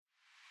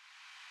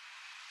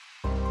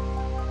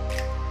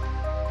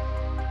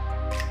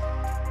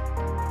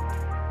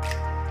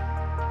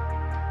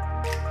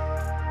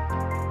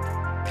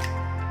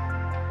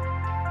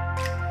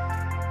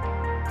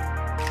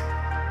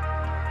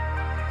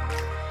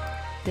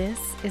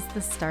This is the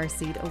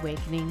Starseed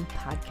Awakening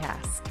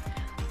podcast.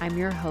 I'm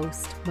your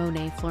host,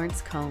 Monet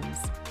Florence Combs.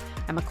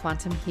 I'm a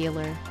quantum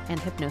healer and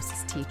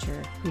hypnosis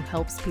teacher who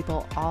helps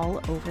people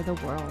all over the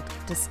world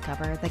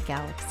discover the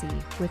galaxy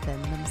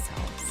within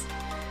themselves.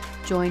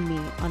 Join me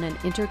on an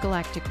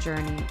intergalactic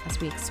journey as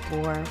we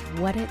explore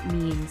what it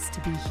means to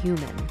be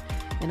human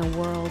in a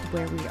world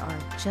where we are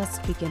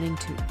just beginning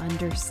to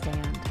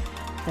understand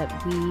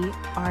that we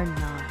are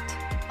not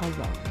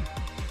alone.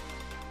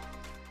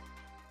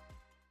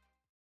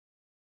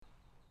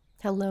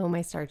 Hello,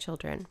 my star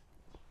children.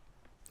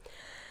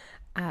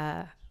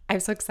 I'm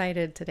so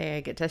excited today.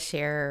 I get to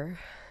share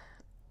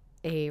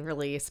a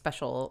really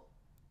special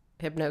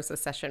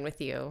hypnosis session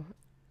with you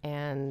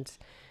and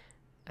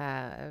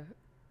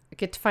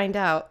get to find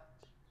out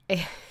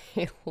a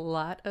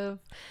lot of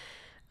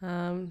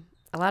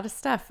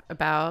stuff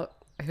about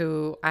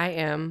who I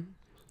am,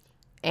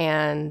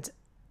 and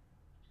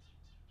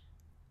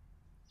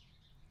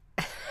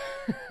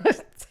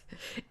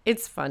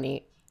it's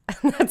funny.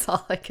 That's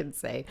all I can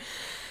say.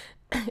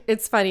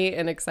 It's funny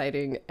and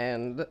exciting,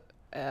 and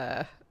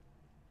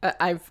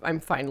I'm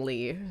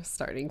finally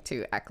starting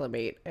to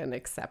acclimate and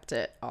accept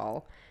it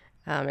all.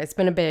 It's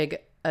been a big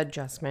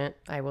adjustment,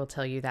 I will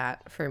tell you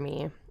that, for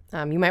me.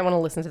 You might want to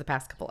listen to the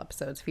past couple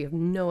episodes if you have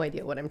no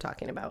idea what I'm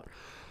talking about.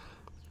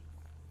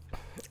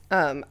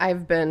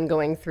 I've been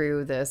going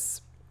through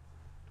this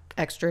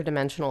extra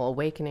dimensional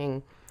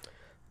awakening,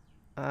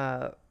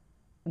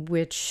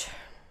 which,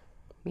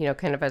 you know,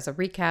 kind of as a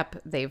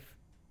recap,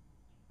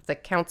 the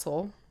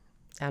council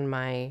and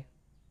my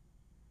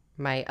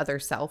other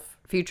self,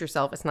 future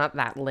self, it's not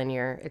that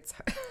linear.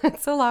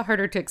 It's a lot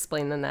harder to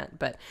explain than that,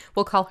 but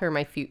we'll call her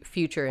my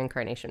future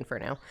incarnation for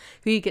now,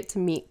 who you get to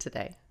meet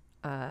today.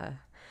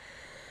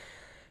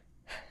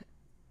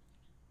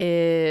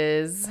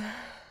 They've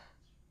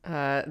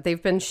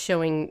been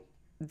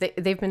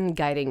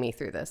guiding me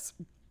through this.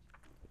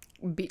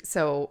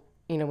 So,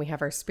 you know, we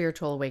have our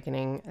spiritual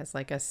awakening as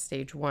like a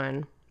stage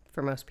one.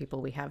 For most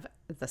people, we have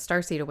the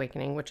Starseed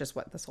Awakening, which is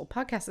what this whole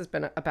podcast has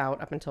been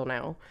about up until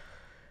now.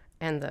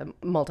 And the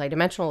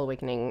multidimensional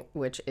awakening,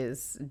 which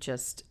is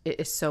it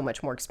is so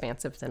much more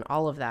expansive than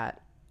all of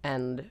that.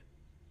 And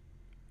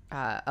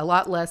a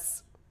lot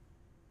less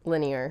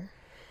linear.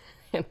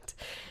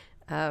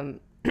 And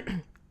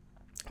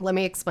let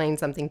me explain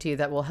something to you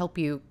that will help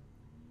you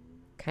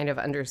kind of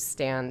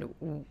understand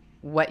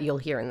what you'll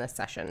hear in this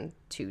session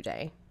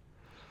today.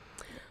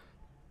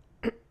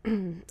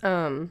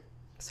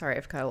 Sorry,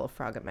 I've got a little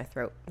frog in my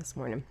throat this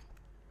morning.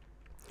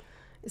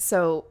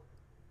 So,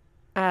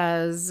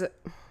 as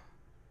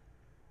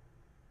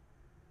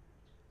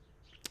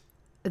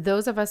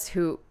those of us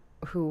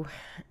whose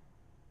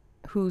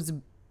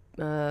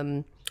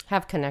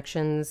have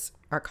connections,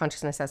 our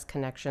consciousness has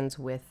connections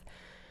with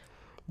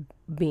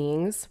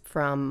beings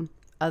from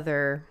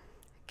other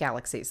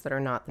galaxies that are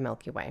not the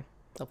Milky Way.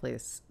 Hopefully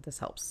this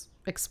helps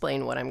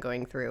explain what I'm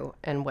going through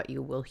and what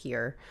you will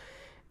hear.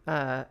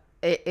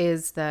 It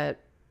is that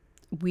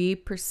we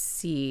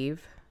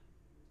perceive,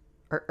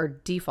 or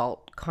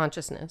default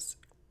consciousness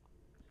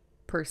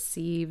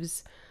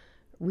perceives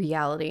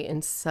reality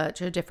in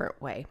such a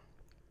different way.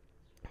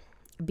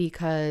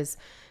 Because,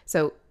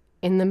 so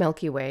in the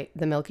Milky Way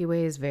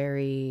is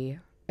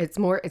it's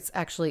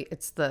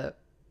the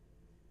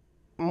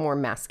more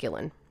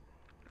masculine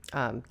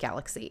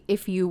galaxy.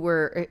 If you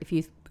were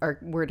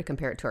to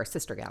compare it to our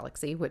sister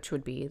galaxy, which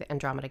would be the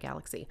Andromeda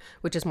galaxy,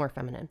 which is more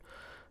feminine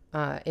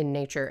in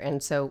nature.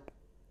 And so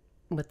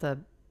with the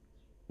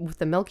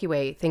Milky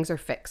Way, things are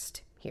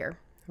fixed here,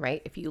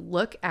 right? If you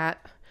look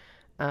at,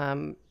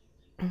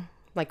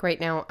 like right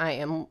now, I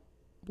am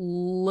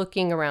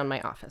looking around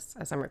my office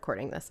as I'm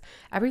recording this.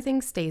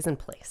 Everything stays in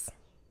place.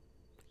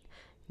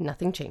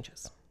 Nothing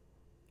changes.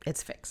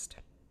 It's fixed.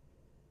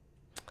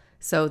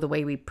 So the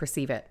way we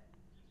perceive it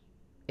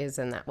is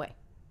in that way.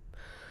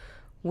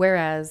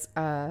 Whereas,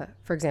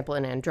 for example,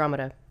 in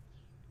Andromeda,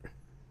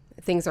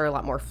 things are a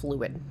lot more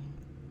fluid.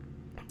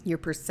 Your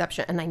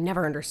perception, and I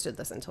never understood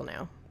this until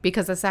now,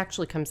 because this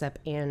actually comes up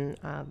in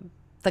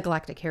the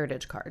Galactic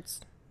Heritage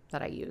cards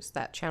that I use,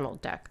 that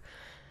channeled deck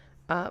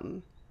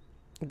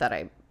that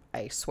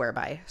I swear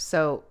by.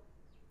 So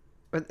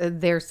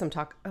there's some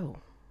talk. Oh,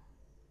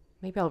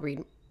 maybe I'll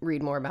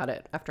read more about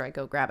it after I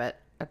go grab it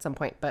at some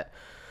point. But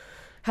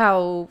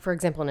how, for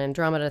example, in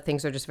Andromeda,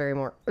 things are just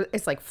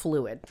it's like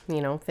fluid,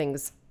 you know,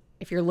 things,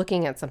 if you're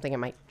looking at something, it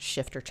might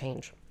shift or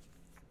change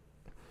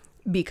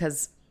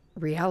because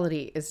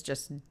reality is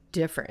just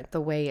different. The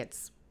way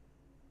it's,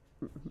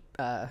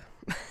 how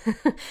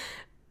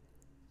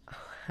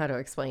to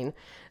explain,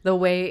 the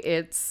way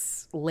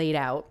it's laid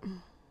out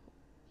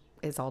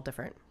is all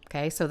different.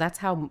 Okay. So that's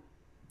how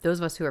those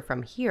of us who are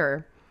from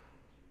here,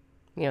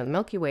 you know, the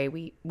Milky Way,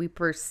 we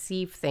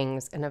perceive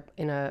things in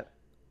a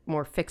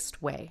more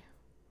fixed way,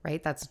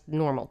 right? That's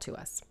normal to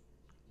us.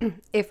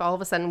 If all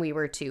of a sudden we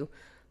were to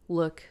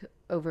look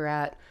over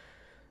at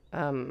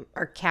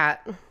our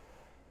cat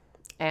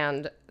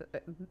and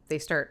they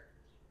start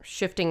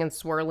shifting and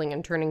swirling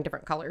and turning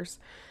different colors,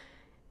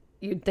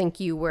 you'd think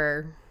you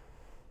were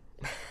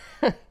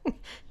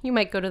You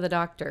might go to the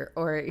doctor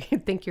or you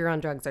think you're on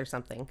drugs or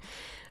something.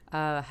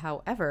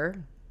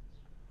 However,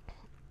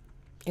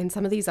 in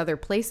some of these other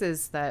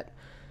places that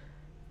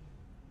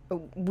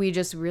we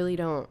just really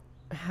don't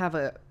have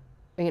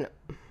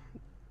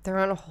there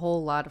aren't a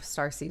whole lot of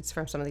starseeds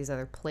from some of these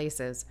other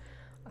places.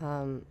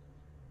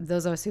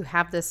 Those of us who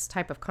have this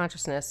type of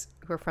consciousness,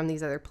 who are from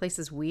these other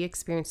places, we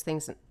experience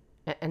things,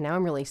 and now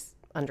I'm really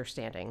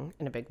understanding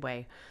in a big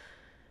way.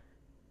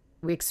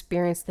 We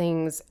experience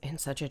things in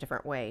such a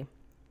different way,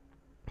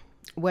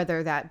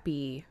 whether that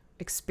be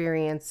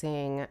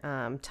experiencing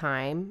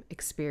time,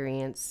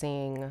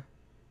 experiencing,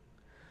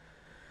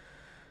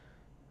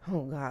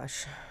 oh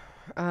gosh.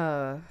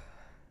 Well,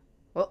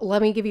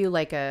 let me give you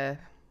like an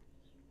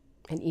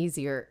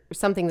easier,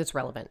 something that's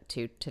relevant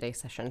to today's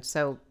session.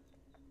 So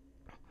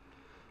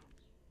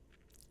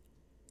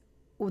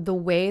the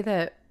way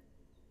that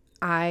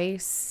I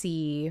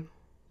see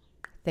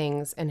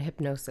things in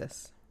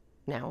hypnosis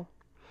now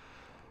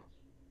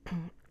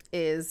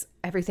is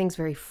everything's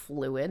very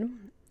fluid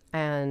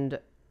and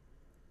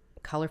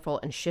colorful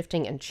and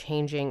shifting and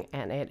changing,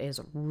 and it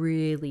is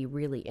really,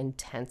 really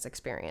intense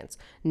experience.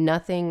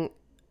 Nothing,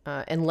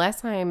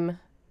 unless I'm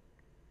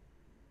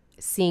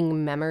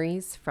seeing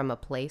memories from a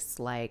place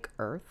like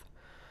Earth,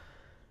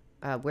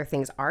 where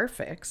things are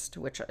fixed,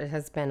 which it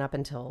has been up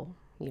until,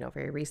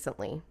 very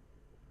recently,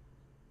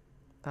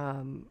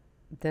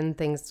 then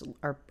things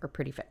are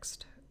pretty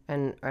fixed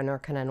and are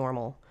kind of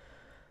normal,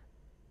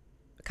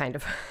 kind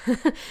of.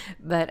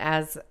 But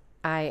as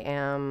I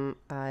am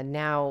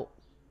now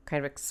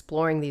kind of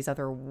exploring these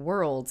other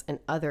worlds and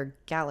other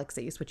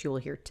galaxies, which you will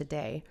hear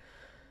today,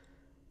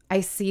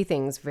 I see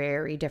things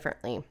very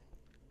differently.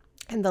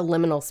 And the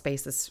liminal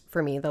spaces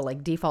for me, the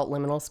like default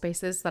liminal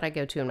spaces that I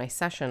go to in my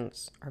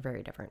sessions are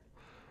very different.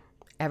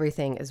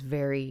 Everything is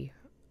very,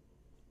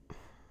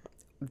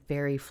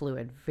 very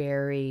fluid,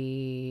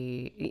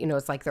 very,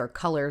 it's like there are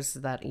colors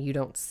that you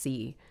don't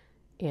see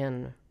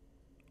on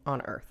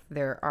Earth.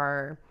 There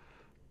are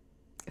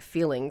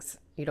feelings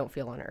you don't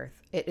feel on Earth.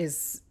 It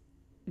is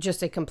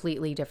just a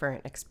completely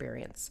different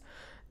experience.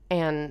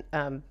 And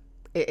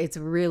it's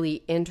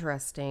really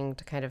interesting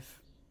to kind of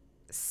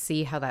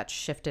see how that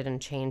shifted and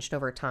changed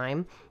over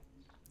time,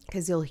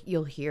 because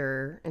you'll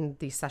hear in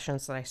these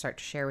sessions that I start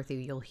to share with you,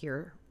 you'll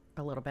hear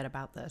a little bit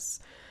about this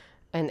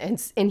and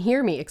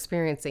hear me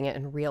experiencing it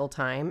in real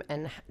time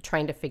and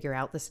trying to figure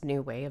out this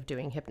new way of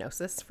doing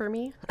hypnosis for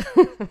me.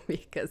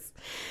 Because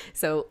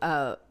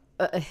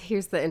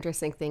here's the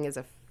interesting thing is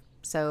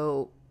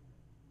so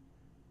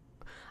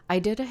I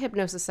did a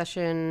hypnosis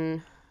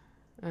session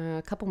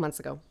a couple months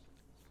ago.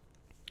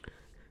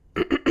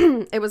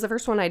 It was the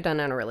first one I'd done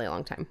in a really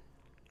long time.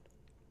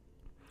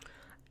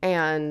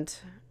 And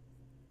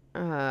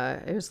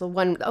it was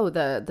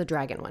the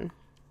dragon one,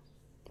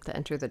 the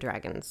Enter the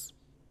Dragons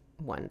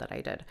one that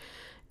I did.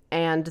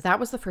 And that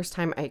was the first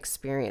time I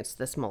experienced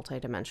this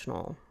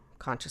multidimensional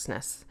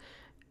consciousness.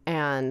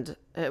 And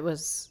it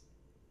was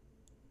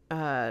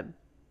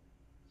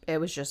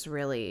just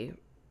really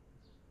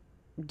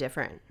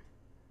different.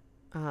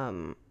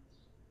 I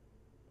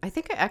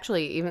think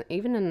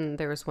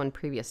there was one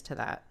previous to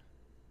that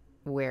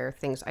where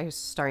I was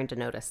starting to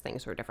notice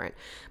things were different,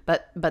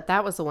 but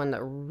that was the one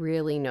that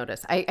really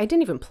noticed. I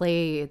didn't even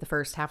play the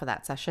first half of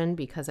that session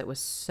because I was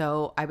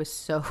so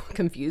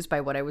confused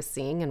by what I was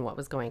seeing and what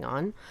was going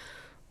on,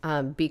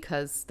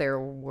 because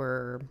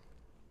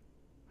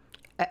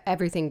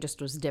everything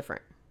just was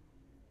different,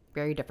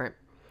 very different,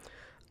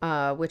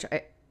 which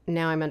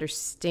now I'm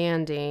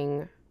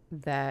understanding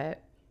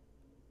that,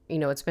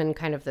 it's been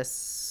kind of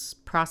this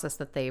process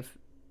that the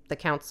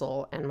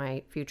council and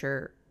my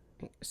future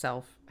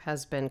self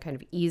has been kind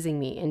of easing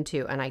me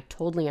into, and I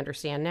totally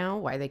understand now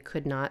why they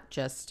could not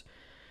just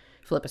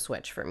flip a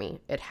switch for me.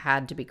 It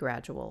had to be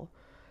gradual,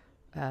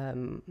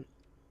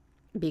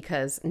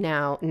 because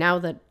now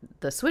that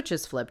the switch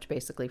is flipped,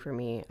 basically for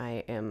me,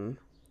 I'm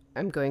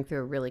going through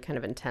a really kind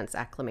of intense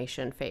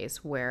acclimation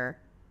phase where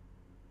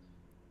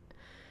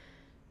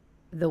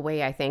the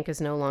way I think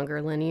is no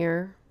longer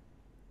linear,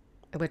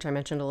 which I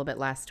mentioned a little bit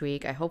last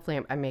week.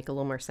 Hopefully I make a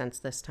little more sense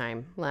this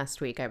time.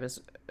 Last week I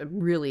was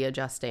really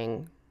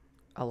adjusting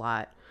a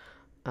lot.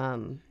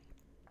 I'm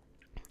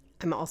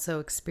also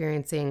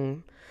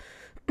experiencing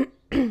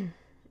well,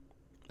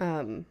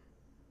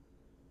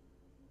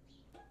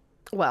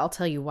 I'll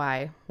tell you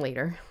why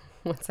later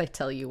once I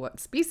tell you what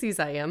species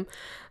I am,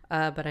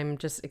 but I'm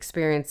just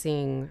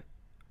experiencing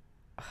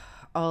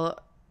the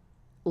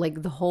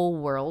whole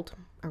world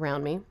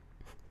around me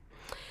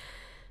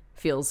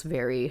feels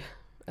very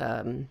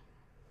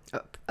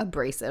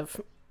abrasive.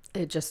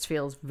 It just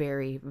feels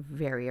very,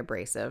 very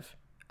abrasive.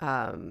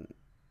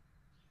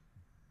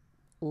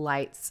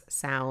 Lights,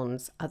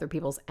 sounds, other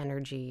people's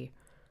energy.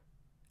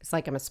 It's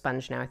like I'm a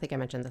sponge now. I think I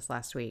mentioned this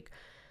last week,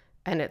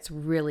 and it's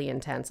really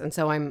intense. And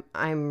so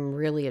I'm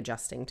really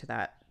adjusting to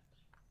that.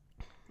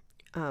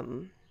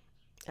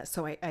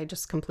 So I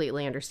just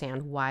completely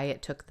understand why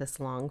it took this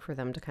long for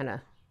them to kind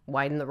of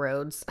widen the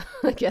roads,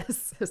 I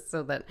guess,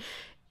 so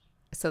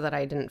that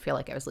I didn't feel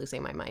like I was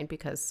losing my mind,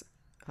 because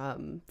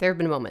There have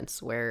been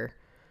moments where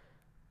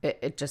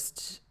it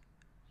just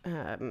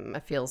I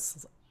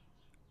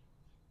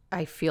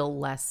feel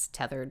less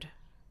tethered,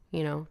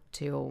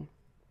 to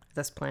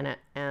this planet,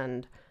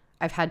 and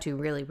I've had to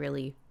really,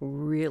 really,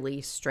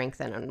 really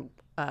strengthen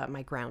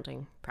my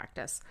grounding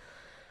practice.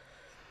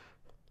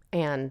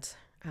 And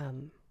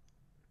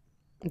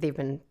they've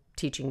been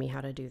teaching me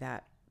how to do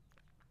that.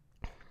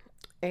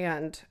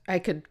 And I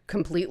could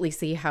completely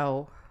see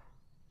how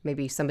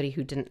maybe somebody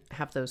who didn't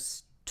have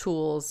those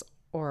tools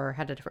or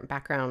had a different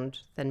background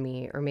than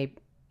me, or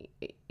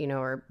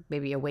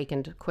maybe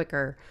awakened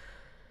quicker,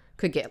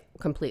 could get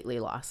completely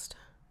lost.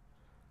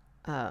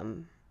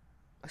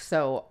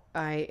 So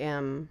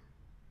I'm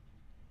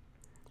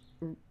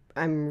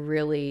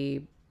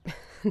really,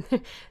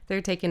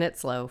 they're taking it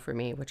slow for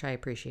me, which I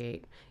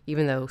appreciate,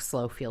 even though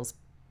slow feels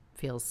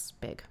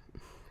big,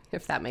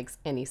 if that makes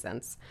any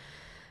sense.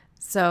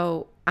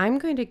 So I'm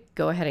going to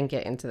go ahead and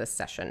get into this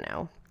session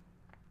now.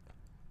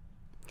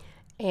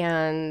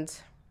 And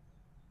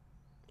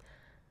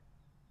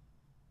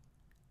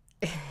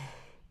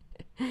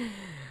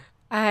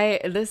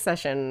this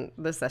session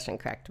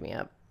cracked me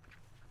up.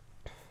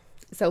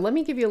 So let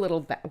me give you a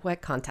little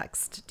what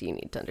context do you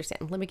need to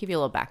understand? Let me give you a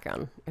little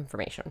background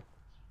information.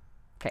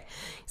 Okay.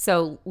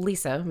 So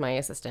Lisa, my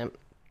assistant,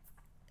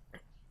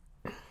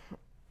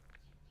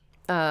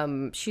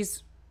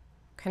 she's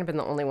kind of been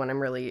the only one I'm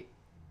really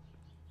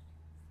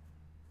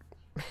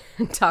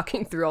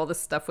talking through all this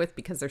stuff with,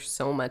 because there's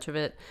so much of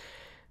it.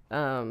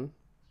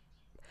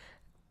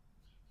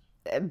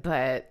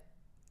 But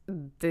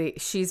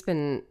she's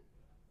been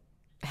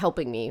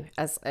helping me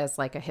as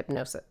like a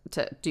hypnosis,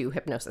 to do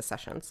hypnosis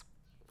sessions,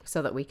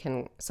 so that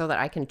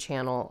I can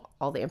channel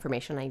all the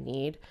information I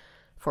need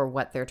for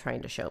what they're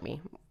trying to show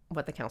me,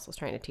 what the counsel's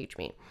trying to teach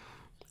me.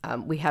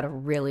 We had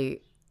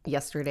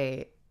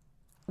yesterday,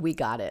 we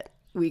got it.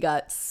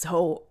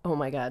 Oh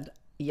my God,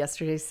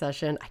 yesterday's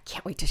session, I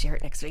can't wait to share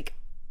it next week.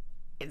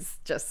 It's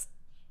just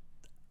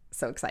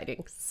so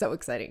exciting.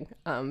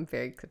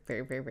 Very,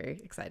 very, very,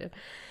 very excited.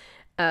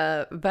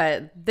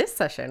 But this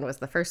session was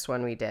the first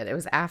one we did. It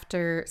was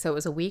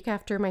a week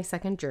after my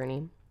second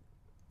journey.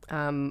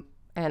 And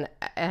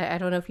I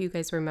don't know if you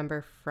guys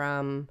remember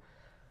from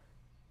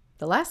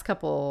the last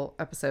couple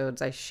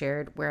episodes I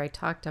shared where I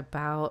talked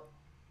about,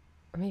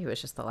 or maybe it was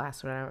just the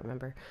last one, I don't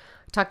remember.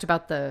 I talked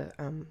about the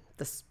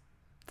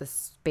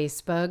space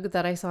bug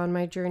that I saw on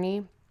my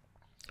journey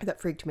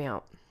that freaked me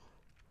out.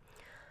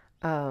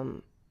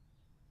 Where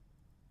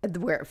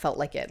it felt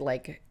like it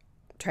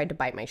tried to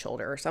bite my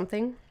shoulder or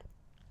something,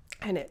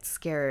 and it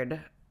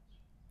scared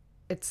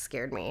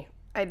me.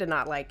 I did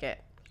not like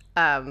it.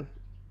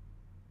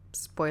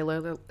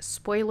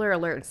 Spoiler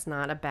alert, it's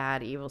not a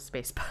bad evil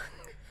space bug.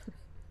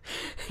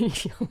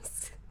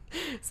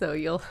 So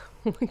you'll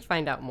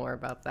find out more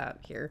about that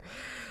here.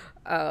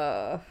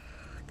 Gosh.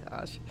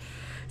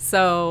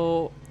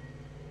 So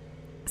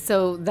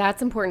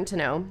that's important to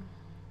know.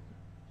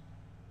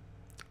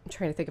 I'm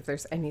trying to think if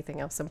there's anything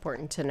else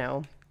important to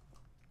know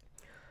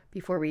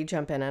before we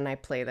jump in and I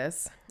play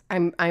this.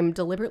 I'm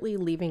deliberately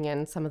leaving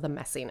in some of the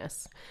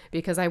messiness,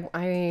 because I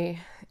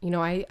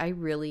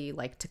really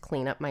like to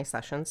clean up my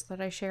sessions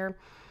that I share,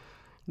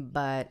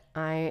 but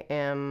I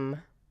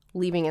am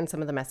leaving in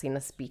some of the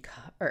messiness,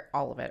 or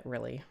all of it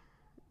really.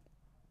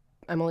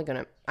 I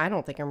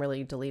don't think I'm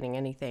really deleting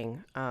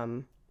anything,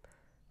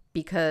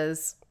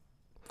 because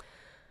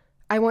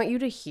I want you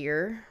to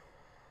hear,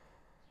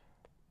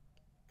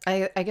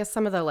 I guess,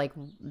 some of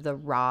the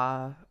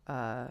raw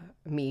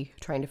me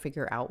trying to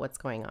figure out what's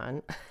going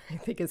on, I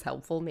think is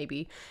helpful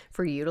maybe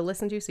for you to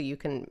listen to, so you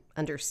can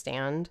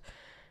understand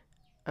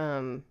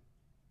how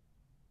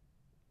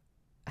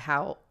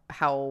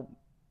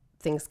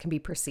things can be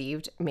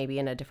perceived maybe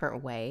in a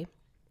different way,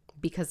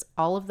 because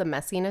all of the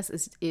messiness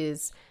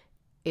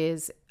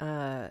is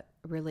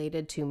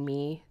related to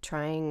me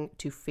trying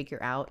to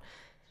figure out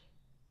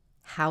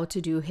how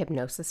to do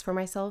hypnosis for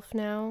myself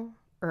now,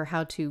 or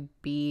how to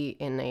be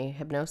in a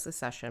hypnosis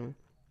session,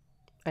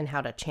 and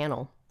how to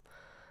channel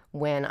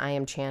when I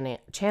am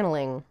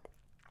channeling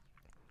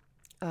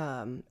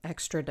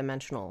extra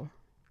dimensional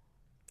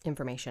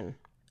information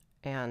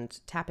and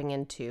tapping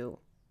into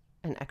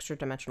an extra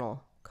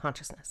dimensional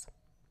consciousness.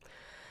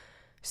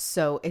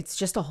 So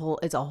it's a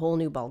whole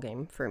new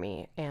ballgame for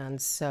me.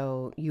 And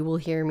so you will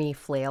hear me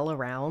flail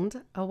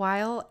around a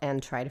while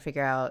and try to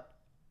figure out,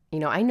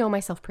 I know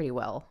myself pretty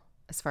well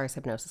as far as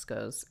hypnosis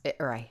goes,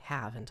 or I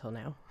have until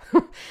now.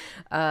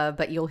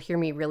 But you'll hear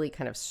me really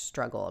kind of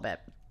struggle a bit.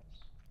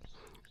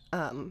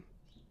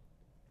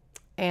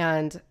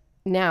 And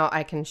now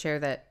I can share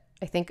that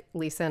I think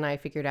Lisa and I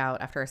figured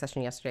out, after our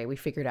session yesterday, we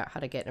figured out how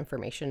to get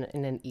information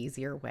in an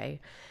easier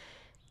way.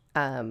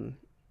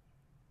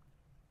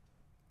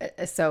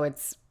 So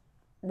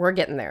we're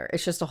getting there.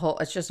 It's just a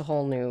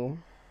whole new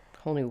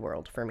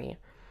world for me.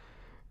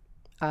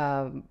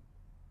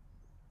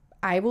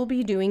 I will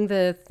be doing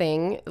the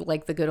thing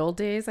like the good old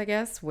days, I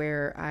guess,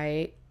 where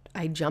I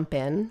I jump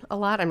in a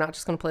lot. I'm not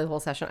just going to play the whole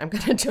session. I'm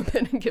going to jump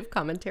in and give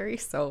commentary.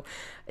 So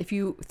if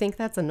you think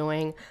that's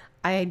annoying,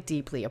 I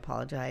deeply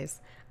apologize.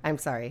 I'm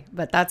sorry,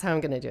 but that's how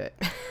I'm going to do it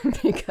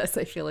because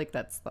I feel like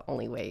that's the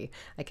only way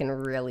I can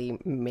really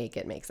make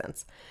it make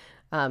sense.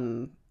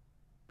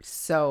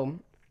 So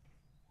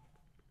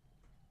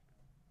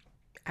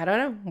I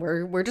don't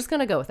know. We're just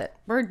going to go with it.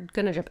 We're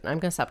going to jump in. I'm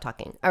going to stop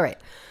talking. All right.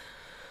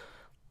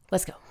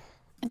 Let's go.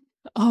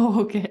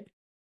 Oh, okay.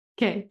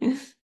 Okay.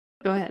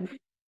 Go ahead.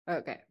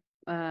 Okay.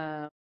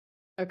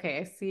 Okay,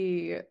 I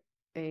see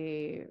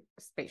a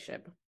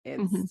spaceship.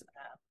 It's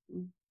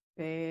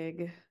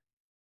big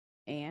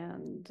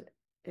and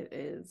it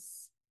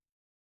is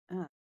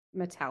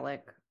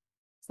metallic.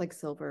 It's like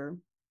silver.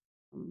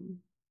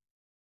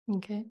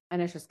 Okay.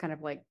 And it's just kind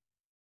of like,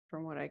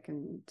 from what I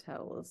can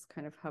tell, is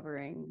kind of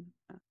hovering,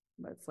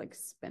 but it's like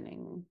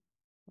spinning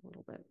a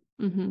little bit.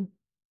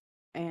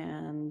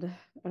 And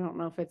I don't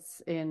know if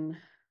it's in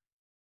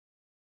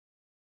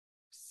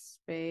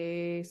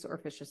space or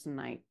if it's just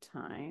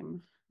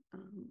nighttime.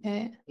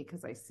 Okay.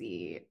 Because I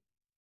see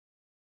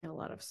a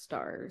lot of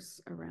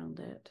stars around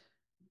it.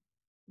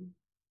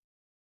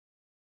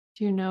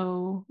 Do you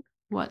know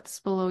what's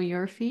below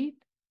your feet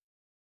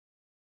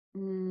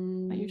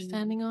that you're I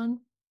standing on?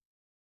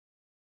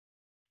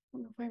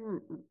 don't know if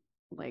I'm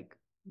like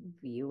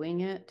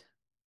viewing it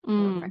or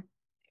if I'm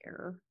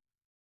there.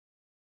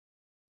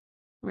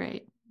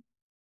 Right.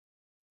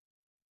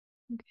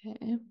 Okay.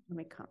 Let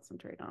me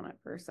concentrate on it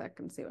for a sec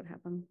and see what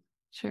happens.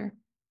 Sure.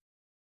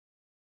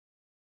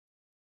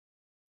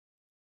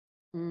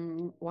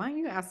 Why don't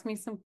you ask me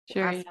some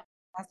Sure.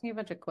 ask me a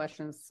bunch of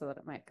questions so that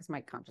it might, because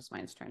my conscious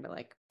mind's trying to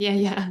like.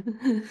 Yeah.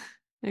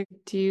 Like,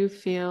 do you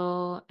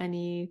feel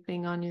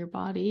anything on your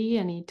body,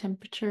 any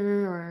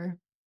temperature,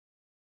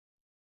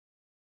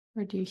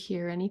 or do you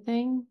hear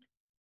anything?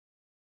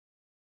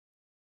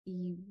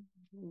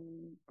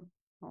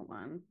 Hold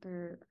on,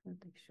 they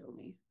show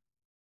me.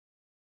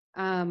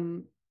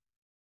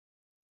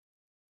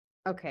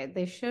 Okay,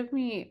 they showed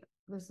me,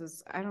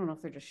 I don't know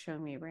if they're just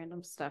showing me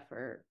random stuff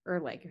or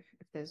like if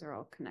those are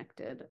all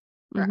connected,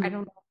 or I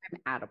don't know if I'm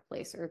at a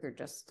place or they're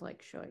just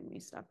like showing me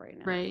stuff right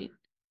now. Right.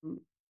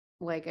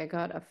 Like I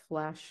got a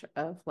flash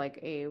of like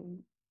a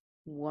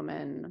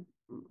woman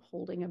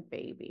holding a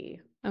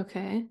baby.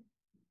 Okay.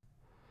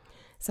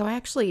 So I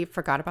actually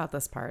forgot about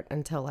this part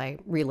until I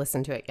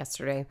re-listened to it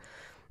yesterday.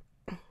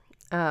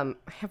 I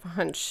have a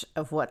hunch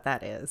of what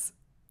that is.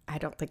 I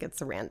don't think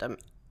it's random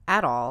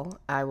at all.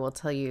 I will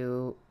tell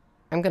you,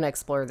 I'm going to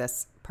explore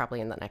this probably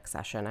in the next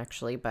session,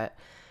 actually, but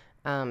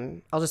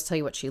I'll just tell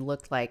you what she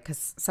looked like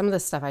because some of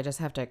this stuff I just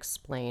have to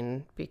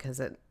explain because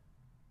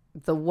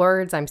the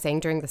words I'm saying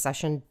during the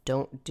session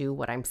don't do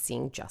what I'm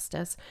seeing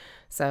justice.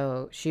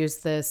 So she was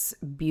this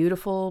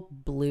beautiful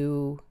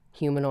blue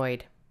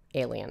humanoid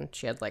alien.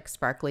 She had like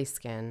sparkly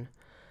skin.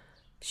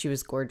 She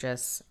was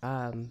gorgeous.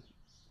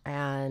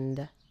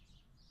 And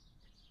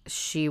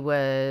she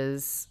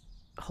was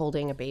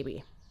holding a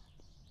baby.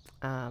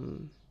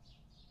 Ooh,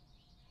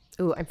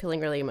 I'm feeling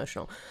really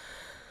emotional.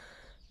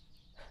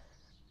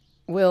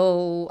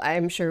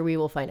 I'm sure we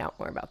will find out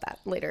more about that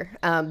later.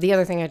 The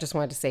other thing I just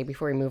wanted to say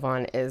before we move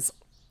on is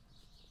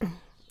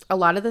a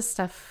lot of this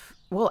stuff,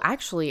 well,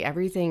 actually,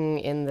 everything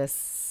in this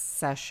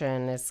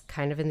session is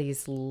kind of in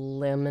these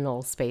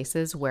liminal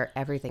spaces where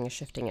everything is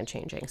shifting and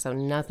changing. So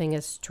nothing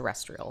is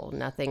terrestrial.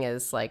 Nothing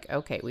is like,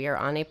 okay, we are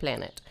on a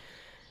planet.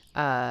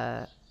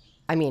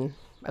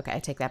 Okay, I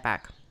take that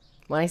back.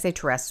 When I say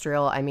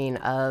terrestrial, I mean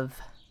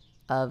of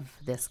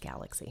this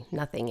galaxy.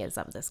 Nothing is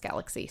of this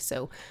galaxy.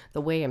 So the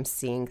way I'm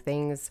seeing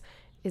things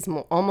is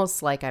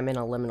almost like I'm in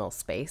a liminal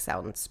space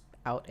out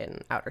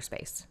in outer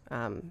space.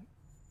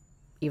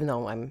 Even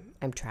though I'm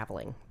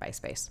traveling by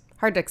space.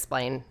 Hard to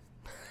explain.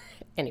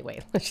 Anyway,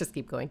 let's just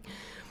keep going.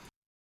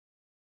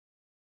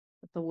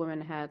 The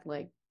woman had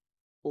like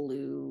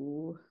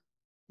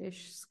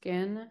blue-ish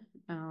skin,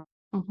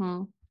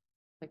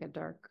 like a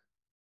dark,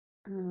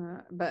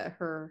 but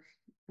her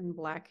and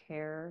black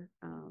hair,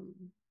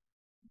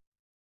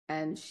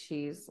 and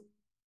she's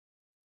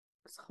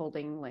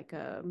holding like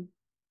a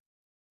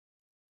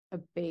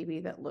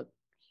baby that looked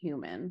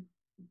human.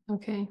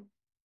 Okay.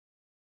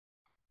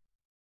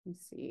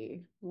 Let's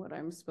see what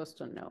I'm supposed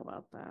to know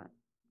about that.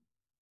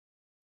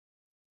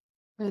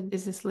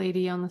 Is this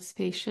lady on the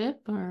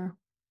spaceship or?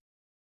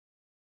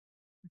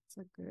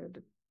 That's a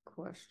good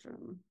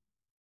question.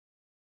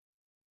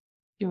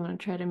 Do you want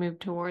to try to move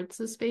towards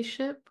the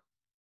spaceship?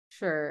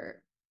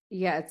 Sure.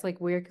 Yeah, it's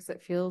like weird because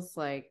it feels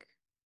like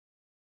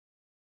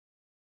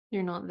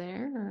You're not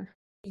there, or?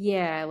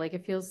 Yeah, like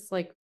it feels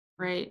like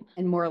Right.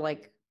 And more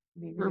like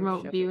maybe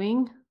Remote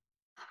viewing?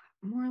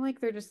 more like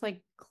they're just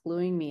like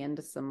cluing me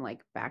into some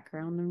like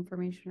background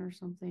information or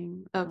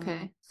something.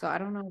 Okay. So I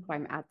don't know if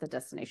I'm at the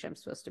destination I'm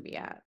supposed to be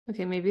at.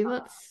 Okay, maybe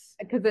let's.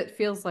 Because it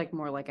feels like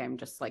more like I'm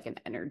just like an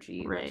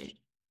energy Right.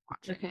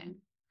 watching Okay.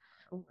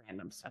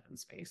 random stuff in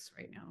space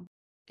right now.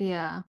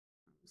 Yeah.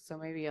 So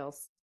maybe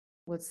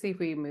let's see if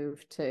we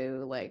move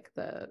to like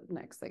the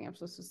next thing I'm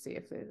supposed to see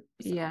if it.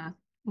 Yeah.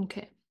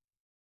 Okay.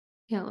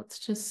 Yeah, let's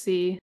just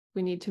see if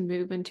we need to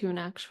move into an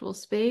actual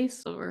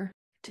space or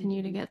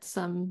continue to Mhm. get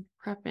some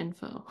prep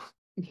info.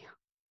 Yeah.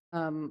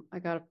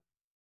 I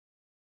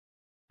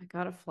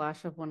got a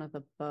flash of one of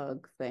the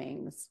bug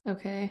things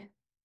Okay.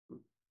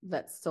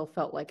 that still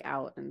felt like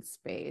out in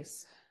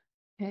space.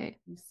 Okay.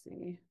 Let me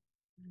see.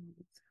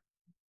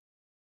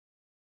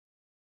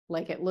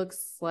 Like it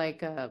looks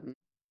like a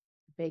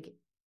big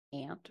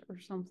ant or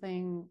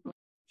something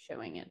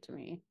showing it to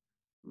me.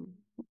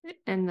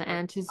 And the Or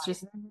ant is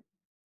just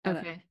I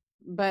don't, okay.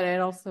 but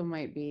it also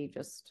might be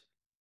just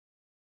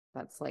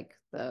that's like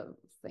the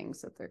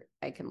things that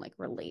I can like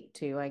relate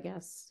to, I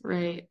guess.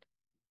 Right.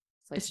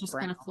 It's like It's just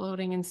brown. kind of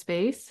floating in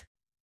space.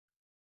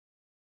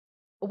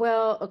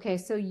 Well, okay,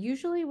 so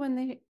usually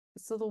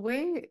so the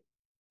way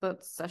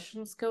that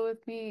sessions go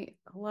with me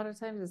a lot of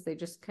times is they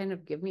just kind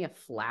of give me a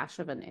flash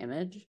of an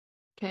image.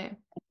 Okay. And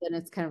then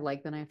it's kind of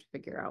like, then I have to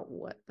figure out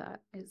what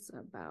that is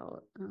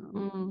about.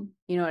 Mm.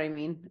 You know what I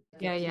mean?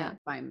 Like Yeah, I yeah. can't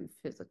if I'm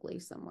physically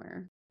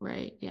somewhere.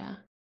 Right. Yeah.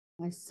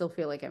 I still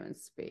feel like I'm in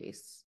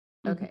space.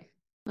 Mhm. Okay.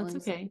 That's Let me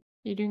see. okay.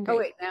 You're doing Oh,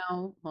 great. wait,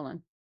 now, hold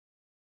on.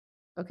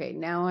 Okay,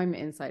 now I'm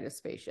inside a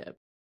spaceship.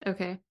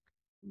 Okay.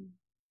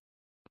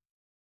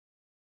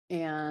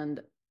 And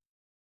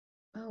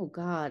oh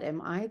God,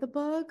 am I the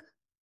bug?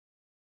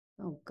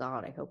 Oh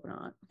God, I hope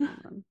not.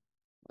 Hold on.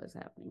 What is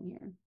happening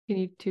here? Can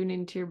you tune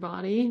into your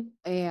body?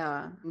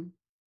 Yeah.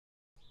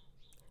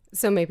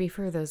 So maybe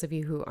for those of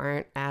you who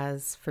aren't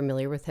as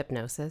familiar with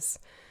hypnosis,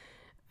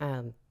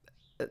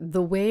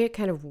 the way it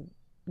kind of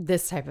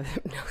this type of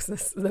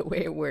hypnosis, the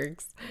way it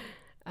works,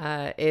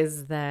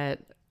 is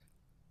that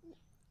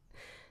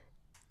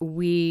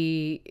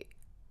we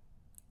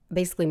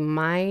basically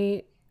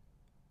my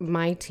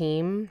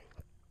team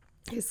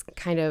is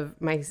kind of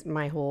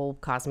my whole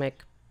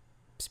cosmic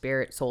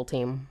spirit soul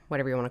team,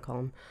 whatever you want to call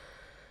them,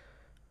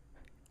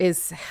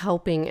 is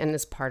helping and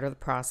is part of the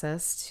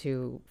process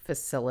to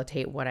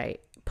facilitate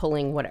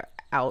pulling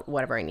out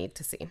whatever I need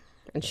to see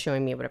and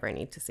showing me whatever I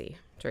need to see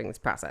during this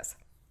process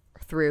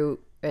through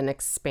an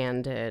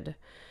expanded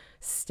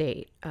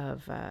state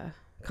of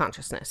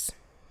consciousness.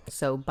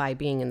 So by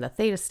being in the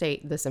theta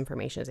state, this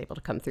information is able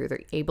to come through.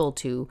 They're able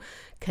to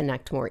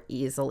connect more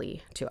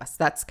easily to us.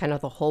 That's kind of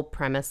the whole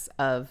premise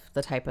of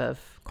the type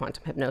of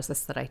quantum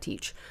hypnosis that I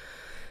teach.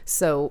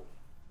 So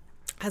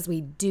as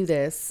we do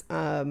this,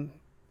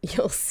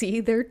 you'll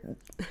see there.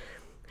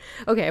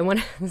 Okay,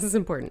 this is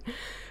important.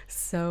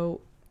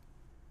 So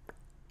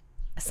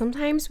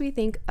sometimes we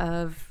think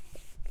of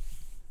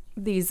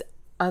these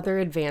other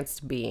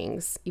advanced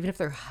beings, even if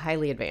they're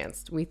highly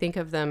advanced, we think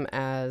of them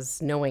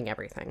as knowing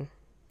everything.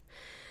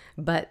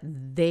 But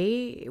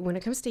when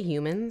it comes to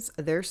humans,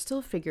 they're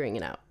still figuring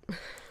it out.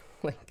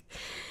 Like,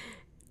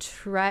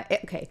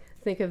 okay,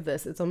 think of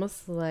this. It's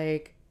almost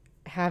like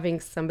having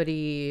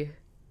somebody,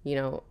 you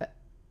know,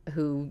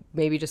 who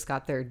maybe just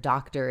got their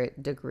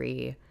doctorate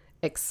degree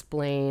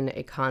explain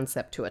a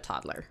concept to a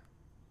toddler.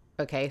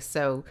 Okay,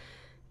 so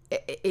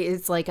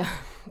it's like a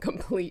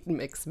complete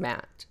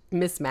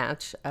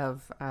mismatch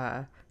of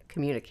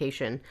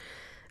communication,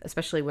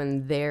 especially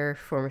when their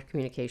form of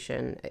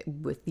communication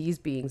with these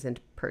beings in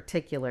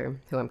particular,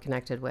 who I'm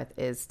connected with,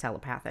 is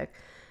telepathic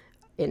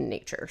in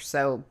nature.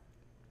 So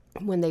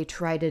when they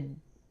try to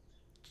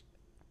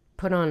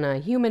put on a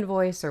human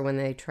voice or when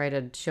they try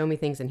to show me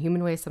things in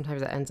human ways,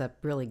 sometimes it ends up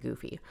really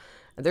goofy.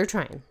 They're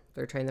trying.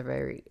 They're trying the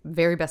very,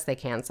 very best they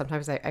can.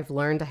 Sometimes I've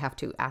learned to have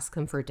to ask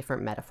them for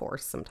different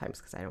metaphors sometimes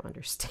because I don't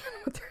understand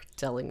what they're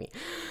telling me.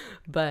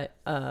 But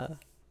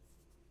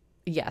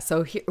yeah,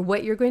 so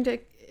what you're going to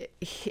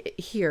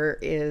hear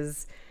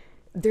is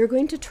they're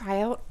going to try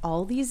out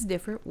all these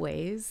different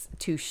ways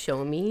to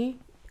show me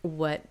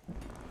what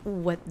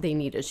they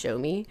need to show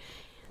me.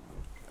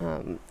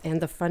 And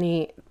the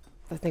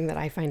thing that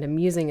I find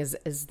amusing is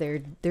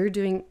they're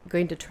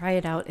going to try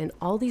it out in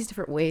all these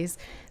different ways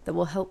that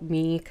will help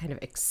me kind of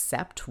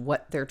accept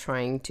what they're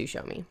trying to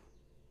show me,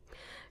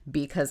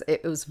 because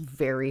it was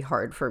very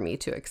hard for me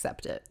to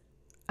accept it.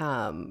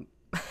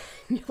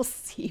 You'll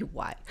see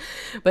why.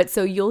 But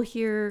so you'll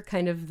hear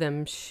kind of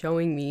them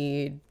showing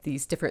me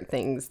these different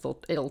things.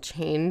 It'll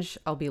change.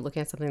 I'll be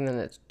looking at something, then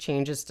it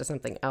changes to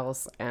something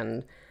else,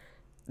 and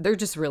they're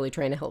just really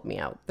trying to help me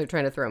out. They're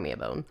trying to throw me a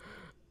bone.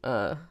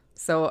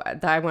 So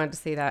I wanted to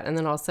say that. And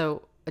then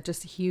also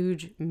just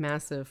huge,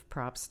 massive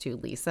props to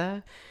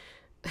Lisa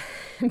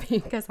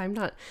because I'm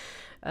not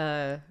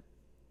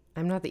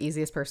the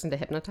easiest person to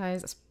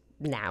hypnotize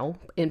now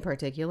in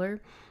particular.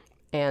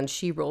 And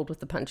she rolled with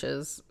the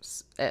punches.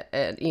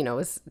 You know,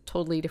 it's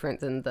totally different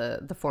than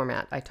the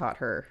format I taught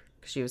her.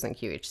 She was in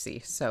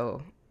QHC.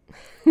 So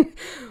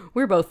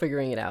we're both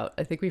figuring it out.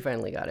 I think we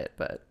finally got it,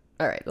 but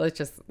all right, let's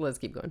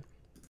keep going.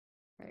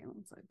 Okay,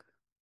 one sec.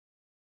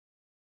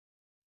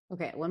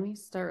 Okay, let me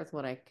start with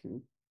what I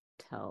can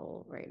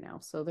tell right now.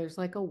 So there's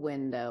like a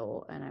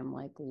window, and I'm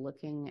like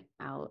looking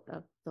out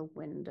of the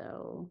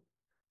window.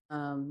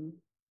 And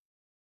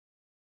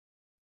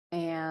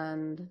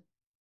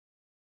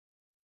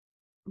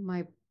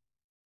I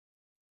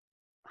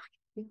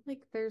feel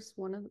like there's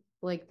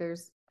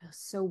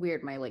so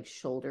weird. My like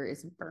shoulder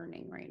is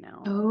burning right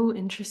now. Oh,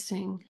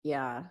 interesting.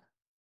 Yeah,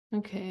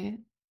 Okay.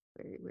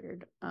 very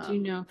weird. Do you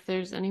know if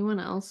there's anyone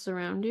else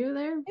around you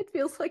there? It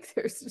feels like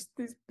there's just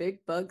these big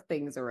bug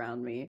things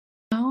around me,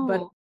 but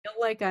Oh, I feel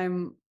like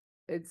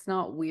it's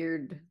not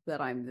weird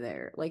that I'm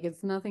there. Like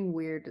it's nothing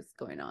weird that's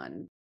going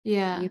on.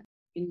 yeah. You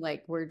know,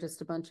 like we're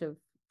just a bunch of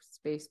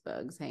space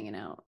bugs hanging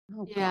out.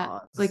 Oh Yeah.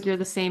 God. Like you're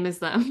the same as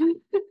them.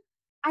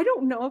 I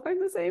don't know if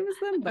I'm the same as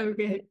them, but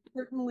they Okay.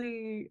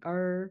 certainly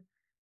are.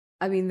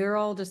 I mean, they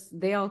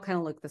all kind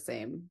of look the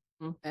same.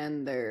 Mm.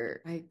 And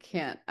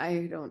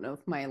I don't know if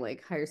my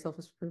like higher self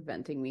is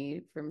preventing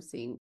me from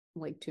seeing,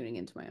 like tuning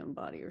into my own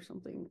body or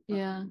something.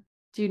 Yeah.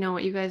 Do you know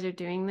what you guys are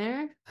doing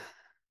there?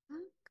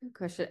 Good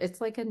question.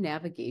 It's like a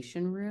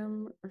navigation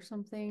room or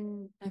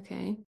something.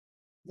 Okay.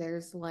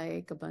 There's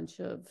like a bunch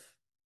of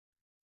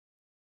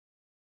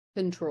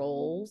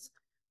controls,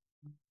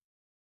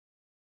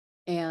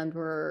 and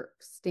we're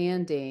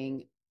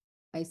standing.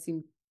 I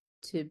seem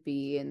to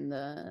be in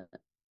the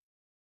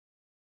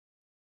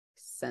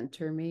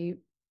center,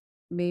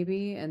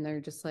 maybe, and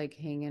they're just like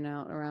hanging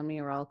out around me.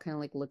 We're all kind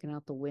of like looking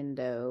out the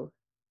window.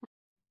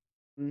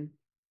 Mm.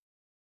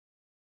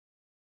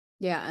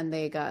 Yeah, and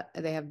they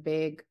have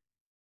big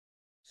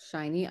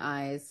shiny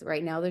eyes.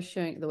 Right now they're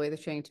showing the way they're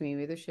showing it to me.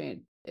 Maybe they're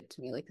showing it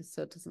to me like this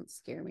so it doesn't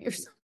scare me or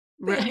something.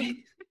 Right.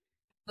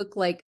 Look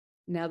like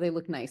now they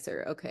look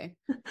nicer. Okay.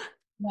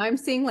 Now I'm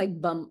seeing like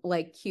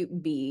like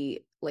cute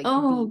bee.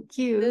 Oh,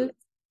 cute.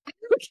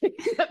 Okay,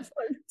 that's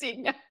what I'm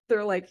seeing now.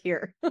 They're like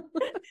here.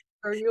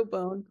 Are you a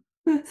bone?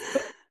 Not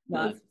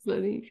That's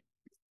funny.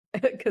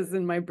 because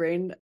in my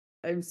brain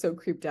I'm so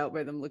creeped out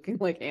by them looking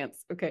like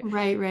ants. Okay.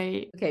 Right,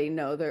 right. Okay,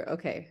 no, they're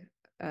okay.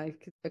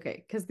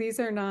 Okay, because these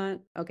are not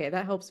okay.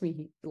 That helps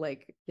me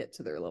like get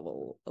to their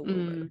level a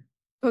little bit. Mm.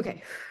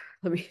 Okay,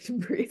 let me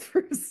breathe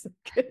for a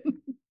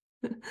second.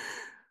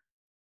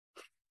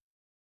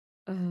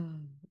 Uh,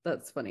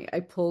 that's funny.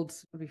 I pulled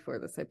before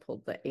this. I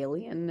pulled the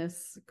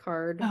alienness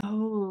card.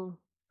 Oh,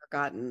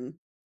 Forgotten,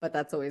 but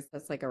that's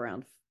like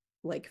around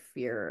like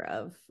fear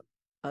of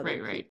other right,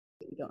 people right.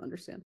 that you don't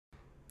understand.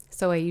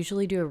 So I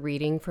usually do a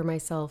reading for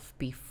myself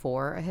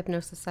before a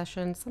hypnosis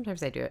session.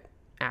 Sometimes I do it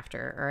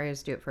after, or I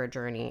just do it for a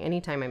journey.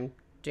 Anytime I'm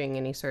doing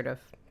any sort of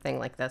thing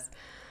like this.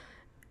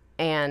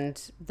 And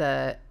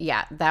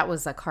that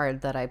was a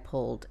card that I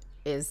pulled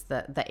is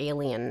the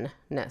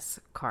alienness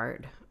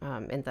card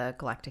in the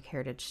Galactic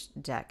Heritage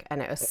deck, and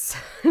it was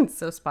it's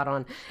so spot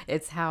on.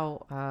 It's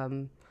all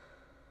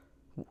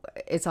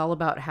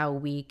about how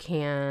we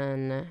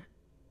can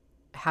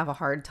have a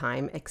hard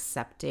time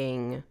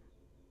accepting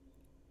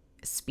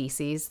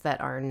species that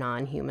are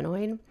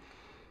non-humanoid,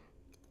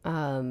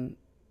 and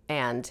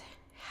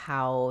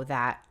how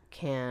that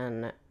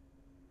can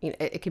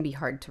it can be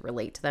hard to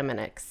relate to them and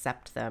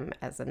accept them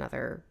as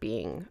another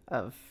being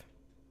of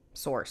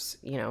source,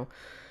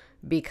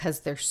 because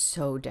they're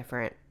so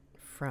different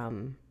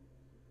from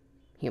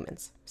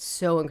humans,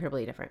 so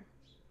incredibly different.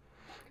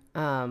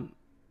 And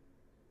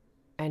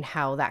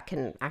how that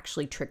can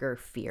actually trigger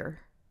fear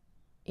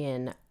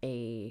in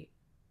in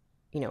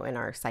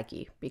our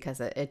psyche, because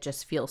it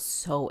just feels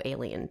so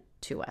alien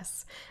to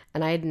us.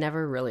 And I had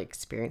never really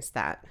experienced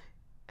that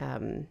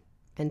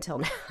until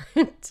now,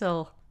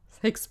 until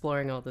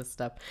exploring all this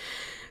stuff.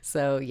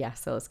 So yeah,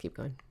 so let's keep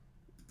going.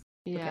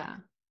 Okay. Yeah.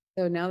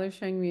 So now they're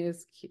showing me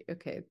this cute,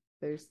 okay,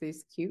 there's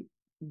these cute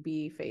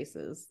bee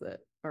faces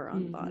that are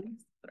on Hmm.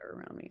 bodies that are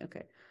around me.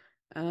 Okay.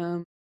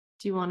 Um,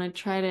 Do you want to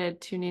try to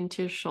tune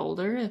into your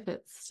shoulder if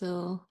it's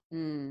still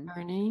hmm.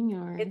 burning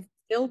or? It's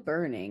still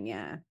burning,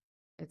 yeah.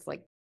 It's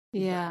like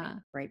burning Yeah.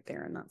 right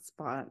there in that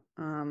spot.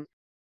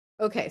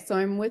 Okay, so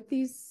I'm with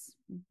these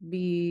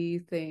bee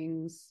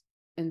things,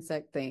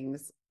 insect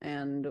things,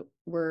 and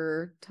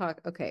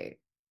okay,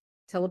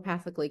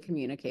 telepathically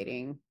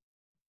communicating.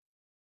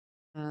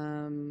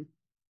 Um,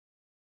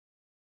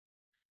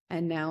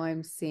 and now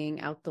I'm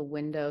seeing out the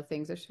window,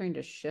 things are starting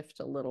to shift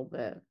a little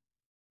bit.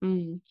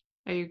 Mm.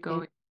 Are you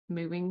And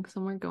moving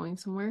somewhere, going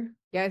somewhere?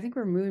 yeah, I think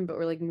we're moving, but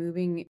we're like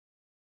moving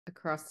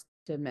across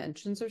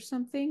dimensions or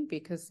something,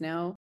 because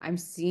now I'm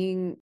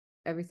seeing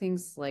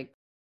everything's like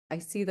I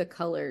see the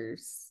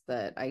colors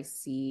that I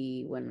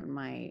see when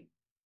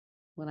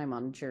I'm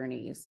on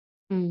journeys.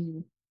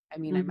 Mm. I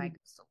mean, I might Mm.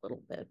 just a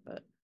little bit,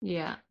 but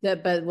Yeah.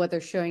 but what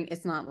they're showing,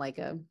 it's not like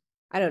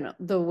I don't know,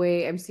 the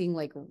way I'm seeing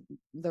like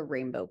the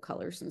rainbow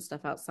colors and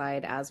stuff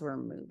outside as we're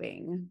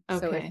moving. So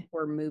if Okay.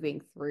 we're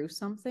moving through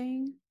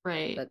something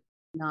Right. that's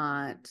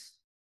not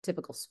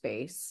typical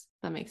space.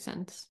 That makes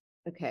sense.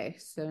 Okay,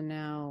 so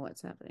now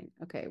what's happening?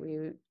 Okay,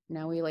 we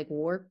like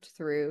warped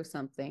through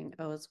something.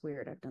 Oh, it's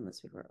weird. I've done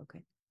this before.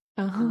 Okay.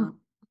 Oh.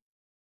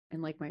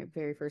 In like my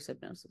very first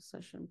hypnosis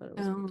session, but it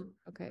was Oh.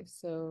 okay.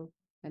 So,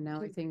 and now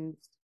everything's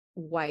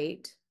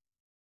white,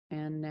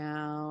 and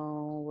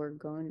now we're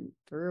going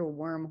through a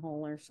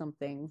wormhole or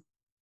something,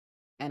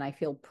 and I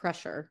feel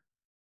pressure.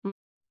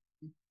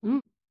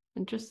 Mm.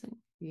 Interesting.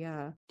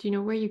 Yeah. Do you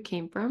know where you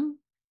came from?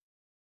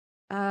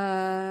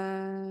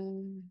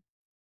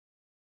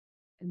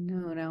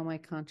 No, now my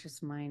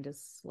conscious mind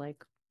is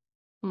like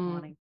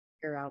wanting to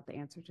figure out the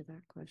answer to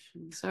that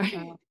question.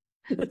 Sorry.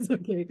 That's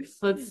okay.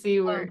 Let's see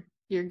where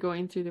you're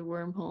going through the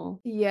wormhole.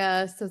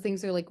 Yeah, so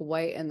things are like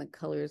white and the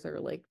colors are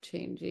like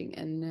changing.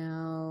 And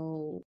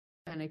now,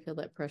 and I feel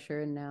that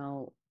pressure. And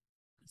now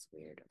it's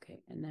weird.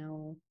 Okay. And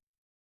now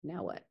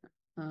what?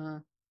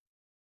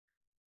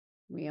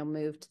 We'll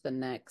move to the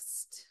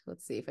next.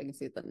 Let's see if I can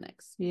see the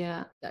next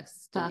Yeah.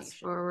 destination. Fast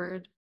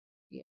forward.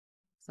 Yeah.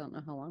 So I don't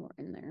know how long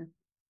we're in there.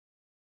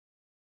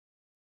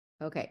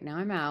 Okay. Now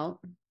I'm out.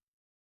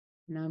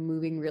 Now I'm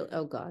moving real.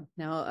 Oh God.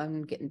 Now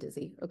I'm getting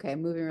dizzy. Okay.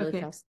 I'm moving really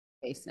fast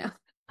in space now.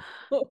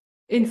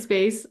 In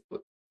space.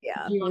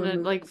 Yeah. Do you want to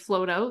like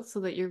float out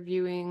so that you're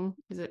viewing?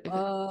 Is it if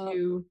it's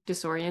too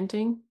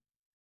disorienting?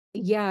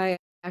 Yeah, I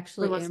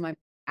actually am. I'm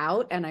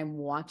out and I'm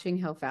watching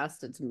how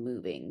fast it's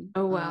moving.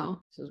 Oh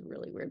wow. This is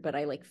really weird, but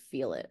I like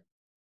feel it.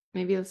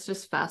 Maybe let's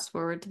just fast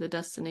forward to the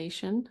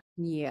destination.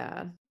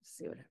 Yeah. Let's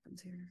see what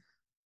happens here.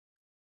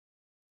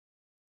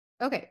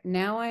 Okay,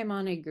 now I'm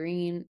on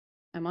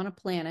a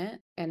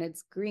planet and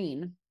it's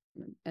green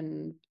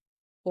and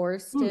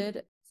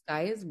forested.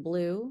 Sky is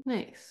blue.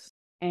 Nice.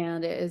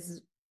 And it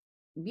is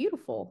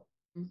beautiful.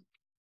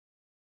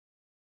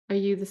 Are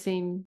you the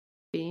same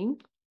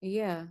being?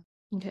 Yeah.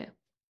 Okay.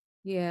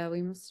 Yeah,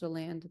 we must have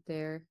landed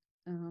there.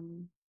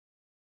 And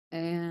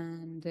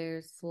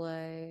there's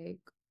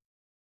like,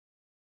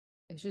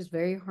 it's just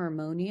very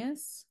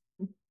harmonious.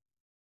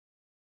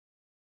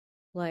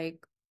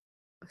 Like,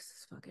 this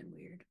is fucking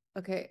weird.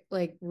 Okay,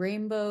 like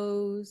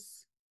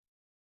rainbows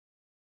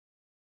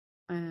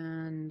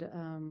and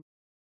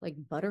like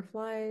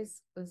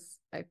butterflies.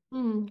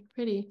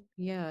 Pretty.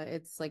 Yeah,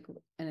 it's like,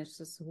 and it's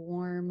just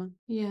warm.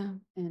 Yeah.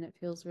 And it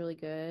feels really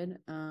good.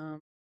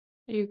 Are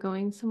you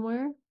going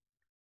somewhere?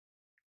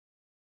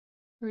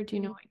 Or do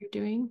you know what you're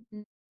doing?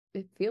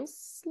 It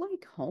feels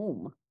like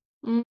home.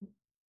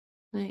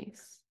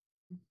 Nice.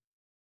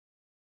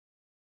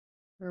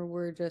 Or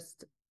we're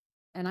just,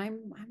 and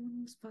I'm one of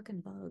those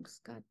fucking bugs.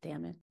 God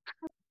damn it.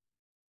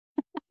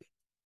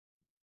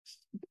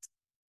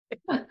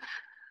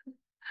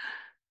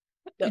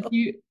 No.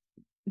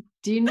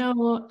 Do you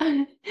know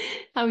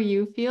how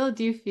you feel?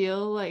 Do you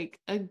feel like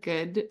a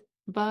good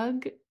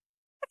bug?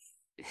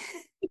 I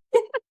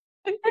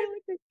feel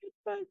like a good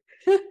bug.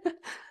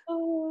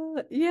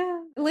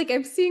 Yeah. Like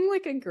I'm seeing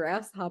like a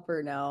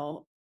grasshopper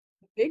now.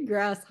 Big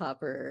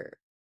grasshopper.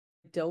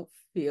 Don't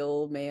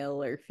feel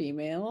male or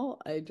female.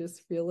 I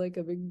just feel like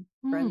a big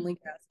friendly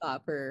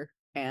grasshopper.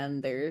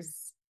 And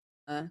there's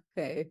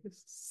okay.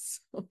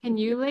 So Can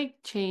you like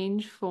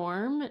change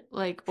form?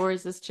 Like, or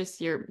is this just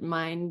your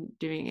mind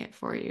doing it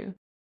for you?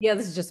 yeah,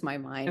 this is just my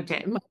mind.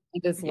 Okay. My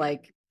mind is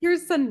like,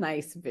 here's a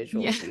nice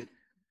visual. Yeah.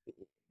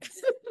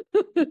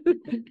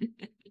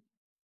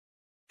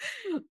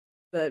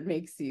 That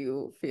makes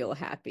you feel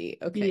happy.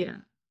 Okay. Yeah.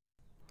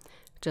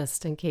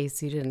 Just in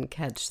case you didn't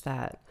catch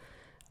that,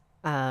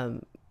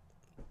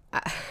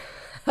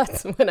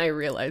 that's when I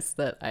realized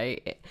that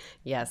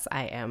yes,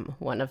 I am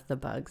one of the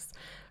bugs.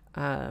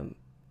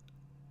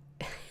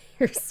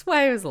 Here's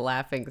why I was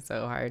laughing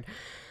so hard,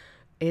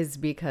 is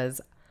because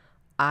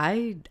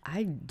I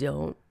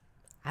don't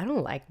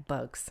like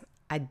bugs.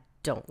 I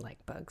don't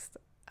like bugs.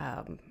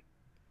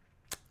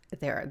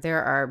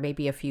 There are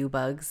maybe a few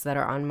bugs that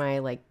are on my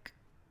like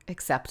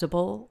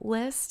acceptable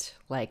list,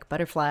 like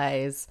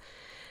butterflies,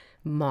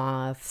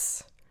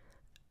 moths,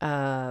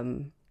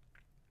 like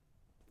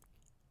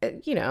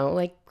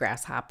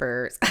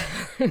grasshoppers,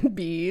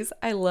 bees.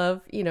 I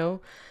love,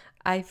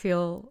 I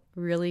feel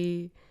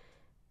really,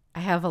 I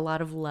have a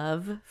lot of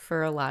love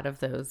for a lot of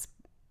those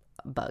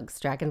bugs,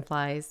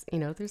 dragonflies.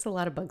 There's a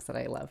lot of bugs that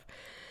I love.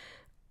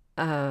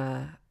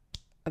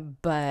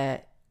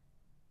 But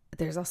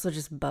there's also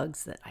just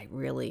bugs that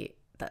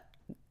that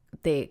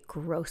they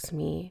gross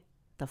me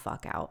the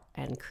fuck out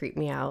and creep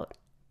me out.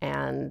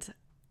 And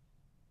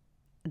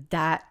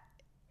that,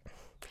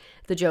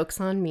 the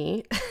joke's on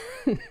me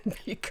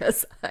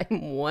because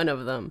I'm one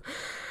of them.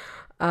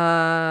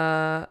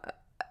 I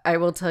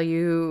will tell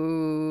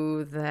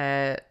you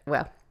that,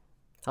 well,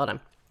 hold on.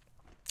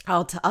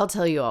 I'll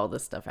tell you all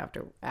this stuff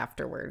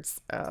afterwards.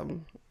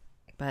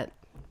 But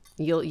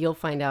you'll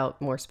find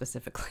out more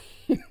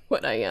specifically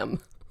what I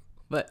am.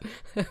 But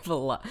I have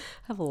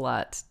a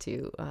lot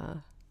to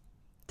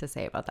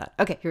say about that.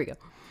 Okay, here we go.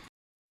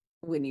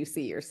 When you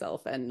see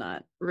yourself and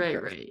not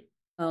Right.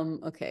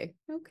 Okay.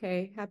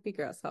 Happy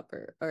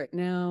grasshopper. All right,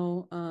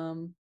 now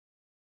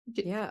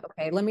yeah,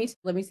 okay. Let me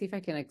see if I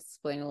can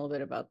explain a little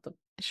bit about the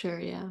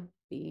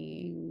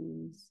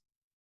beings.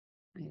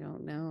 I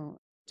don't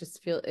know.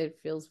 It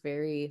feels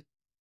very,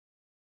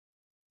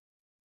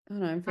 I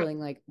don't know, I'm feeling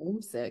like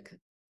homesick.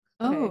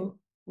 Oh,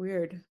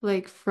 weird.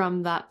 like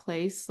from that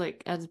place,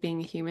 like as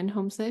being a human,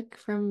 homesick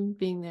from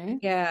being there?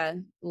 Yeah,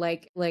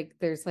 like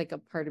there's like a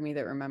part of me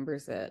that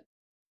remembers it.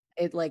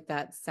 It like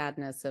that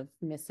sadness of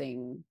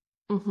missing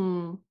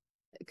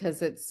because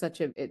there's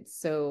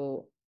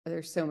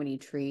so many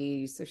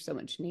trees, there's so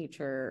much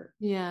nature.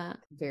 Yeah.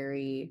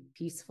 Very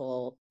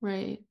peaceful.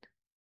 Right.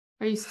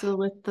 Are you still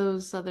with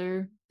those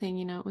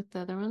hanging out with the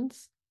other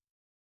ones?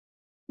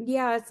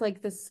 yeah, it's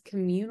like this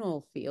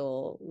communal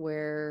feel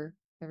where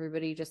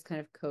everybody just kind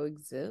of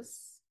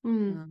coexists.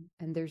 Mm,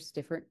 And there's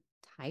different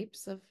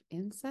types of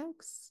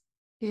insects.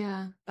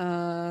 yeah.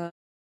 Uh,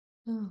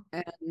 Oh,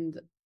 and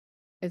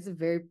it's a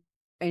very,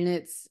 and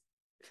it's,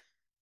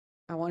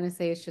 I want to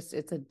say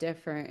it's a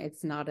different,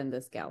 it's not in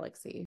this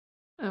galaxy.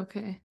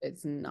 okay.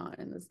 It's not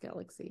in this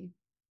galaxy.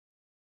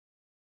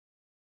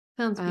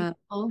 Sounds Uh,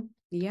 beautiful.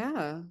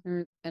 yeah.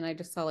 And I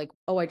just saw like,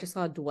 oh, I just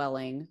saw a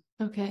dwelling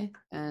Okay.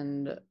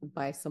 and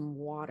by some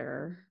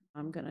water.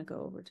 I'm gonna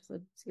go over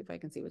to see if I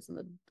can see what's in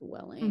the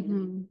dwelling.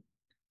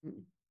 Mm-hmm.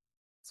 Mm.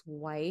 It's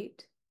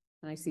white,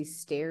 and I see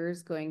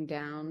stairs going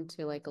down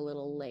to like a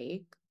little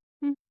lake.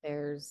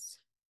 There's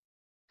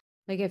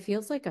like it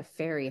feels like a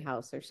fairy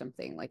house or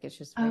something. Like it's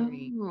just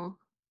very Oh,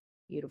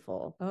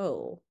 beautiful.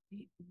 Oh,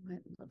 wait,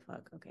 what the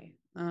fuck? Okay.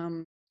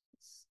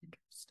 It's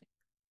interesting.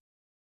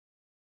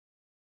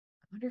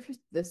 I wonder if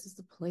this is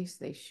the place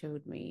they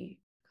showed me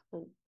a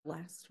couple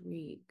last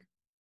week.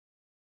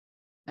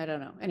 I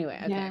don't know. Anyway,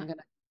 okay, yeah. I'm gonna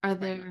Are try not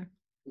there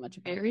too much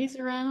about fairies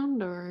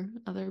around or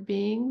other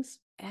beings?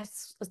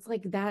 it's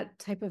like that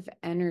type of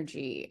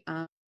energy.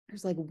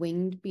 There's like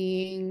winged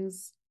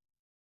beings,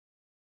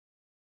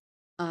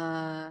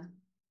 uh,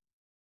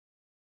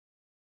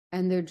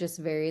 and they're just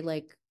very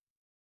like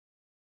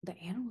the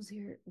animals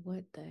here.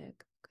 What the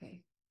heck?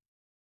 Okay,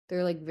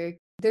 they're like very.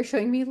 They're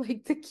showing me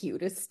like the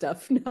cutest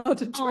stuff now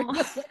to try Oh, to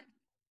like,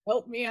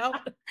 help me out.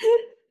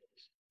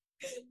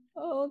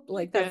 Oh,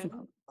 like that's good.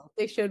 not.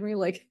 They showed me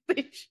like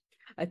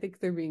I think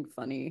they're being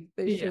funny.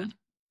 Yeah.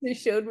 They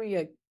showed me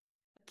a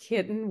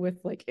kitten with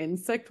like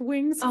insect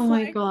wings Oh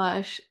my flying.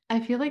 gosh. I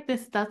feel like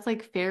that's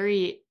like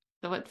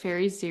what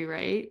fairies do,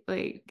 right?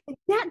 Like,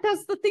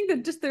 That's the thing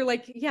that just they're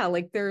like yeah,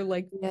 like they're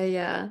like yeah,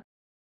 yeah.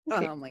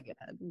 Okay. oh my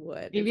God,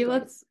 what is Maybe going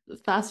let's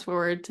fast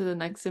forward to the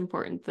next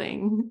important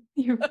thing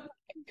you're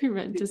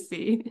meant to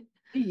see.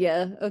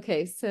 Yeah,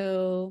 okay,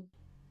 so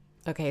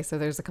Okay, so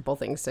there's a couple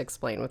things to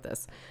explain with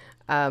this.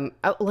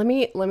 Let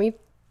me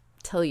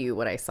tell you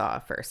what I saw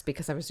first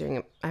because I was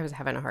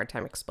having a hard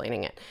time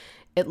explaining it.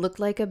 It looked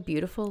like a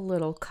beautiful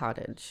little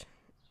cottage,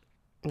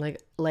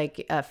 like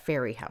a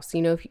fairy house.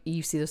 You know, if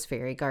you see those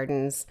fairy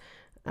gardens,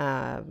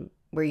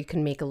 where you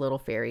can make a little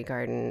fairy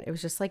garden. It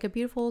was just like a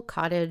beautiful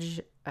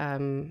cottage.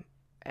 Like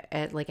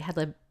it had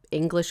an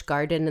English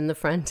garden in the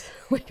front.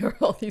 Like there were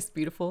all these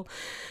beautiful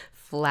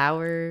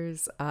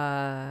flowers,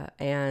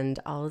 and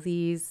all of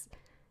these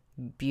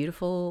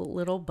beautiful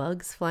little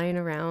bugs flying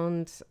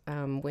around,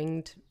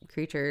 winged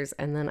creatures.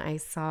 And then I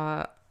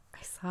saw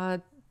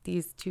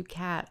these two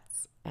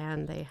cats,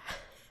 and they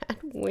had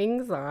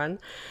wings on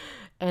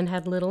and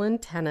had little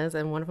antennas,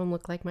 and one of them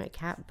looked like my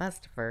cat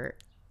Bustford.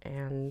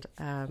 And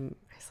I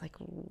was like,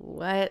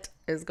 "What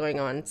is going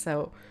on?"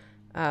 So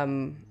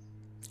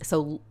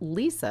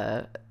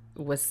Lisa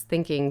was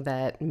thinking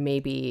that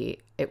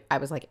I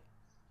was like,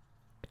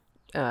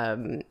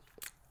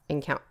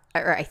 encounter,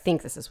 or I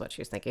think this is what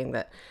she was thinking,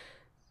 that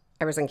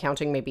I was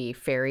encountering maybe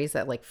fairies,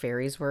 that like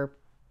fairies were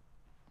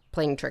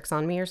playing tricks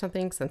on me or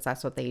something, since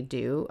that's what they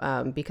do.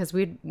 Because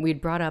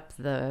we'd brought up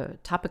the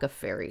topic of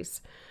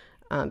fairies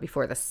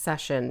before the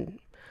session,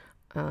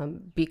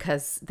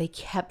 because they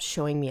kept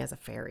showing me as a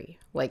fairy.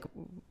 Like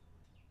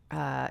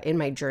in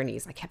my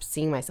journeys, I kept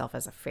seeing myself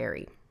as a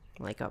fairy,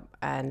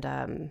 and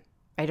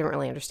I didn't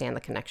really understand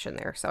the connection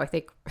there. So I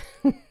think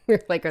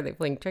we're like, are they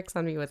playing tricks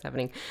on me? What's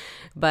happening?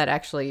 But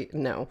actually,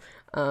 no.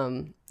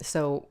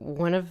 So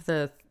one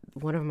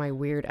of my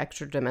weird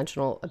extra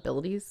dimensional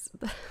abilities,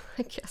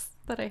 I guess,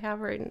 that I have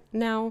right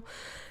now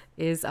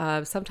is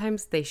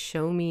sometimes they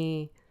show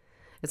me.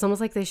 It's almost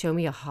like they show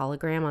me a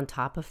hologram on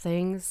top of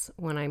things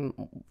when I'm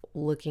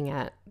looking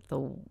at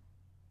the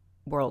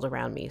world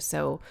around me.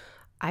 So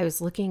I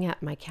was looking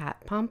at my cat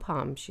Pom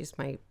Pom. She's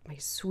my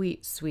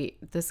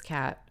sweet. This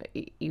cat,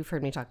 you've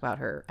heard me talk about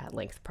her at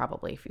length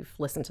probably if you've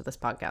listened to this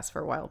podcast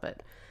for a while,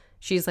 but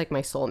she's like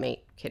my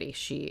soulmate kitty.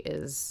 She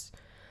is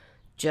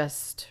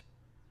just,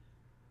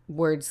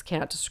 words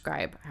cannot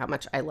describe how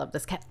much I love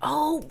this cat.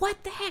 Oh,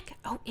 what the heck?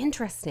 Oh,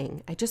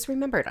 interesting. I just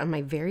remembered on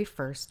my very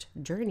first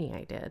journey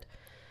I did,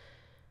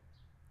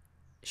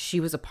 she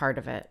was a part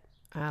of it.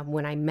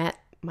 When I met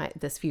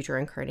this future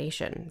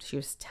incarnation, she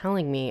was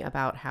telling me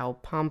about how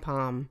Pom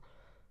Pom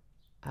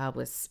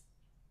was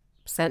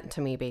sent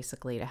to me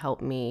basically to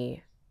help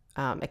me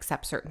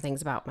accept certain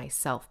things about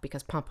myself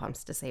because Pom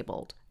Pom's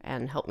disabled,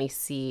 and help me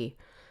see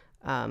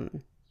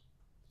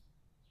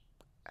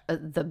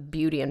the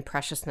beauty and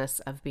preciousness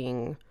of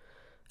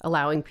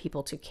allowing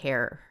people to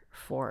care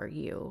for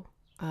you.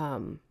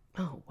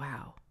 Oh,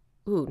 wow.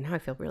 Ooh, now I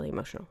feel really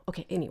emotional.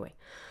 Okay, anyway.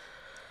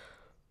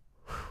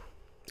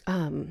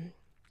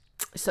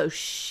 So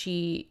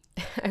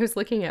I was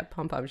looking at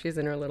Pom Pom. She's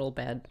in her little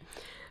bed.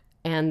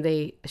 And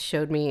they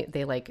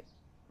like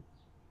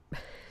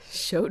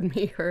showed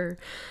me her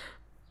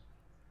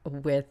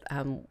with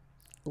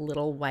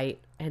little white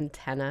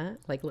antenna,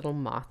 like little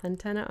moth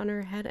antenna on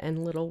her head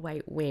and little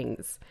white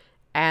wings.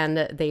 And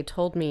they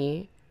told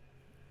me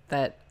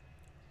that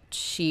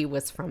she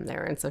was from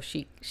there. And so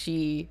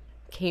she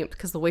came,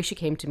 because the way she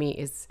came to me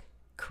is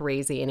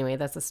crazy. Anyway,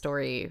 that's a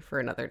story for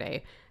another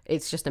day.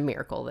 It's just a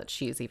miracle that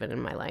she's even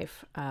in my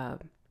life.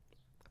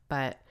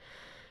 But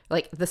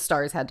like the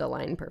stars had to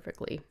align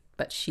perfectly.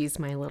 But she's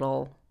my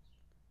little,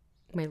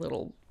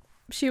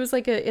 she was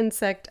like an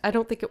insect. I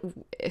don't think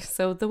it,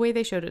 so the way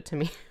they showed it to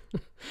me,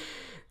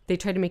 they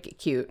tried to make it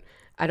cute.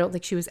 I don't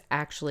think she was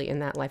actually in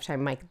that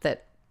lifetime.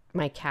 That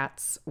my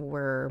cats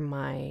were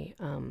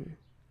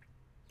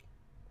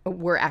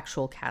were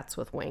actual cats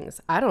with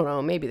wings. I don't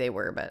know. Maybe they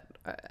were, but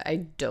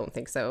I don't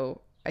think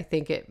so. I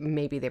think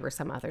maybe they were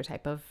some other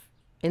type of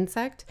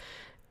insect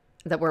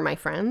that were my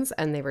friends,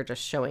 and they were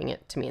just showing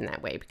it to me in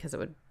that way because it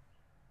would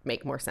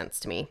make more sense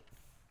to me.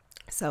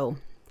 So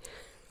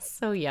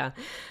yeah.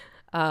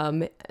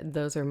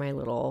 Those are my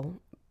little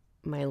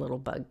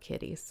bug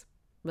kitties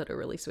that are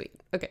really sweet.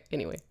 Okay,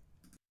 anyway.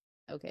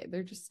 Okay,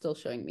 they're just still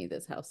showing me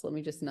this house. Let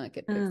me just not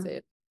get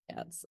fixated.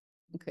 Cats.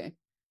 Okay.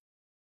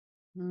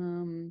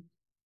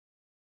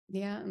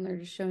 Yeah, and they're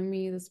just showing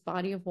me this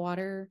body of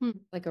water,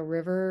 like a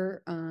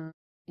river,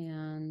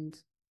 and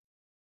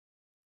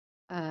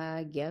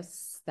I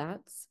guess I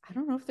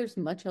don't know if there's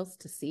much else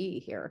to see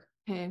here.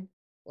 Okay.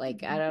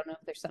 Like, I don't know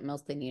if there's something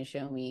else they need to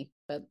show me,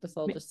 but this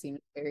all just seems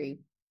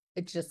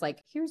it's just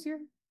like, here's your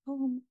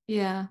home.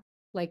 Yeah.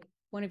 Like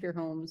one of your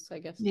homes, I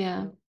guess.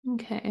 Yeah.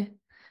 Okay.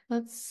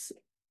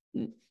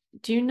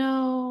 Do you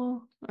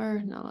know,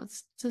 or no,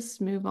 let's just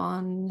move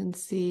on and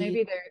see.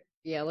 Maybe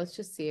let's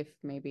just see if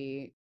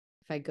maybe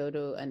if I go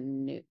to a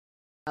new,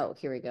 oh,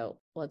 here we go.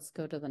 Let's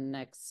go to the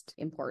next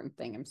important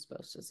thing I'm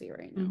supposed to see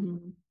right now.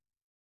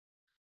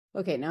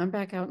 Okay, now I'm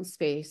back out in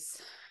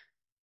space.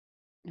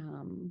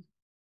 And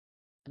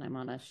I'm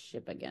on a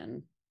ship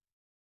again.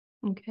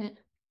 Okay.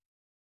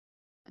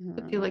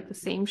 I feel like the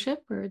same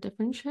ship or a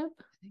different ship?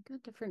 I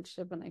think a different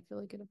ship, and I feel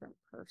like a different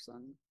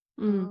person.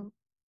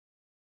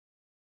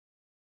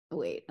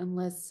 Wait,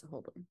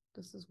 hold on.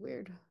 This is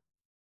weird.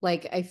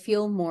 Like, I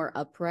feel more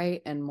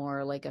upright and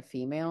more like a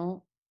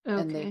female.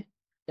 Okay. And they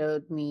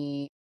showed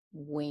me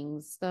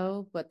wings,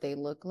 though, but they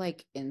look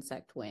like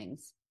insect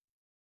wings.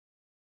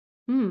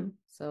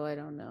 So I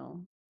don't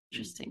know.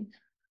 Interesting.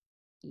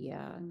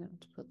 Yeah, I'm going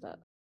to put that.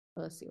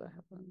 Let's see what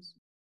happens.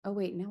 Oh,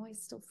 wait, now I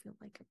still feel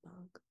like a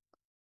bug.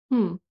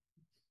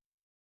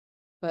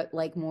 But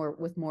like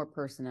with more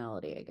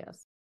personality, I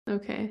guess.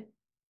 Okay.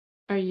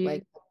 Are you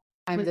like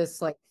I'm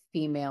this like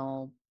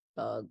female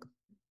bug?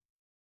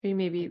 Are you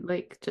maybe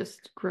like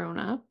just grown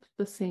up,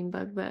 the same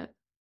bug that?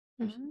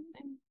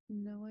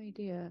 No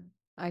idea.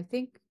 I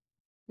think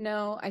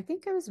I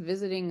was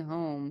visiting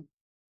home,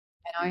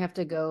 and now I have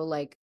to go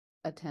like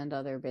attend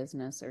other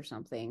business or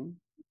something.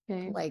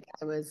 Okay. Like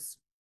I was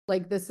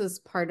like, this is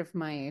part of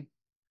my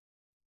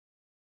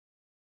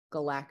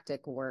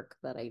galactic work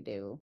that I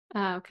do.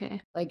 Okay.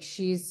 Like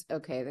she's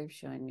okay. They're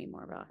showing me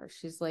more about her.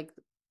 She's like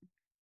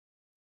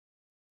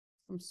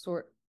some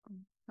sort.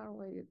 How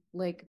do I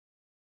like?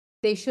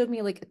 They showed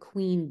me like a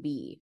queen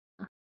bee.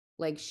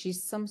 Like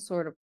she's some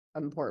sort of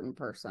important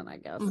person, I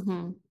guess.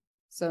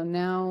 So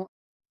now,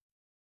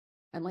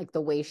 and like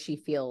the way she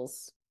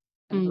feels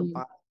in her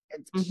body,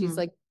 she's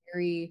like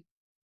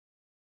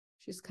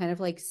she's kind of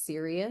like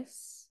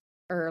serious,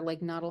 or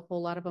like not a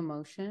whole lot of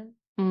emotion,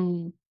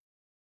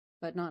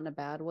 but not in a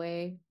bad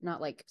way.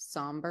 Not like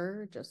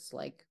somber, just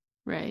like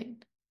a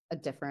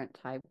different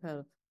type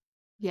of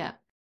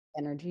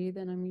energy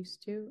than I'm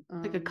used to.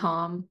 Like a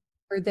calm.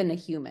 Or than a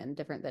human,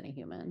 different than a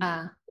human.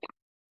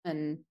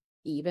 And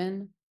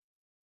even,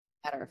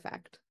 matter of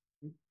fact.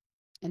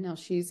 And now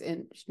she's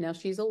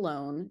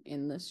alone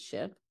in this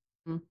ship.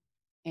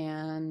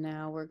 And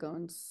now we're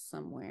going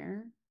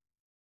somewhere.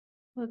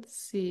 Let's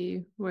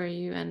see where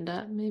you end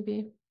up,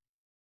 maybe.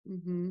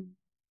 And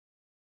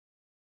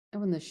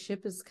when the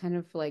ship is kind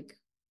of like,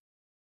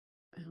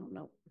 I don't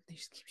know, they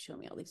just keep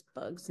showing me all these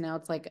bugs. Now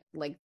it's like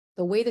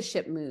the way the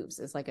ship moves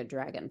is like a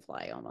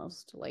dragonfly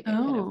almost. Like it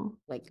kind of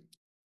like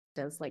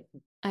does like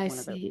I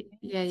see.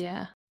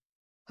 Yeah.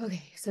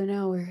 Okay, so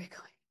now where are we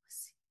going? Let's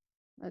see.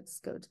 Let's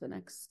go to the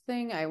next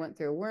thing. I went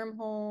through a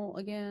wormhole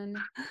again.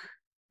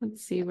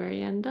 Let's see where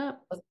you end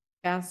up. Let's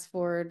fast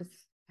forward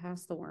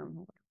past the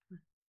wormhole.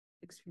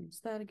 Experience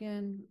that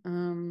again.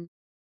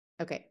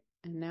 Okay,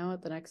 and now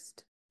at the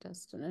next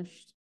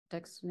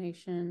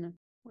destination.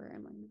 Where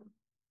am I now?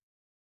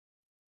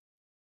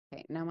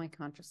 Okay, now my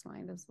conscious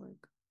mind is like.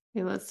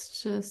 Okay,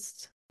 let's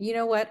just. You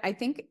know what? I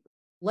think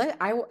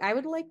I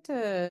would like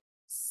to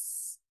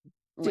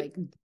like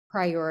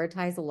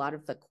prioritize a lot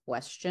of the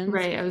questions.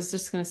 Right, I was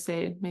just gonna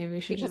say maybe we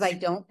should because I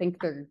don't think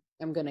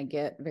I'm gonna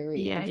get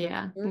very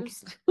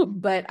interesting.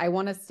 But I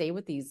want to stay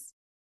with these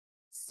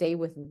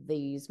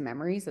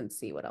memories and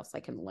see what else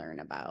I can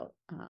learn about,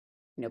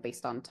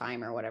 based on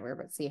time or whatever,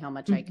 but see how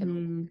much I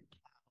can.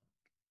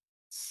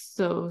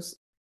 So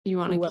you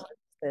want to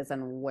is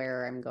and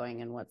where I'm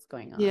going and what's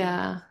going on.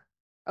 Yeah.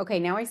 Okay,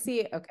 now I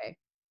see. Okay,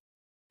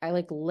 I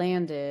like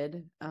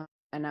landed, and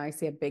now I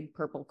see a big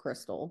purple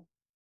crystal.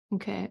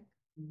 Okay.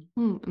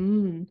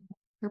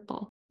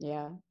 Purple.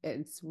 Yeah,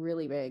 it's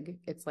really big.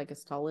 It's like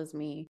as tall as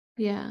me.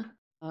 Yeah.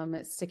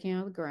 It's sticking out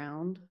of the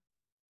ground.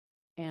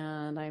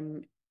 and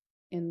I'm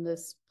in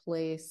this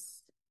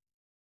place.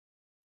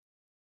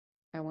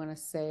 I want to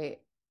say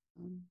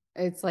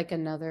it's like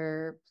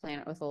another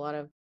planet with a lot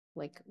of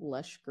like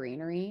lush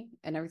greenery,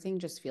 and everything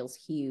just feels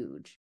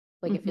huge.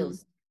 Like it Mm-hmm.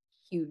 feels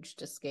huge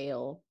to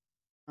scale.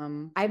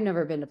 I've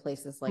never been to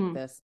places like Mm.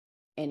 this.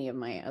 Any of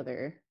my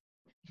other,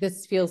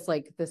 this feels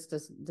like this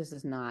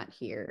is not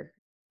here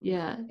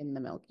Yeah. in the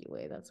Milky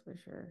Way, that's for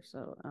sure.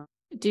 So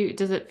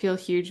Does it feel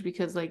huge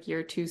because like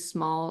you're too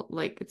small,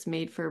 like it's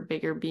made for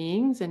bigger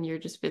beings and you're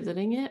just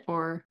visiting it,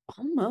 or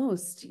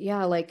almost,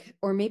 yeah, like,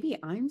 or maybe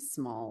I'm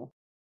small.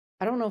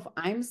 I don't know if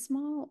I'm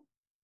small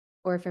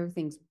or if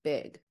everything's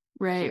big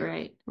right, here.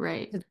 right,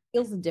 right. It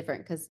feels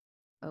different because,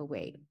 oh,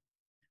 wait,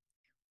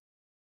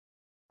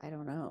 I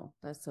don't know.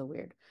 That's so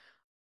weird.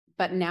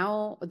 But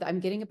now I'm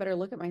getting a better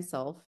look at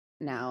myself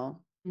now.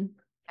 Mm.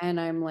 And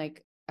I'm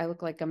like, I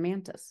look like a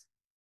mantis.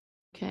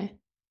 Okay.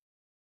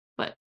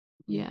 But Mm.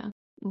 yeah.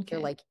 They're Okay.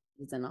 like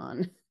easing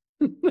on.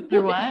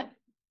 Or what?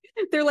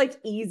 They're like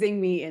easing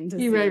me into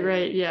You're right, seeing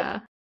right. Yeah.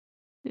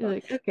 You're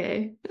like,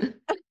 okay.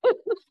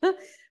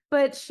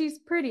 But she's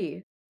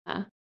pretty.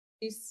 Yeah.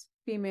 She's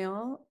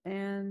female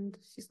and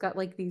she's got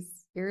like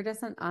these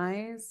iridescent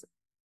eyes,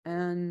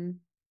 and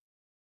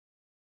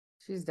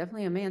she's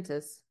definitely a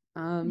mantis.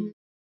 Mm.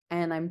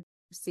 And I'm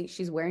see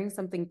she's wearing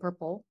something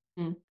purple.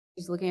 Mm.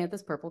 She's looking at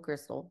this purple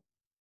crystal.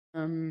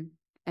 Um,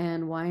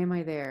 and why am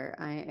I there?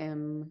 I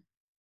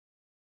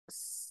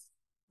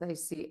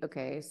see,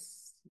 okay.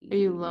 Are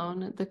you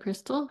alone at the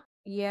crystal?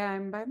 Yeah,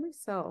 I'm by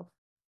myself.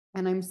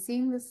 And I'm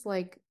seeing this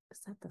like, is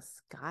that the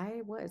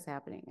sky? What is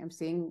happening? I'm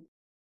seeing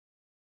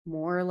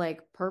more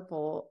like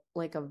purple,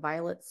 like a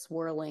violet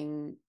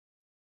swirling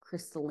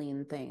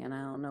crystalline thing, and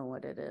I don't know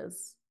what it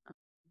is.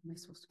 Am I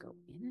supposed to go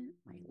in it?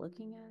 Am I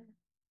looking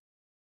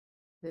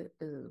at it?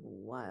 It is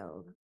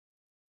wild.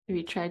 Have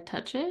you tried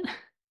touch it?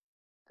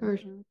 Or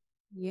Uh,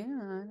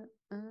 yeah.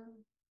 Uh,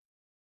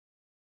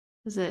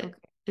 is it okay.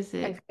 is I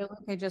it feel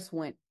like I just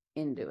went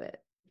into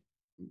it.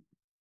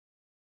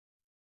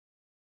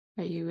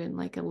 are you in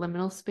like a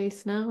liminal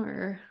space now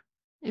or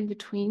in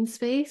between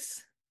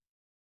space?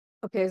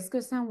 Okay, this is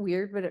gonna sound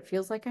weird, but it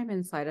feels like I'm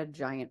inside a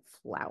giant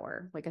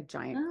flower, like a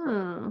giant purple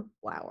Oh,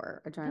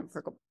 flower, a giant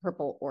that's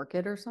purple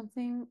orchid or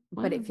something,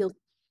 but it wow. feels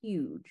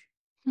huge.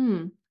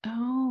 Hmm.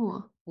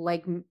 Oh,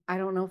 Like I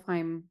don't know if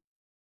I'm,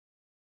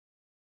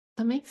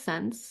 that makes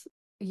sense.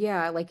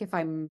 yeah, like if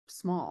I'm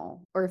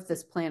small or if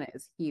this planet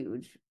is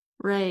huge,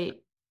 Right.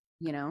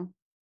 you know?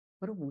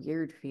 What a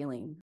weird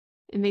feeling.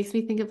 It makes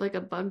me think of like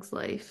a bug's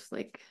life.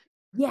 Like,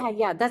 Yeah,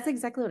 yeah, that's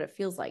exactly what it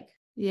feels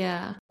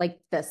yeah, like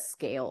the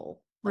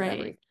scale of right.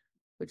 everything,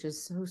 which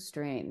is so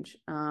strange.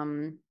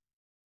 But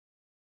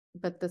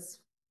this,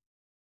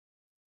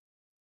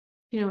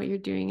 You know what you're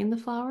doing in the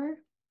flower?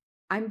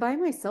 I'm by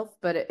myself,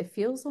 but it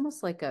feels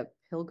almost like a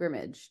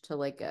pilgrimage to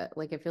like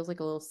it feels like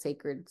a little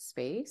sacred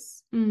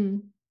space.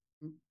 Mm.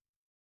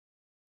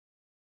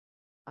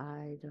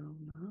 I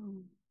don't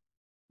know,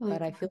 but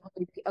Like, I feel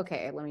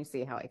okay. Let me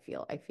see how I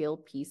feel. I feel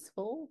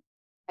peaceful.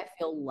 I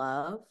feel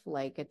love.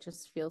 Like it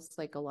just feels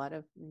like a lot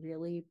of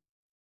really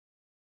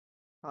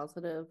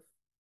positive.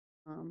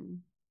 Um,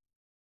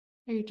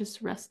 are you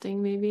just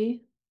resting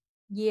maybe?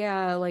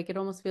 yeah, like it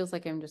almost feels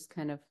like I'm just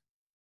kind of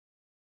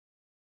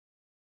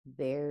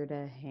there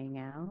to hang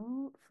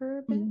out for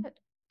a Mm. bit.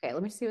 Okay,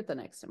 let me see what the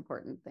next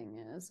important thing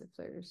is. If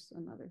there's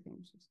another thing,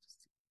 just to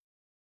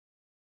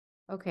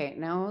see. Okay,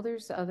 now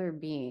there's other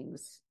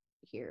beings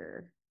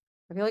here.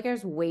 I feel like I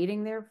was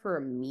waiting there for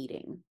a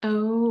meeting.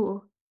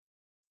 Oh,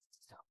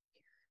 So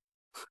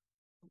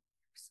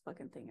worst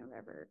fucking thing I've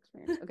ever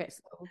experienced. Okay,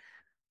 so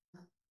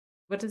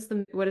what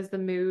is the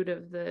mood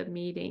of the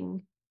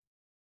meeting?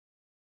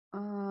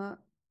 uh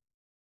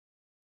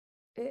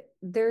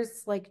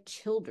there's like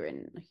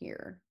children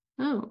here,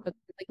 Oh, but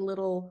like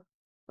little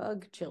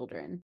bug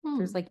children.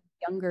 There's hmm. like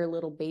younger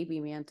little baby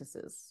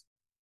mantises.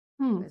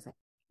 Hmm. What is that?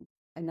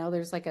 And now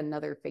there's like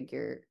another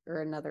figure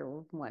or another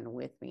one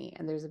with me,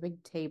 and there's a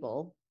big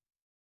table.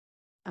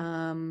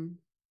 Um,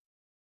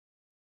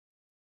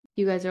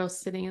 You guys are all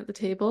sitting at the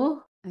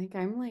table? I think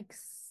I'm like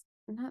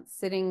not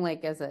sitting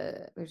like as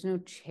a, there's no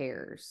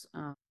chairs.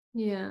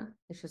 Yeah.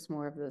 It's just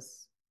more of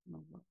this.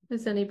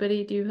 Does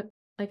anybody do,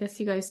 I guess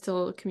you guys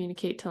still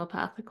communicate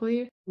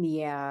telepathically?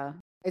 Yeah,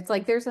 it's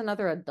like there's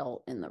another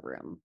adult in the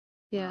room,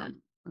 Yeah.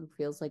 who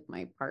feels like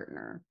my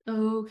partner,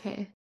 Oh,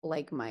 okay.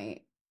 like my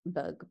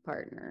bug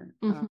partner.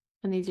 Hmm.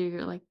 And these are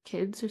your like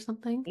kids or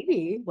something?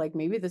 Maybe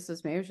this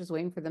is maybe I was just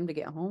waiting for them to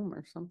get home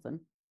or something.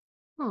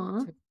 Aw,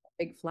 To a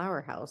big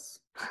flower house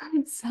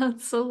it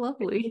sounds so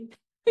lovely.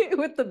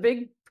 with the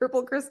big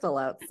purple crystal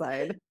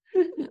outside.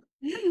 Oh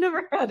I've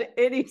never had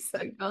any my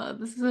such. God,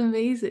 this is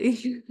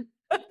amazing.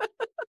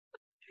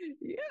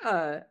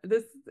 Yeah,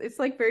 this it's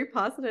like very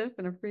positive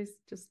and everybody's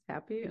just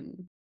happy and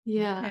okay.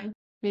 Yeah.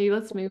 Maybe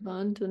let's move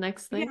on to the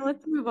next Yeah, thing.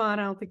 let's move on.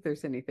 I don't think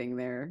there's anything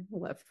there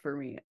left for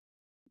me.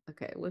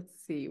 Okay, let's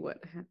see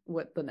what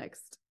the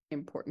next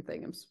important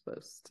thing I'm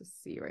supposed to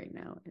see right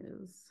now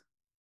is.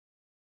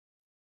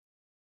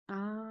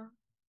 Uh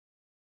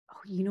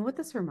you know what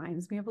this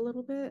reminds me of a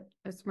little bit?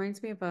 This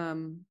reminds me of have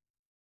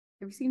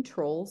you seen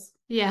Trolls?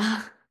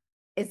 Yeah.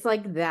 It's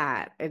like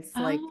that. It's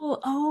like,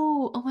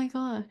 Oh my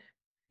God.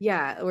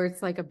 yeah, where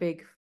it's like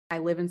I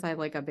live inside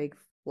like a big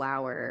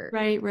flower.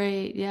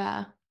 Right.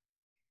 Yeah.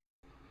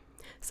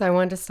 So I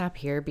wanted to stop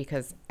here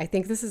because I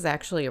think this is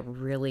actually a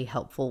really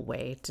helpful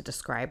way to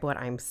describe what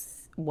I'm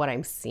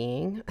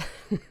seeing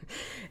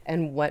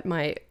and what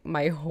my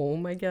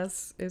home, I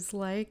guess, is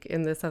like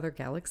in this other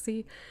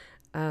galaxy.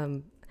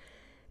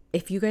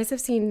 If you guys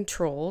have seen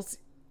Trolls,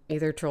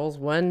 either Trolls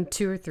 1,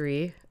 2, or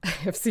 3,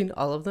 I've seen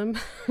all of them.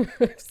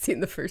 I've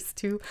seen the first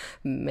two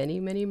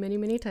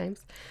many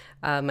times.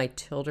 My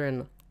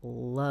children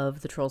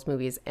love the Trolls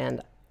movies,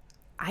 and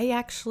I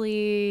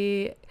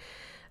actually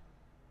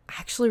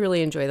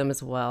really enjoy them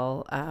as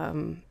well.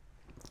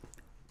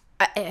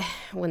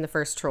 When the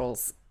first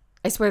Trolls,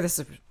 I swear this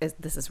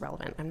is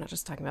relevant. I'm not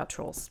just talking about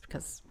Trolls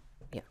because,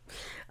 yeah.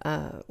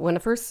 When the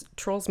first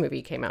Trolls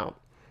movie came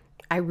out,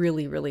 I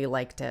really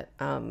liked it.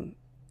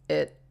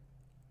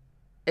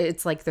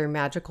 It's like their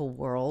magical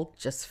world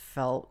just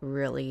felt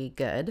really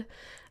good,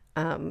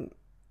 and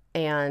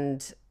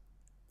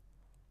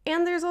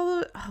there's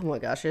oh my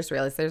gosh, I just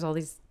realized there's all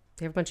these.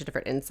 They have a bunch of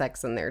different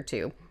insects in there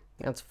too.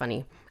 That's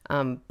funny.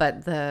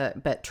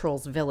 But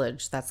Troll's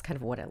Village, that's kind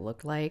of what it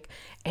looked like.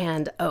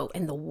 And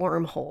and the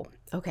Wormhole.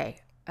 Okay.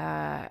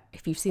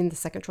 If you've seen the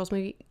second Trolls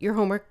movie, your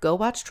homework, go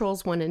watch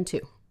Trolls 1 and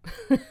 2.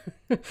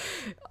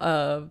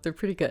 They're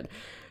pretty good.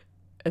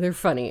 They're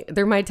funny.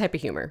 They're my type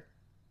of humor.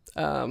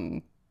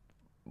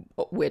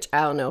 Which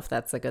I don't know if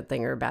that's a good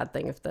thing or a bad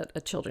thing, if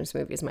a children's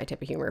movie is my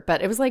type of humor.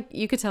 But it was like,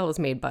 you could tell it was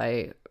made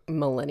by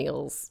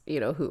millennials,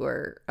 who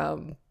are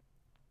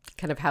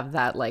kind of have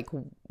that like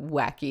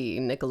wacky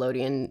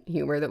Nickelodeon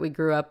humor that we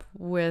grew up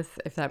with.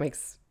 If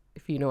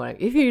you know what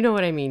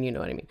I mean, you know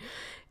what I mean.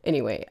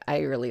 Anyway, I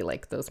really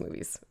like those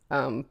movies.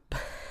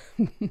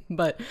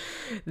 But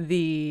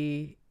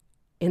I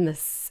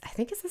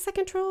think it's the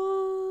second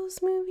Trolls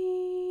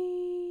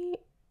movie,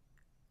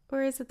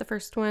 or is it the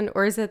first one,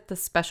 or is it the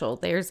special?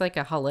 There's like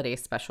a holiday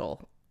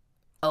special.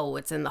 Oh,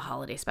 it's in the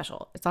holiday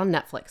special. It's on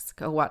Netflix.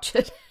 Go watch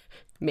it.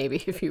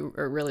 Maybe if you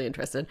are really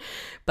interested.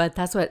 But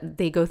that's what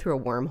they go through,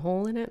 a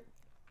wormhole in it.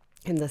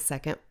 In the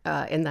second,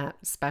 in that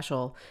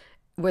special,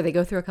 where they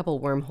go through a couple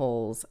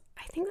wormholes.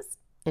 I think that's,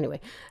 anyway.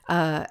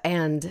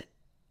 And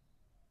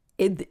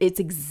it's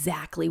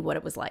exactly what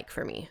it was like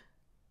for me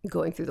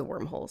going through the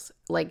wormholes.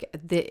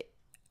 I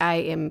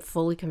am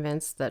fully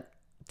convinced that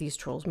these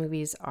Trolls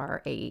movies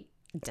are a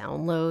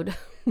download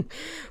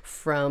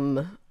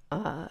from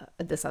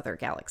this other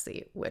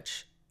galaxy,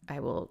 which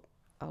I'll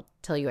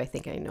tell you, I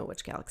think I know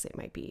which galaxy it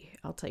might be.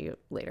 I'll tell you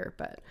later.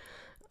 But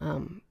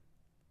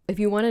if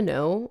you want to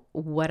know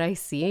what I'm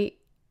seeing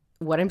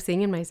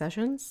in my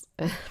sessions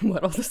and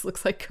what all this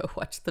looks like, go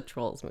watch the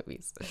Trolls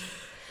movies.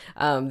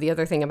 The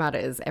other thing about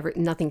it is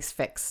nothing's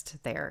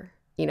fixed there,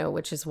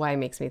 which is why it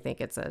makes me think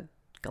it's a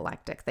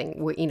galactic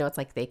thing. It's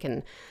like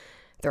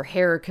their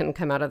hair can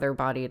come out of their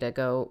body to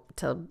go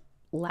to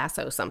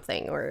lasso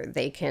something, or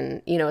they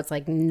can, it's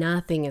like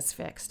nothing is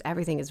fixed.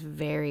 Everything is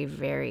very,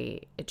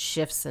 very, it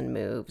shifts and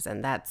moves,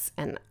 and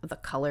the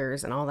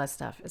colors and all that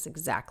stuff is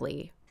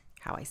exactly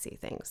how I see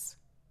things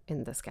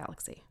in this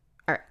galaxy.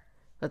 All right,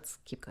 let's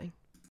keep going.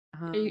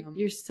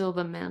 You're still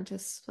the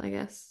mantis, I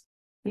guess.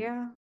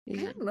 Yeah. I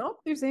don't know if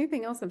there's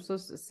anything else I'm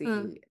supposed to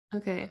see.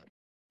 Okay.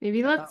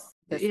 Maybe let's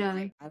I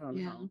don't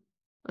know.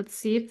 Let's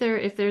see if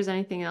there's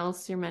anything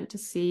else you're meant to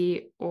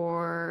see,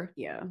 or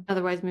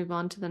otherwise move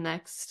on to the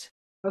next.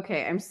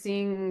 Okay, I'm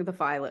seeing the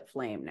violet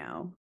flame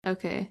now.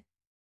 Okay.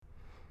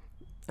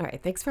 All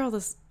right, thanks for all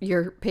this,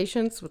 your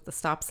patience with the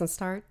stops and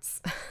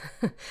starts.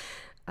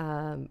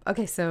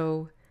 Okay,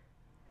 so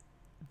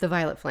the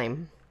violet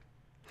flame.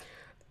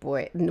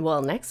 Boy,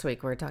 well, next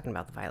week we're talking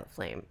about the violet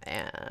flame,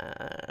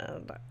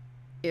 and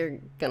you're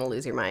gonna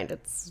lose your mind.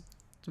 It's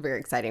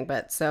very exciting.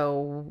 But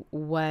so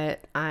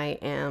what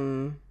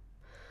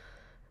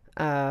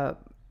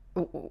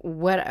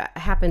what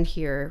happened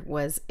here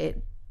was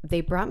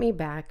they brought me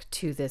back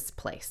to this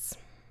place.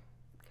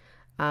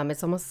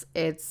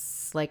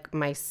 It's like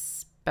my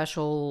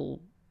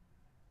special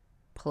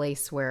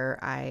place where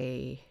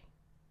I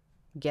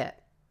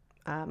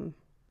can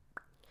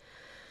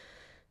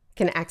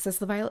access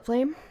the violet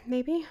flame,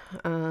 maybe.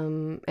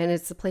 And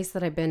it's a place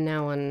that I've been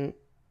now on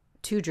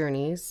 2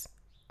 journeys.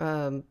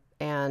 And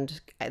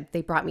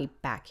they brought me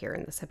back here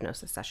in this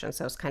hypnosis session.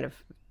 So it's kind of,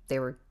 they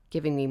were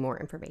giving me more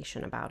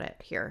information about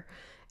it here.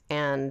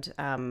 And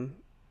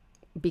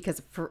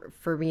because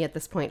for me at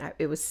this point,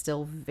 it was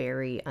still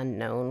very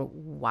unknown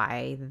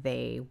why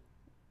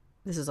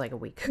this is like a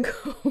week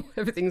ago.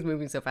 Everything's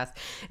moving so fast.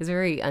 It's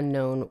very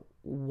unknown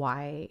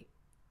why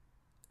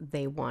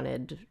they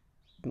wanted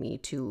me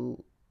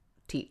to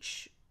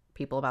teach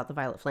people about the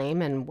violet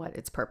flame and what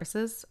its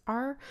purposes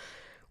are,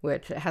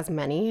 which has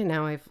many.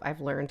 Now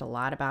I've learned a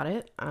lot about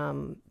it.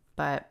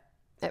 But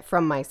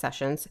from my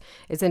sessions,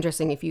 it's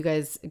interesting. If you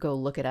guys go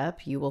look it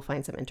up, you will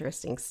find some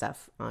interesting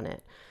stuff on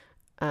it.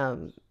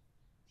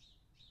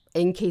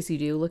 in case you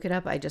do look it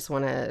up, I just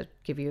want to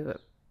give you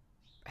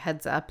a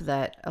heads up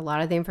that a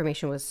lot of the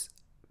information was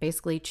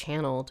basically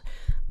channeled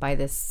by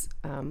this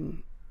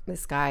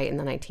this guy in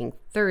the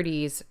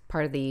 1930s,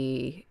 part of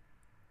the,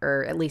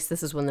 or at least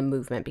this is when the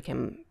movement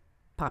became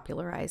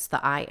popularized,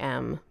 the I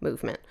Am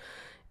movement,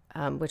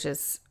 which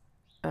is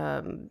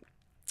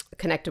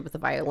connected with the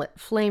violet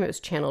flame. It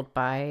was channeled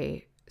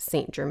by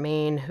Saint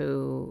Germain,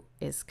 who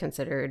is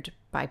considered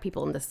by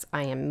people in this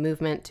I Am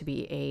movement to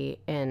be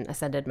an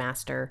ascended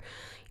master.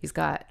 He's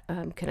got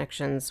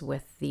connections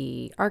with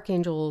the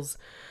archangels.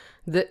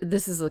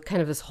 This is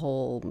kind of this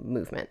whole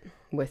movement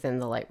within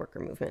the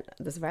Lightworker movement,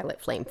 this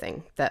violet flame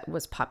thing that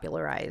was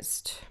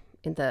popularized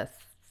in the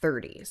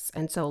 30s.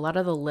 And so a lot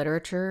of the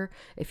literature,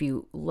 if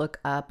you look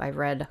up, I've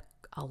read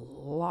a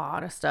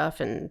lot of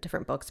stuff and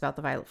different books about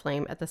the violet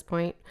flame at this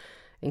point,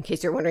 in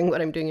case you're wondering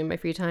what I'm doing in my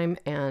free time.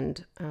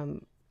 And,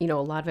 you know,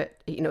 a lot of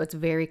it, you know, it's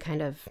very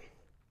kind of,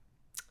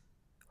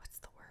 what's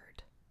the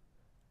word?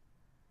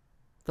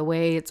 The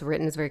way it's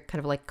written is very kind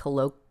of like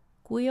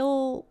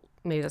colloquial.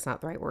 Maybe that's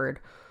not the right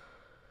word.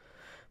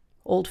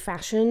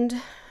 Old-fashioned,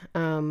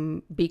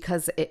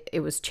 because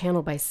it was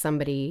channeled by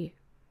somebody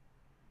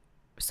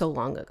so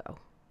long ago,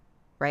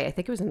 right? I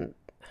think it was in,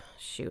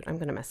 shoot, I'm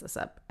going to mess this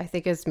up. I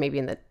think it's maybe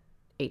in the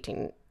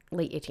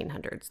late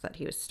 1800s that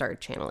he was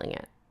started channeling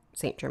at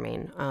Saint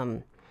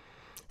Germain.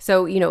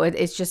 So, you know,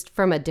 it's just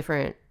from a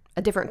different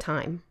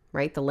time,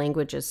 right? The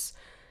language is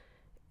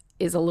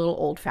a little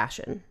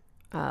old-fashioned,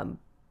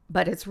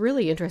 but it's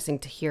really interesting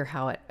to hear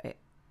how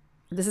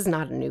this is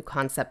not a new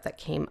concept that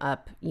came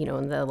up, you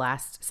know,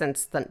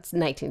 since the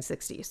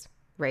 1960s,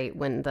 right?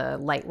 When the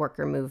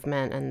Lightworker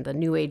movement and the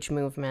New Age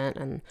movement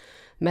and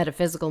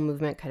metaphysical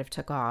movement kind of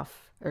took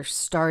off, or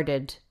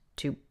started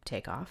to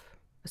take off,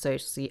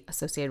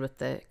 associated with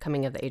the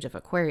coming of the age of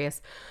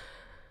Aquarius.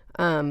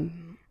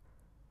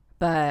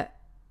 But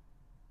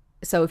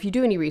so if you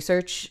do any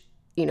research,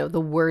 you know,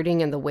 the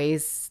wording and the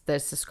ways that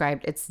it's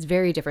described, it's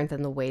very different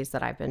than the ways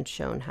that I've been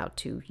shown how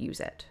to use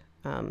it.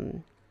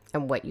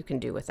 And what you can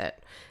do with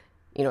it.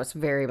 You know, it's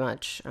very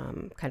much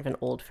kind of an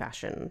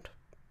old-fashioned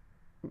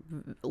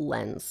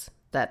lens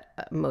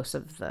that most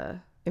of the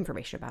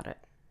information about it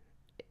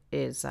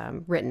is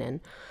written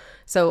in.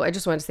 So I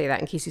just wanted to say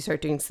that in case you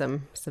start doing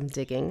some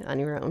digging on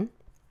your own.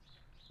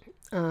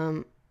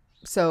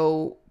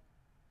 So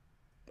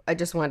I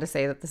just wanted to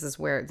say that this is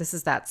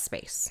that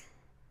space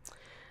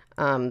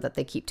that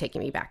they keep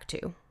taking me back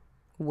to,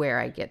 where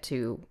I get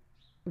to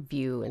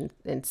view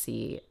and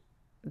see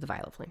the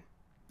violet flame.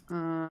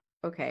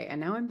 Okay, and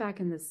now I'm back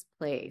in this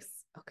place.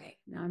 Okay,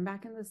 now I'm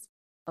back in this.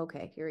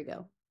 Okay, here we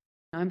go.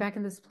 Now I'm back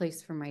in this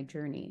place for my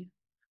journey.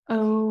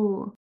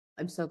 Oh,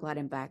 I'm so glad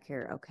I'm back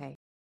here. Okay,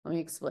 let me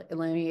explain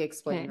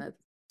okay. what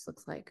this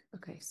looks like.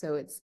 Okay, so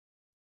it's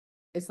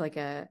like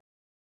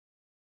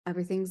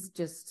everything's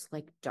just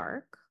like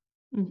dark.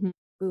 Mm-hmm.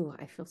 Ooh,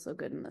 I feel so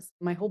good in this.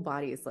 My whole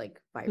body is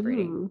like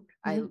vibrating. Ooh.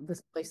 Mm-hmm.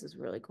 This place is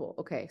really cool.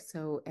 Okay,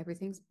 so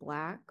everything's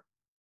black,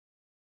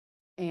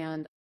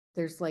 and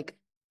there's like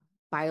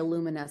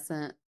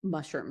bioluminescent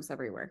mushrooms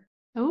everywhere.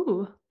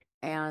 Oh,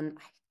 And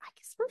I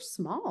guess we're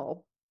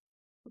small.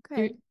 you're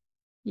Okay.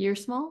 you're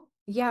small?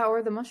 Yeah,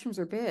 or the mushrooms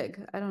are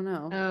big. I don't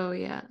know. Oh,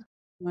 yeah.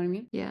 You know what I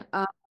mean? Yeah.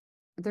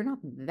 They're not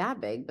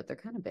that big, but they're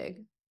kind of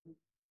big.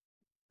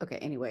 Okay,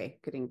 anyway,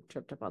 getting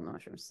tripped up on the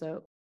mushrooms.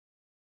 So,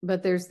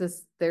 but they're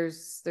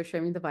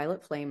showing me the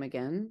violet flame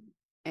again,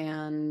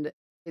 and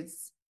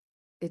it's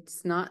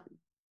not,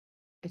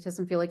 it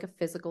doesn't feel like a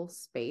physical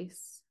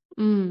space.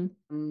 Mm.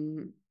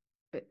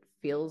 It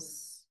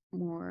feels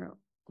more,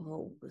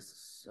 oh, this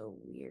is so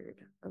weird.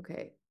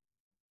 Okay.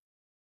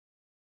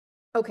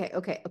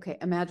 Okay.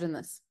 Imagine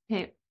this.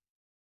 Okay.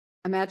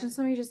 Imagine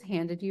somebody just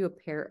handed you a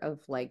pair of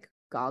like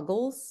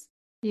goggles.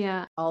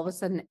 Yeah. All of a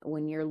sudden,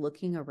 when you're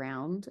looking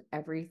around,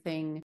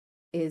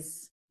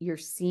 you're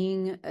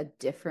seeing a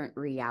different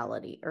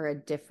reality or a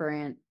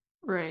different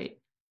Right.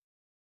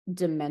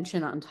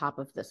 dimension on top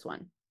of this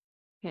one.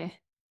 Okay.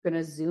 I'm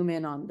going to zoom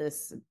in on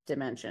this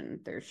dimension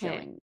they're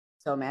showing.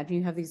 So imagine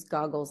you have these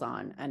goggles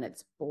on and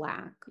it's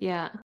black.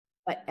 Yeah.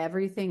 But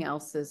everything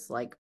else is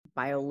like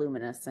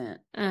bioluminescent.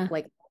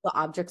 Like the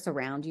objects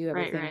around you,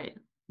 everything right.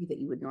 that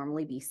you would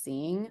normally be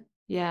seeing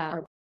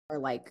Yeah. are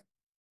like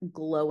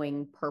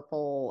glowing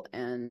purple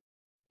and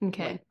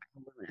Okay. like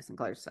luminescent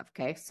color stuff.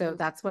 Okay. So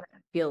that's what it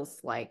feels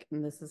like.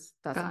 And that's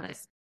Got what it.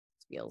 this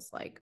feels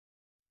like.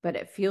 But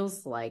it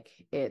feels like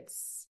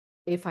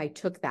if I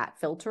took that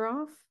filter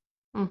off,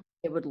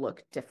 it would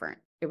look different.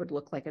 It would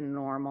look like a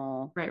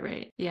normal.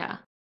 Right. Yeah.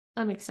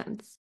 That makes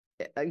sense.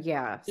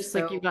 Yeah. Just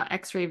like you got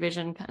X-ray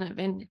vision kind of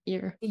in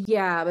your.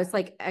 Yeah, but it's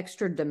like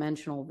extra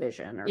dimensional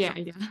vision or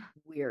something. Yeah.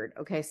 Weird.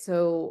 Okay,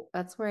 so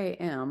that's where I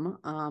am.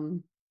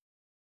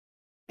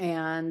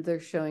 And they're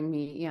showing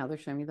me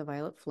the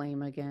violet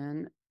flame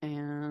again.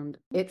 And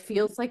it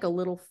feels like a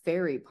little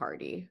fairy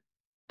party.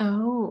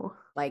 Oh.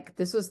 Like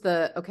this is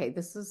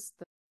because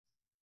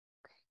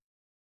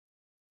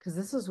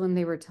this is when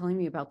they were telling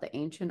me about the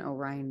ancient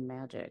Orion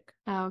magic.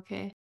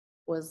 Okay.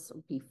 Was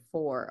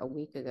before a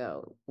week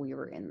ago we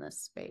were in this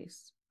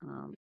space.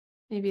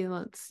 Maybe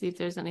let's see if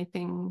there's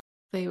anything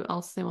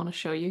else they want to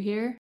show you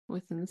here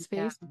within the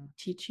space,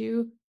 teach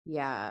you.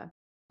 Yeah.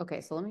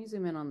 Okay, so let me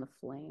zoom in on the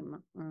flame.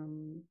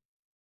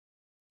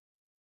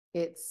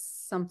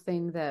 It's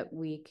something that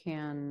we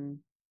can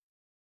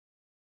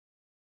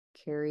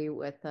carry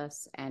with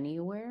us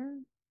anywhere.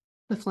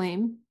 The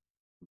flame.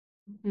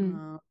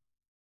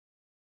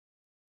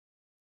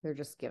 They're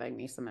just giving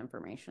me some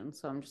information,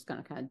 so I'm just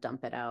going to kind of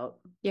dump it out.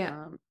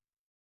 Yeah.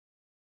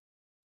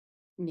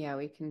 Yeah,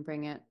 we can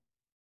bring it.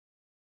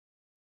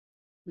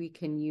 We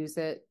can use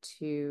it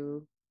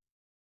to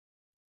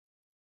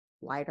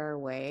light our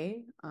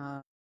way.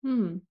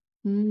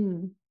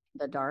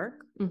 The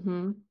dark.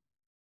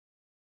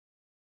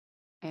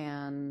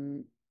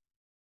 And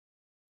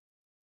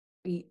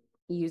we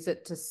use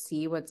it to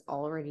see what's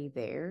already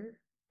there.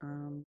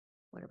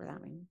 Whatever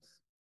that means.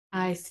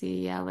 I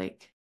see. Yeah,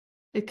 like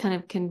it kind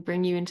of can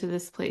bring you into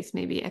this place,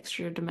 maybe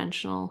extra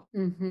dimensional.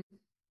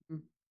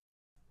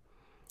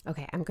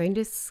 Okay, I'm going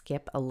to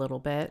skip a little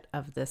bit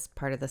of this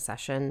part of the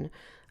session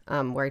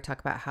where I talk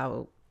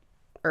about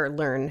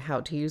learn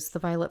how to use the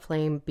violet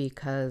flame,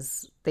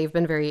 because they've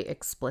been very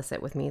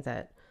explicit with me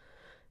that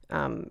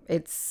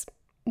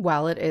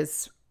while it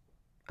is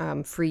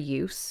free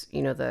use,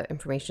 the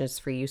information is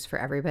free use for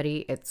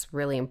everybody, it's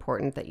really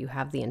important that you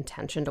have the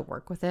intention to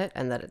work with it,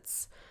 and that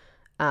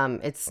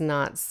it's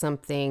not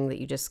something that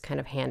you just kind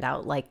of hand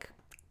out like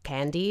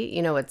candy.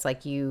 It's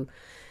like you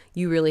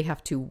really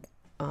have to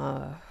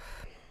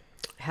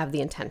have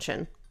the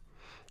intention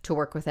to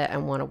work with it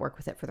and want to work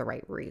with it for the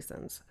right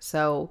reasons.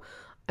 So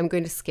I'm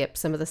going to skip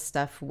some of the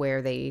stuff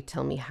where they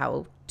tell me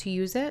how to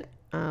use it,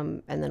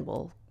 and then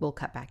we'll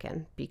cut back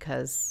in,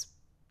 because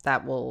I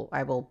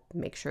will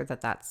make sure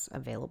that that's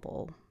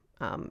available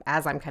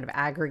as I'm kind of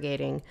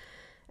aggregating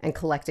and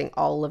collecting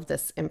all of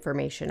this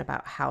information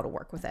about how to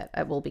work with it.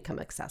 It will become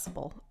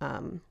accessible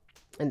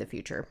in the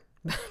future.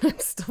 I'm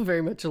still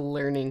very much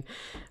learning.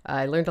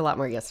 I learned a lot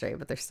more yesterday,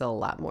 but there's still a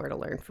lot more to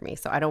learn for me.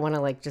 So I don't want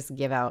to just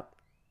give out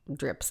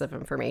drips of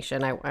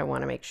information. I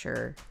want to make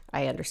sure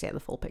I understand the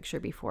full picture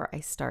before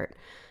I start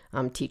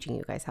teaching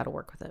you guys how to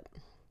work with it.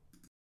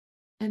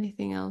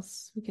 Anything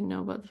else we can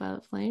know about the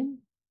violet flame?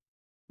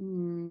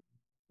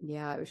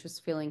 Yeah, I was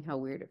just feeling how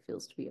weird it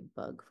feels to be a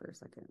bug for a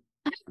second.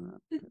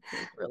 It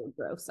feels really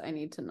gross. I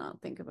need to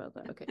not think about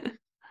that. Okay.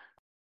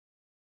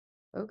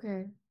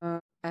 Okay.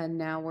 And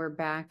now we're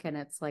back, and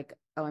it's like,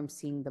 oh, I'm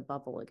seeing the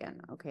bubble again.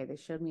 Okay, they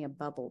showed me a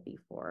bubble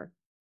before.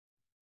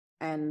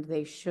 And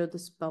they showed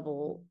this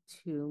bubble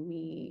to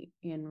me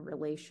in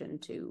relation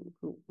to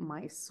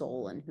my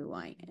soul and who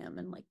I am,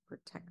 and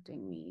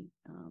protecting me.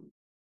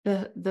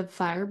 The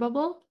fire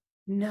bubble?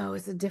 No,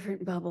 it's a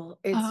different bubble.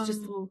 It's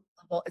just a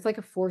bubble. It's like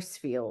a force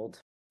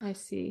field. I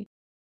see.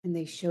 And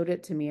they showed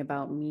it to me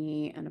about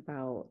me and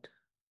about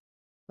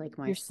my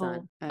Your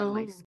son soul.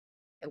 and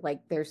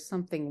there's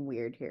something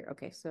weird here.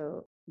 Okay,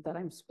 so that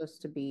I'm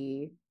supposed to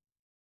be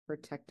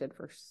protected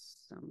for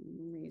some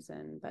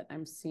reason, but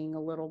I'm seeing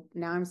a little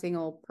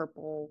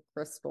purple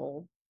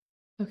crystal.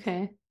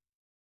 Okay.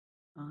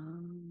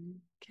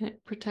 Can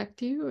it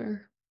protect you,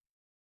 or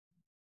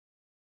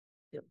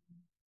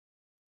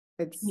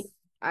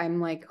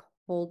I'm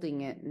holding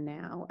it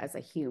now as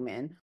a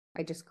human.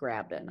 I just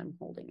grabbed it and I'm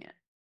holding it.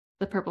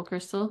 The purple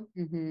crystal?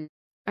 Mm-hmm.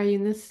 Are you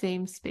in the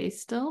same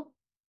space still?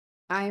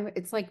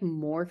 It's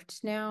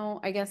morphed now.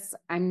 I guess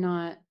I'm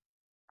not.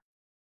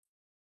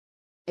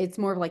 It's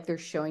more of they're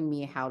showing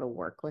me how to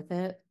work with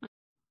it.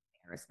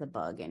 There's the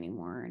bug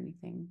anymore or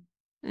anything.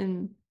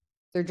 And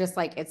they're just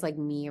it's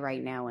me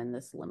right now in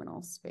this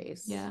liminal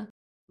space. Yeah.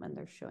 And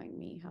they're showing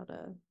me how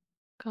to.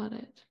 Got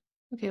it.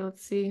 Okay,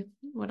 let's see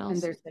what else.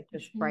 And there's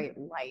this bright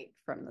light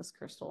from this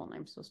crystal, and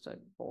I'm supposed to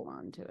hold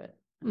on to it.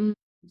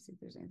 Let's see if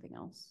there's anything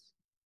else.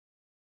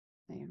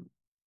 And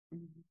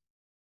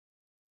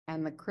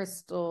the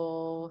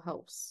crystal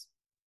helps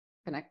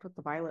connect with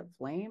the violet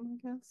flame, I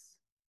guess.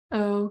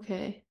 Oh,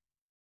 okay.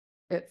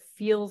 It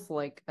feels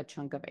like a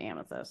chunk of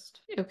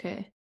amethyst.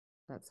 Okay.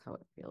 That's how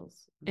it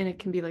feels. And it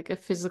can be a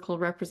physical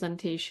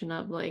representation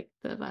of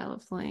the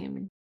violet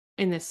flame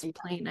in this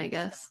plane, I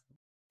guess.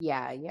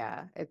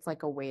 Yeah. It's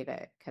a way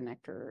to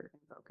connect or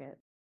invoke it.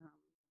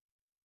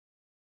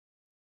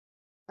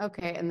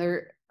 Okay, and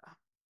they're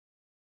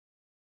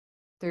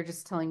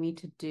just telling me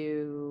to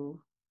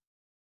do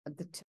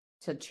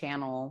to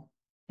channel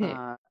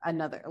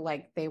another,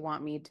 they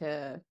want me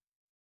to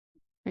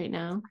right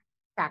now.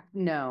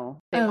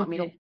 No, they want me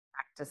to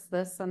practice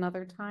this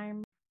another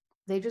time.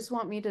 They just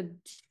want me to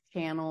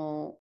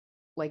channel,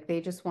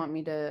 they just want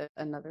me to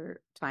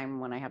another time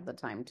when I have the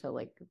time to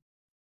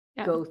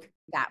go through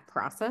that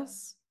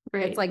process.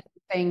 Right. It's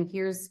saying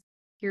here's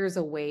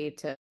a way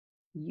to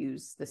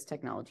use this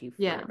technology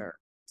further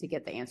to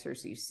get the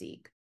answers you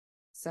seek.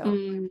 So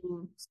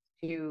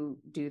to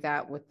do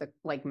that with the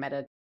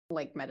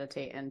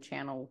meditate and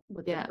channel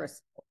with the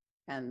crystal,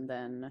 and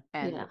then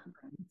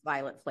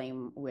violet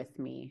flame with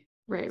me.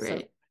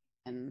 Right.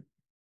 And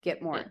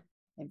get more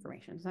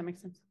information. Does that make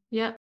sense?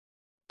 Yeah.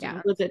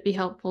 Would it be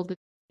helpful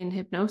in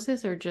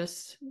hypnosis or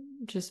just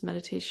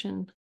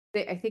meditation?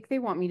 I think they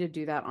want me to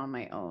do that on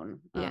my own.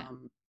 Yeah.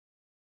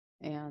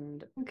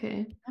 And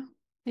Okay. oh,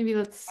 Maybe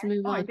let's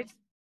move I on. think it's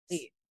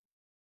complete.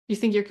 You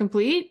think you're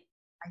complete?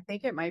 I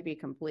think it might be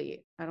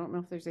complete. I don't know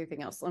if there's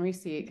anything else. Let me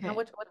see. Okay.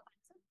 What time is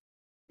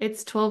it?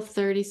 It's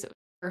 12:30, so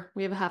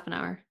we have a half an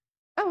hour.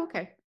 Oh,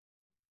 okay.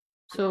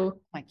 So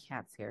My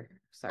cat's here.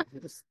 Sorry, he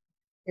just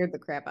scared the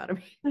crap out of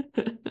me.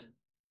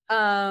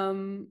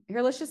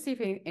 Here, let's just see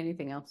if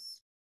anything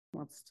else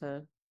wants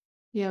to.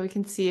 yeah, we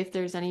can see if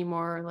there's any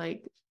more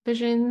like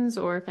visions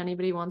or if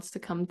anybody wants to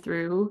come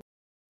through.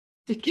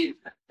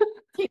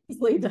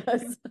 Kingsley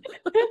does.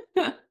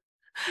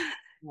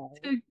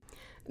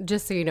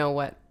 Just so you know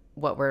what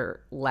we're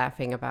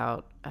laughing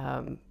about,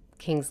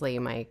 Kingsley,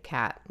 my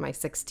cat, my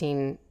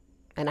 16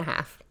 and a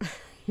half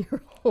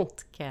year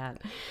old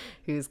cat,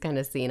 who's kind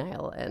of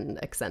senile and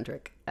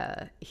eccentric,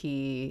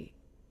 he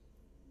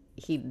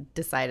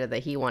decided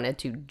that he wanted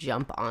to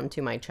jump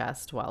onto my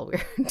chest while we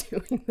were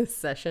doing this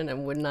session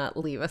and would not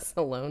leave us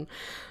alone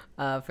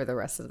for the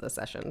rest of the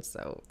session.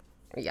 So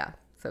yeah,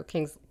 so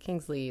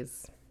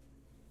Kingsley's,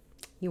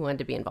 he wanted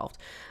to be involved.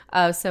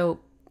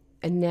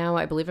 And now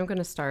I believe I'm going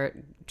to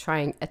start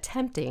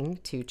attempting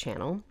to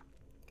channel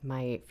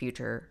my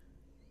future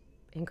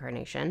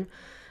incarnation.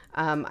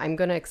 I'm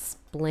going to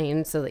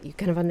explain so that you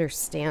kind of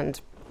understand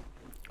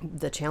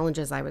the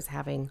challenges I was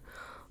having.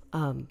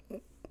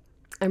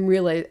 I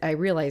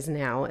realize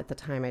now, at the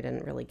time I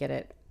didn't really get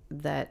it,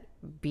 that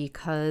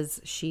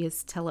because she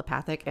is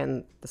telepathic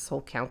and this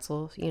whole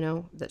council,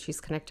 that she's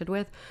connected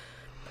with,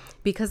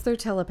 because they're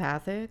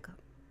telepathic,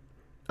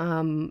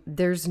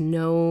 there's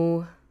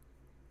no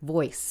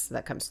voice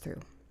that comes through,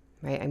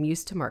 right? I'm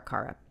used to Mark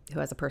Cara, who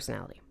has a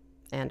personality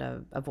and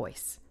a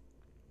voice,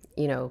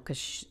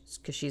 because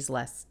she's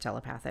less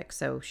telepathic.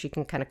 So she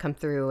can kind of come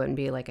through and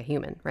be like a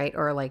human, right?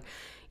 Or like,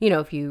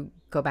 if you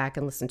go back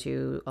and listen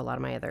to a lot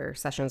of my other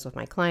sessions with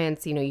my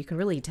clients, you can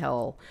really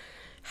tell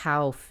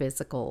how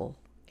physical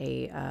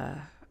a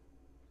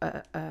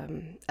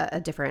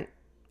different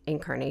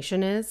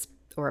incarnation is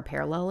or a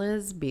parallel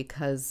is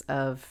because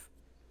of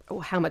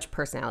how much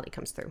personality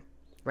comes through,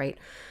 right?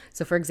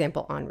 So, for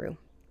example, Anru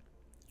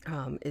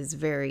is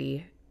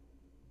very,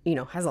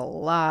 has a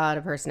lot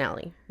of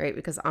personality, right?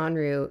 Because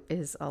Anru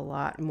is a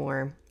lot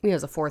more,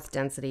 is a fourth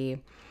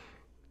density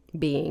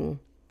being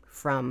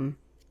from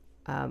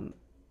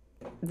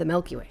the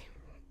Milky Way,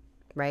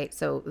 right?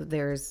 So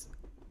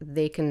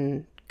they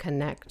can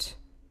connect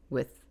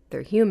with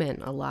their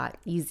human a lot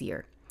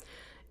easier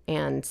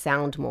and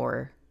sound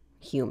more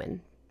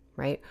human,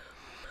 right?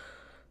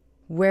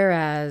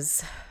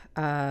 Whereas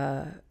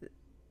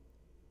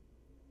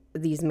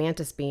these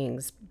mantis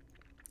beings,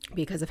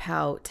 because of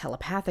how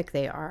telepathic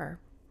they are,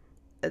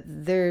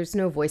 there's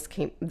no voice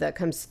that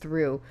comes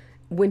through.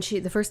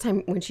 The first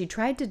time when she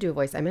tried to do a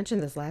voice, I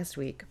mentioned this last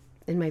week,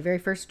 in my very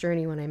first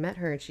journey when I met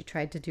her, and she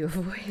tried to do a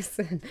voice,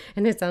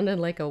 and it sounded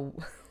like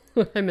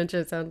what I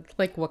mentioned, it sounded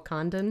like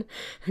Wakandan,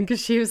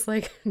 because she was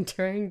like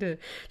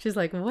she's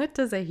like, what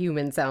does a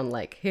human sound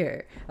like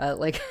here?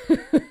 Like,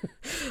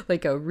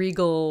 like a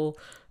regal,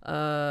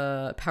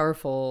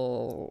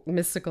 powerful,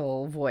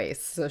 mystical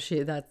voice. So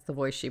that's the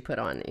voice she put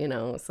on,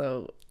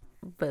 so,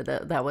 but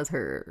that was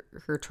her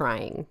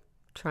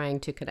trying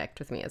to connect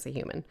with me as a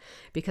human,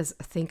 because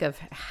think of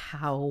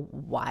how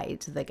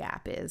wide the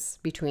gap is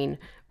between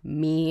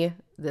me,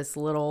 this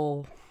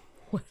little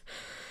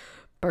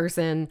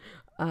person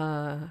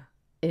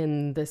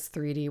in this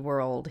 3D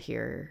world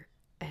here,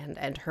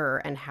 and her,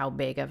 and how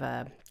big of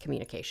a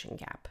communication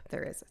gap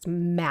there is. It's a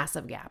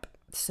massive gap.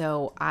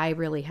 So I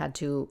really had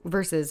to,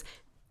 versus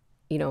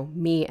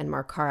me and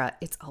Markara,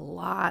 it's a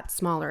lot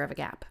smaller of a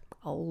gap,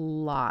 a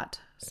lot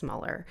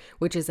smaller,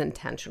 which is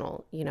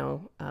intentional.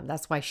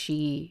 That's why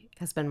she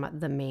has been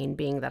the main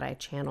being that I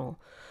channel.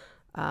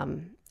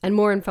 And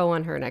more info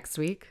on her next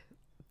week.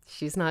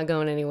 She's not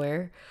going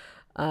anywhere.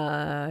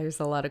 There's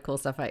a lot of cool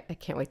stuff I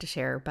can't wait to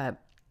share, but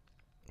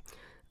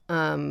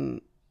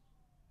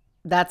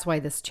that's why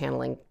this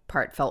channeling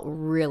part felt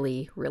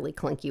really, really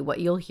clunky.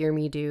 What you'll hear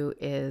me do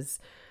is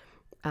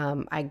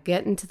I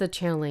get into the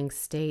channeling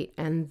state,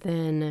 and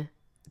then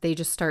they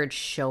just started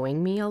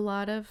showing me a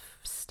lot of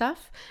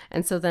stuff.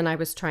 And so then I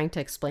was trying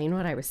to explain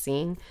what I was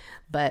seeing,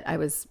 but I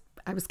was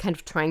kind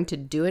of trying to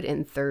do it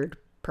in third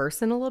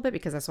person a little bit,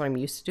 because that's what I'm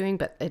used to doing,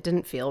 but it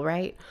didn't feel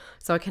right.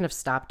 So I kind of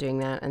stopped doing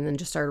that, and then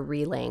just started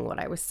relaying what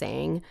I was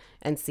saying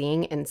and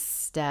seeing,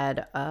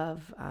 instead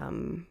of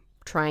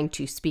trying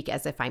to speak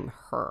as if I'm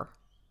her,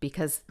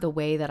 because the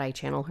way that I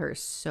channel her is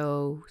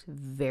so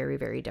very,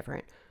 very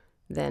different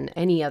than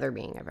any other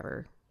being I've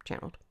ever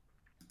channeled.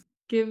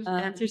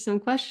 Answer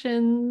some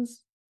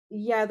questions.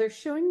 Yeah, they're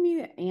showing me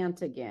the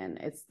ant again.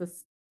 It's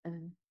this,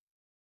 and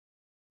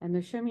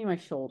they're showing me my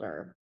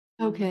shoulder.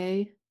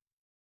 Okay.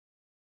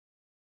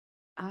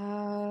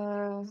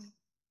 Uh,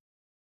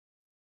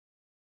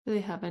 Do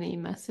they have any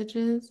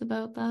messages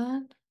about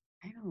that?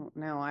 I don't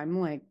know. I'm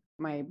like,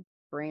 my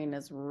brain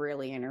is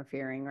really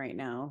interfering right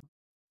now.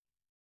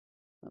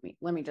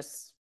 Let me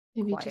just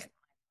Maybe quiet just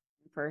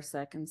for a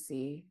sec and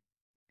see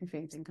if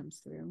anything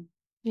comes through.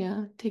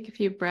 Yeah. Take a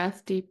few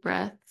deep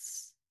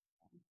breaths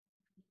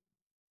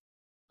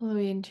all the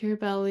way into your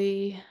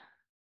belly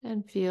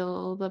and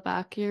feel the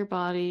back of your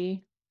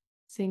body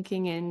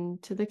sinking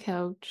into the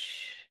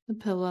couch, the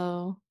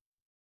pillow,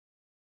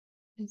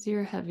 as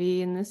you're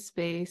heavy in this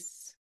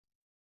space.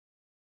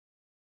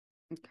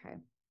 Okay.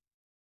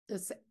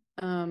 This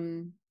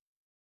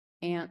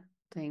ant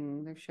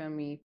thing they're showing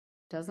me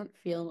doesn't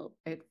feel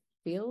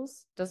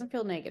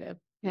negative.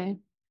 Okay.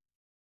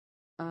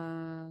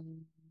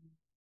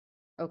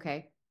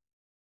 Okay.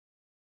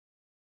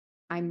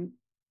 I'm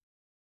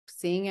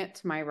seeing it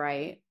to my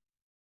right,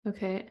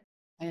 Okay.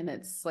 and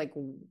it's like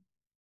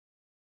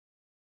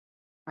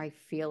I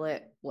feel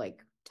it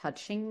like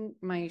touching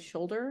my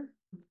shoulder,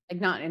 like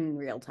not in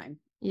real time.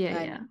 Yeah. I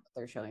know Yeah. what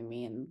they're showing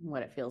me and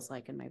what it feels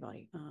like in my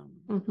body.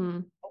 Mm-hmm.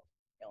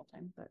 Real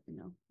time, but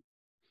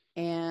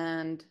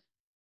and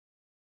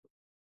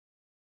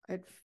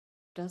it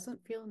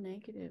doesn't feel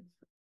negative,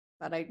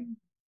 but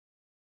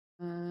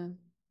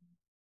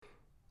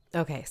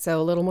Okay, so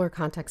a little more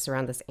context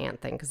around this ant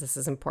thing, because this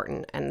is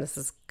important, and this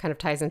is kind of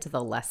ties into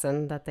the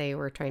lesson that they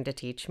were trying to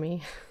teach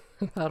me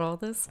about all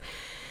this.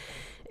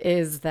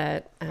 Is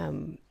that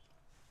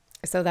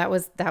so that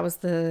was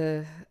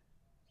the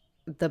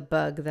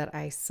bug that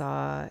I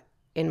saw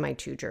in my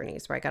 2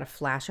 journeys, where I got a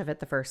flash of it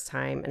the first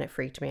time and it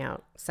freaked me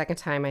out. Second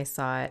time I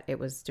saw it, it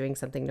was doing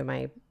something to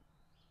my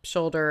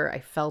shoulder. I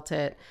felt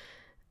it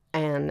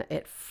and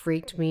it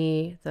freaked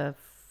me the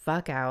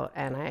fuck out.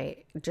 And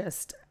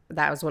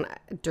that was when,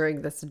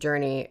 during this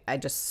journey, I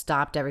just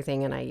stopped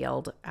everything and I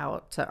yelled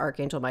out to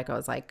Archangel Michael. I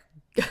was like,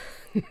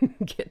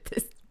 get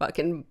this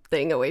fucking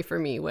thing away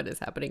from me. What is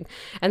happening?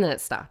 And then it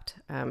stopped.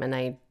 And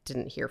I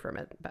didn't hear from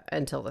it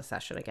until the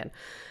session again.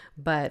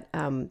 But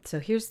so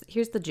here's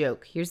the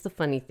joke. Here's the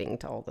funny thing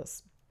to all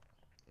this.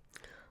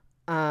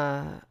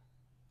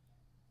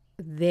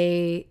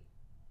 They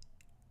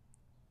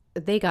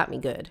got me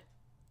good.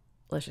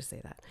 Let's just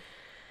say that.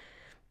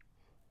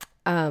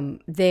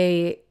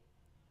 They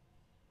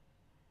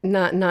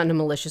not in a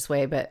malicious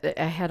way, but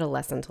I had a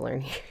lesson to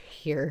learn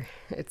here.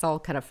 It's all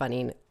kind of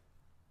funny and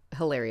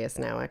hilarious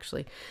now,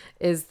 actually.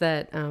 Is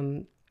that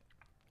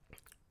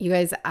you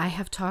guys? I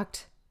have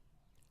talked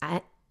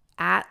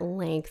at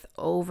length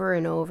over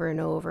and over and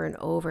over and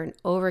over and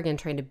over again,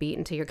 trying to beat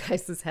into your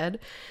guys' head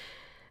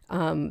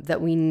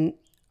that we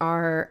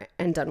are,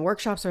 and done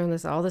workshops around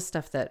this, all this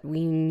stuff that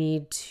we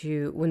need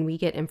to, when we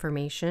get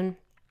information,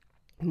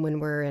 when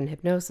we're in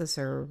hypnosis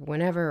or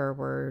whenever, or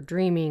we're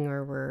dreaming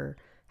or we're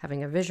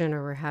having a vision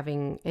or we're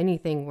having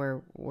anything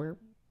where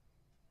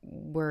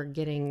we're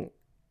getting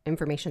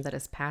information that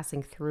is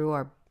passing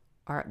through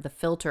the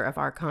filter of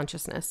our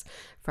consciousness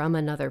from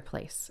another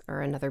place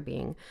or another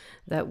being,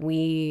 that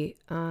we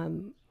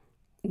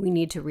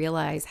need to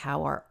realize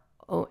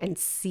and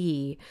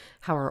see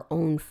how our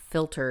own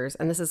filters,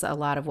 and this is a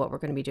lot of what we're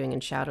going to be doing in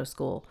shadow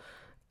school,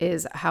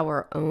 is how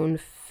our own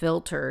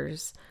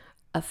filters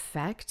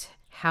affect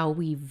how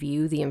we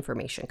view the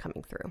information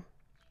coming through,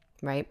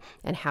 right?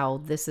 And how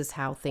this is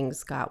how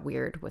things got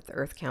weird with the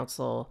Earth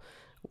Council,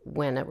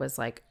 when it was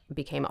like,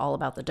 became all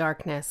about the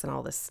darkness and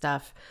all this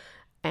stuff.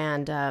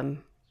 And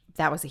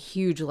that was a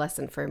huge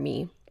lesson for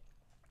me.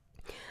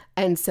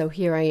 And so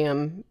here I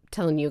am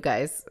telling you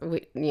guys,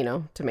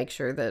 to make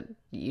sure that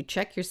you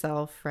check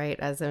yourself, right,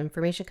 as the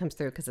information comes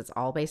through, because it's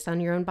all based on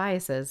your own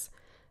biases,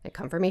 a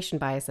confirmation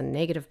bias and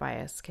negative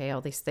bias, okay,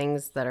 all these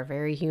things that are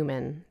very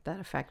human that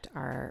affect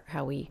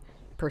how we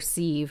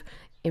perceive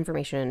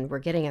information we're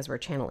getting as we're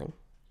channeling,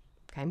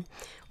 okay,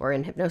 or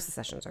in hypnosis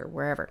sessions or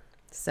wherever.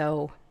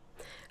 So,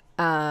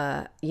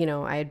 I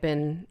had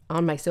been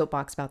on my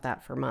soapbox about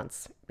that for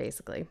months,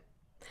 basically.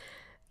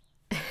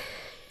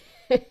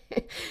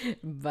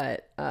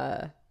 But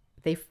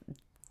they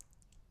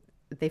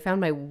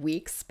found my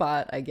weak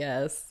spot, I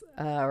guess,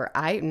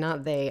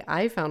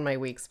 I found my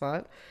weak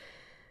spot,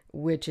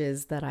 which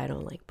is that I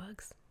don't like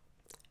bugs.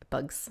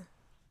 Bugs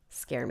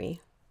scare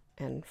me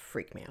and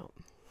freak me out,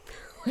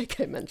 like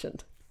I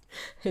mentioned.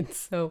 And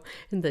so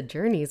in the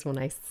journeys,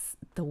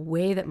 the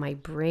way that my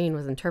brain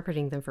was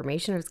interpreting the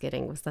information I was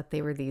getting was that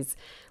they were these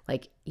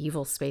like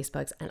evil space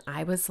bugs, and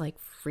I was like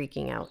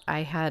freaking out.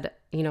 I had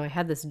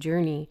this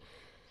journey,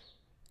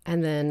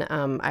 and then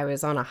I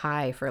was on a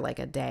high for like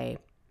a day.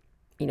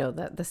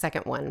 The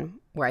second one,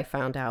 where I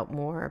found out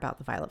more about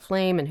the violet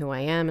flame and who I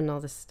am and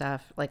all this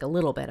stuff, like a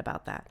little bit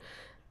about that.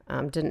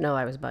 Didn't know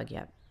I was bug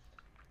yet.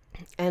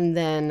 And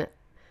then,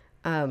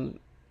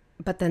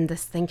 but then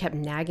this thing kept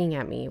nagging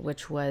at me,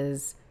 which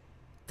was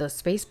those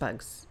space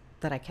bugs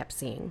that I kept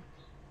seeing.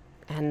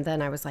 And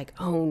then I was like,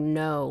 oh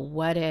no,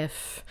 what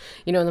if,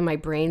 then my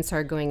brain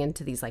started going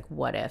into these like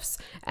what ifs,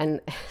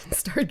 and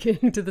started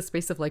getting to the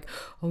space of like,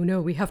 oh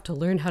no, we have to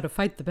learn how to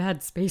fight the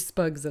bad space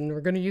bugs, and we're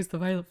going to use the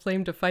violet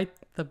flame to fight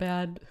the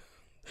bad,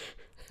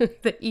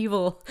 the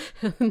evil.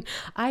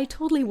 I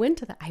totally went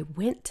to that. I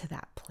went to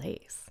that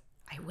place,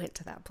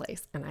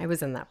 and I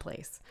was in that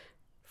place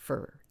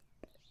for,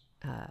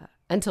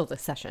 until the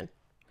session.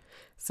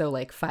 So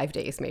like 5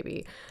 days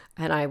maybe.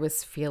 And I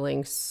was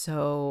feeling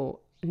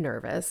so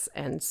nervous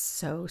and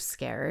so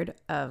scared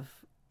of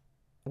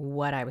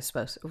what I was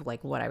supposed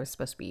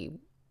to be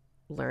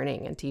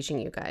learning and teaching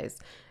you guys,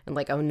 and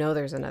like, oh no,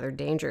 there's another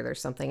danger, there's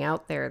something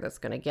out there that's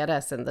going to get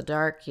us in the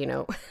dark,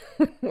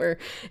 we're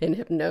in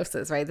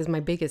hypnosis, right? This is my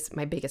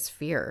biggest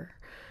fear,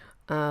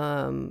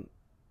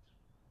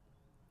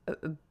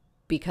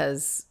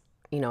 because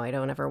I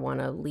don't ever want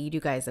to lead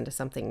you guys into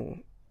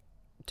something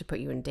to put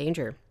you in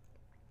danger.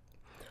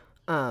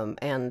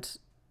 And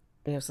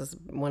this is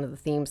one of the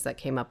themes that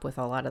came up with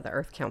a lot of the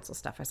Earth Council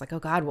stuff. I was like, oh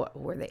God, what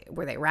were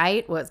they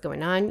right? What's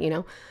going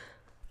on?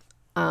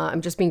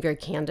 I'm just being very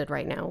candid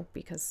right now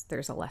because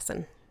there's a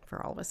lesson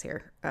for all of us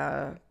here.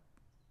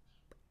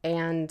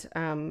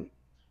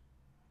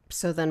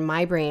 So then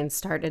my brain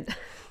started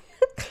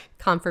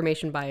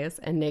confirmation bias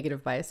and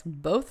negative bias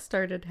both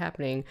started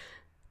happening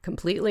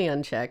completely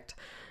unchecked.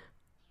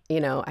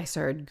 I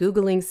started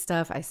Googling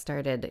stuff.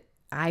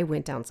 I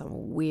went down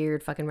some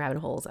weird fucking rabbit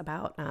holes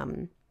about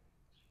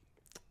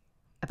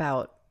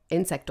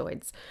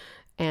insectoids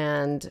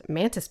and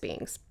mantis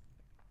beings.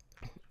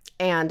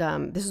 And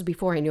this was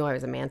before I knew I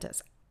was a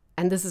mantis.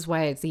 And this is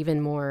why it's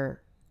even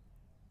more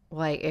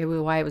why it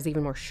was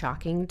even more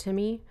shocking to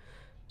me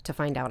to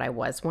find out I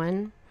was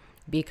one,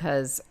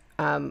 because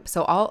it's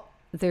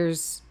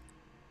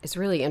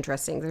really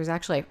interesting. There's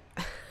actually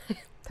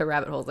the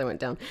rabbit holes I went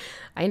down.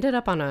 I ended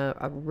up on a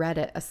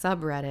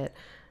subreddit,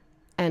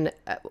 and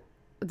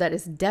that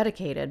is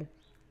dedicated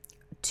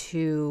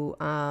to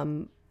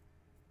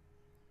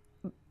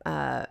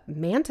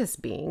mantis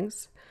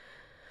beings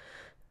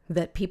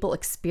that people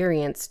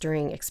experience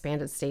during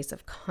expanded states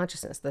of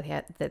consciousness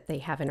that they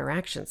have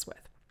interactions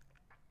with.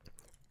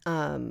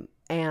 And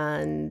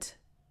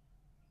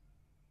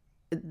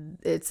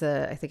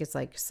I think it's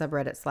like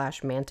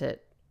subreddit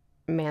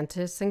 /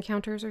 mantis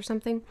encounters or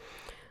something.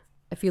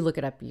 If you look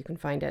it up, you can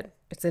find it.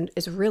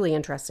 It's really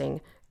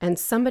interesting. And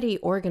somebody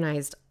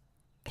organized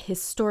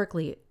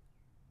historically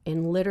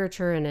in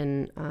literature and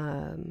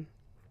in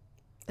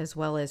as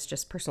well as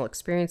just personal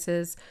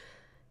experiences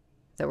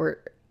that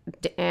were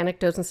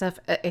anecdotes and stuff,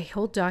 a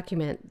whole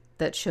document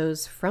that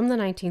shows from the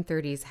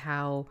 1930s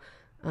how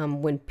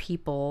when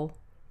people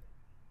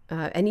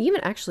and even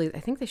actually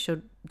I think they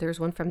showed there's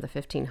one from the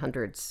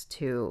 1500s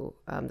too,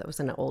 that was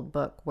in an old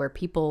book where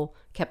people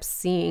kept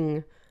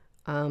seeing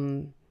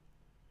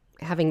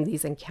having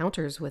these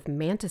encounters with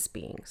mantis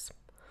beings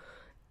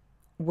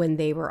when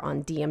they were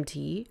on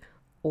DMT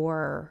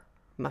or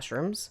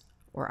mushrooms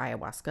or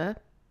ayahuasca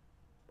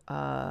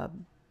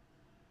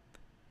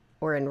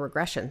or in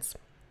regressions,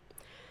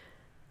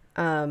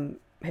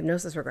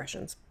 hypnosis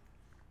regressions,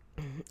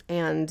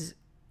 and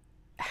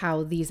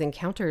how these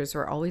encounters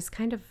were always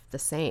kind of the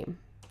same.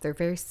 They're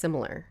very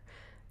similar,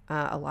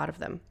 a lot of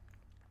them,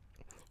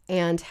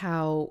 and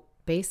how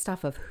based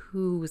off of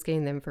who was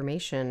getting the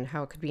information,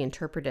 how it could be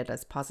interpreted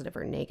as positive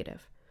or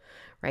negative,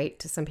 right?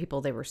 To some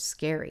people, they were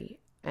scary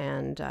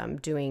and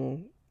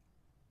doing,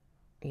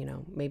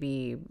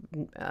 maybe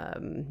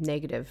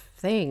negative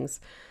things.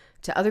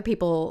 To other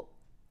people,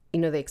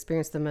 they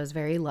experienced them as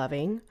very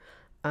loving.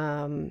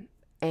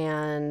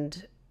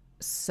 And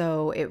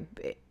so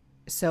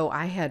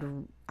I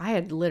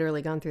had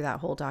literally gone through that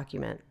whole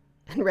document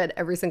and read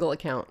every single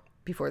account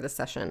before the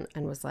session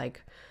and was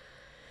like,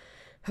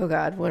 oh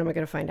God, what am I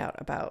going to find out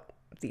about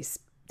these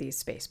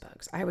space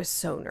bugs? I was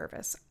so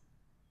nervous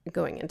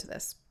going into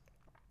this.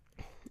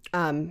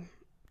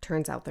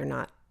 Turns out they're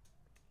not.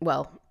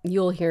 Well,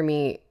 you'll hear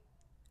me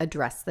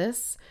address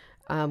this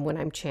when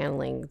I'm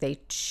channeling.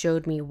 They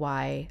showed me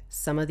why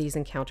some of these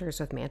encounters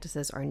with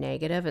mantises are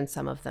negative and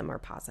some of them are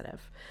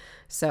positive.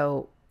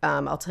 So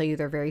I'll tell you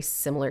they're very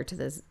similar to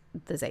the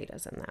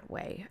Zetas in that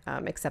way,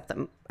 except that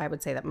I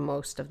would say that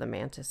most of the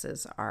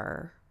mantises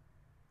are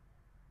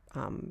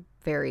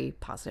very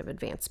positive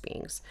advanced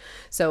beings.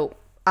 So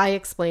I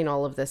explain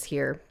all of this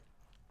here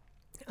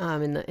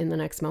in the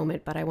next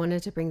moment, but I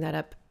wanted to bring that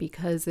up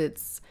because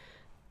it's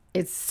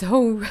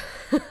so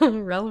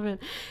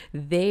relevant.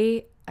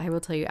 I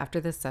will tell you,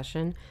 after this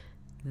session,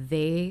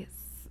 they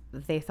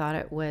thought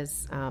it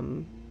was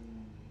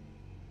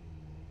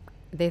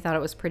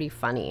pretty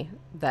funny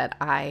that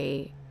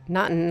I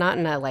not in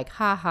a like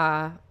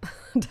haha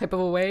type of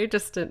a way,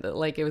 just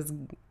like it was.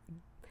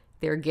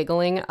 They were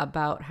giggling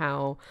about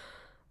how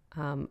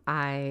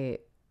I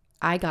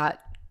got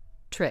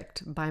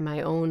tricked by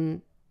my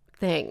own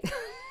thing.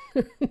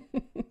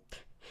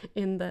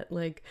 In that,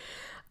 like,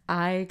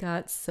 I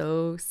got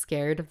so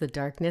scared of the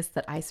darkness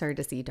that I started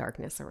to see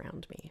darkness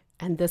around me.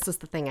 And this is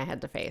the thing I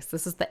had to face.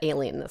 This is the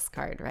alienness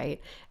card, right?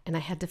 And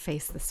I had to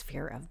face this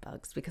fear of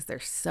bugs because they're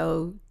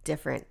so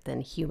different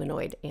than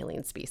humanoid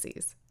alien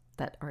species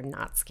that are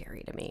not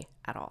scary to me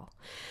at all.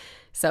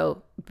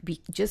 So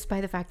just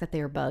by the fact that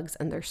they are bugs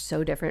and they're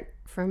so different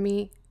from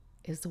me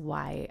is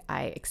why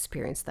I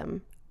experience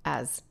them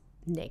as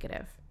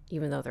negative,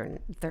 even though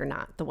they're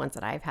not. The ones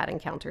that I've had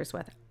encounters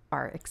with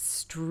are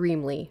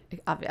extremely,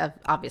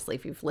 obviously,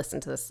 if you've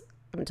listened to this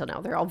until now,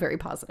 they're all very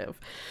positive.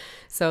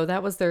 So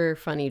that was their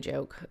funny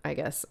joke, I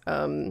guess.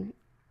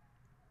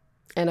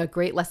 And a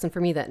great lesson for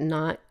me that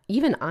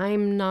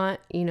I'm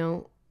not,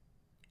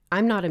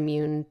 I'm not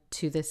immune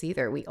to this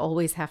either. We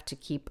always have to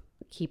keep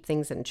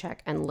things in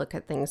check and look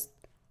at things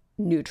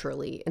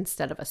neutrally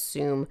instead of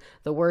assume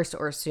the worst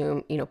or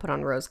assume, put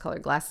on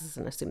rose-colored glasses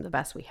and assume the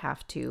best. We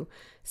have to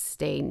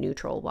stay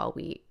neutral while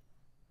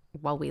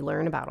we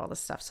learn about all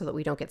this stuff so that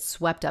we don't get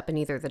swept up in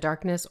either the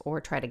darkness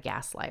or try to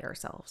gaslight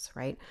ourselves,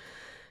 right?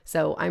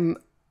 So I'm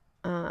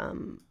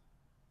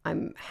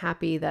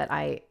happy that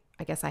I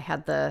guess I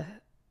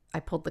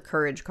pulled the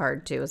courage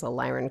card too as a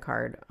Lyran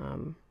card.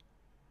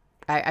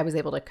 I was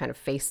able to kind of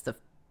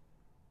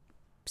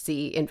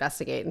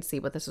investigate and see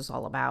what this is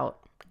all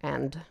about.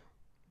 And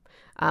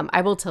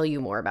I will tell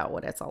you more about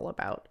what it's all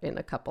about in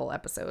a couple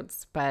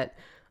episodes, but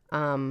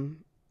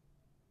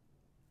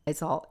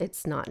it's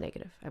not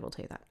negative. I will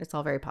tell you that. It's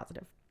all very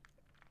positive.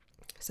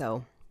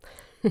 So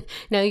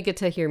now you get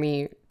to hear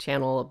me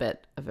channel a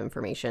bit of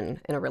information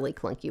in a really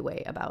clunky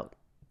way about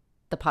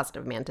the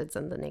positive mantids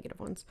and the negative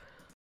ones.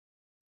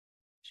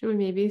 Should we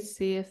maybe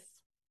see if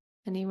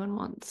anyone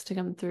wants to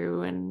come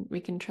through and we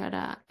can try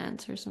to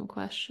answer some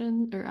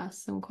questions or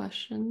ask some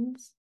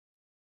questions?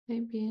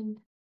 Maybe.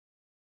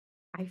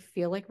 I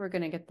feel like we're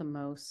going to get the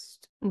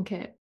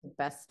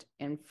best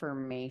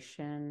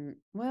information.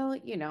 Well,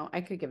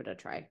 I could give it a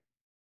try.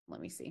 Let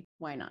me see.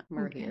 Why not?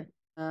 We're here.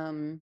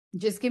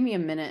 Just give me a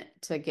minute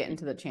to get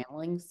into the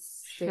channeling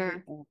state.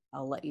 Sure.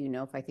 I'll let you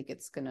know if I think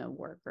it's going to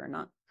work or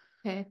not.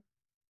 Okay.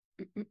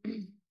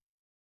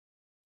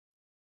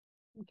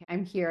 Okay,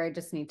 I'm here. I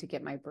just need to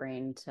get my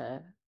brain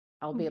to,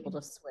 I'll be able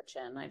to switch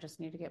in. I just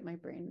need to get my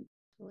brain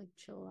to like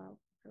chill out.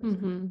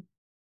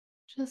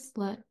 Just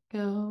let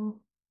go.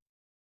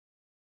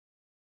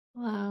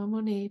 Allow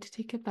Monet to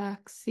take a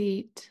back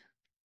seat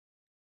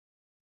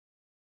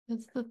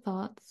as the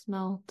thoughts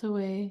melt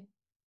away.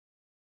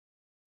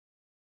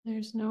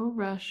 There's no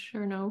rush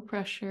or no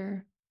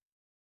pressure.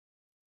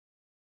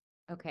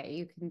 Okay,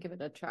 you can give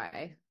it a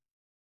try.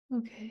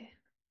 Okay.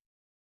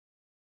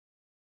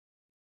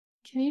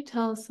 Can you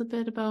tell us a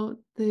bit about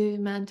the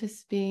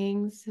mantis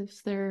beings,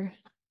 if they're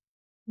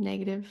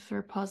negative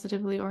or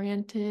positively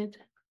oriented?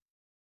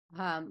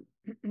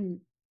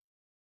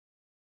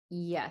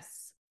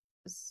 Yes.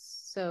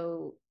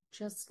 So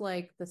just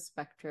like the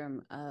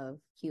spectrum of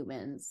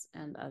humans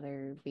and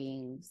other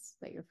beings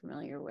that you're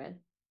familiar with,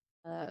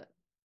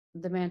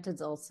 the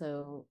mantids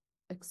also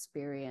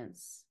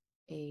experience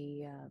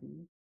a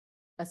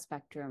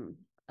spectrum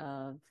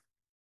of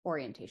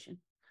orientation.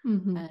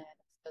 And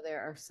so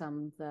there are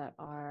some that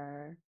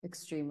are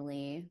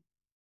extremely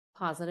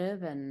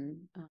positive and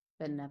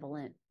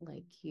benevolent,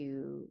 like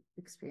you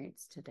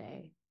experienced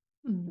today.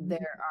 There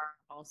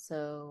are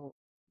also,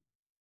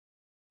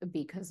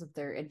 because of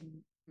their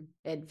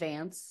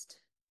advanced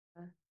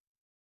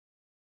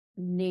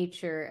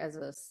nature as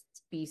a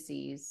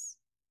species,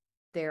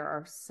 there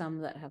are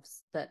some that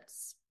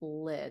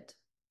split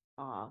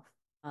off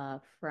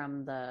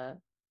from the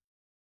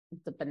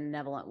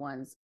benevolent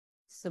ones,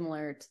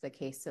 similar to the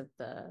case of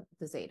the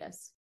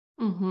Zetas,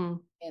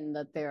 in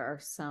that there are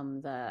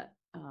some that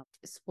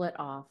split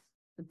off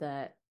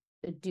that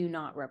do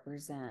not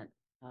represent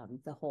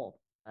the whole.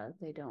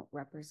 They don't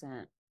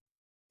represent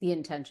the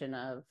intention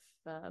of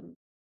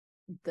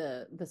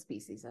the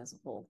species as a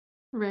whole.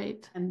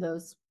 Right. And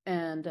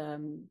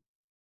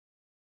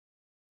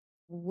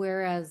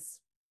whereas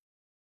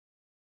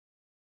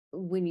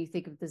when you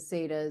think of the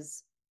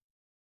Zetas,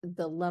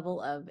 the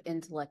level of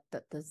intellect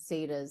that the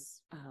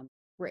Zetas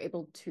were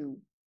able to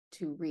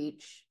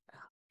reach,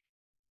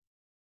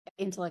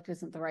 intellect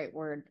isn't the right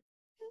word,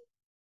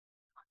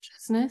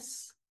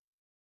 Consciousness,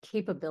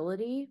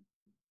 capability,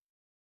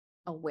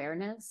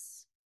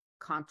 awareness,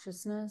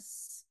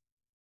 consciousness.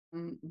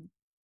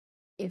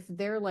 If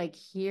they're like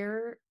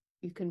here,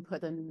 you can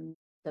put them,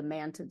 the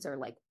mantids are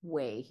like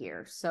way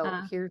here. So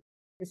here's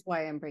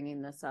why I'm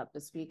bringing this up,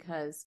 is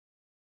because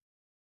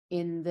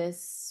in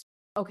this,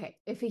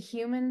 if a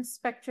human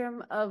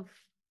spectrum of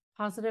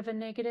positive and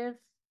negative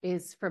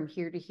is from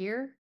here to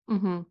here,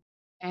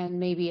 and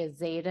maybe a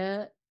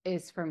Zeta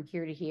is from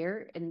here to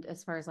here, and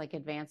as far as like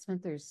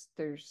advancement,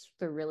 they're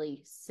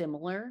really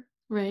similar,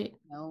 right?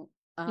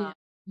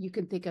 You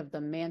can think of the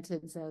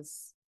mantids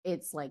as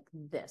it's like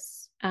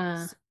this.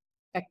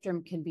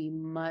 Spectrum can be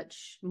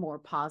much more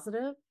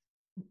positive,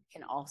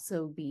 can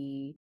also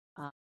be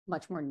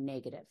much more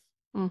negative,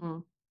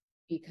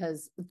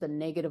 because the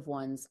negative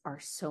ones are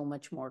so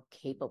much more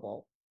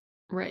capable.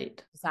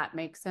 Right. Does that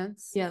make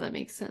sense? Yeah, that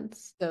makes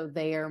sense. So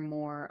they are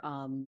more,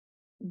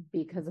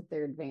 because of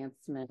their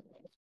advancement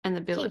and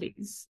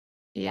abilities.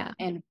 Yeah.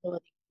 And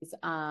abilities,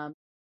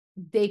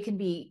 they can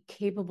be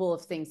capable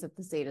of things that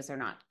the Zetas are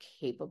not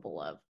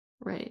capable of.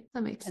 Right.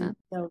 That makes sense.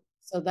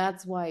 So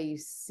that's why you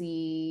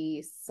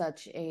see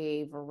such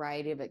a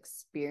variety of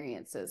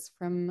experiences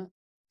from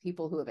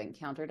people who have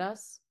encountered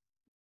us.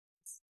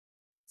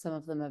 Some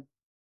of them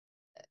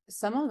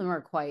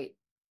are quite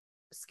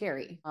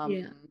scary.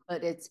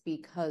 But it's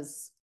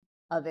because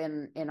of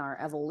in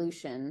our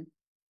evolution,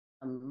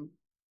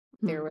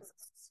 there was a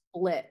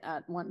split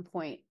at one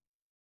point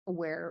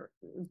where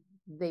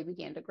they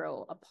began to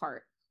grow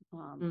apart,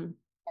 Mm.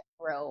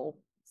 grow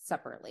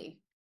separately,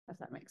 if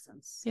that makes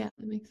sense. Yeah,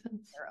 that makes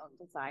sense. Their own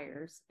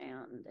desires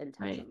and Right.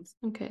 intentions.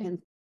 Okay.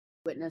 And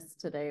witness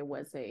today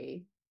was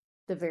the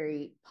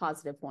very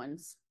positive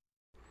ones.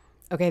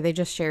 Okay, they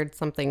just shared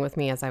something with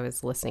me as I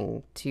was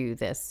listening to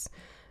this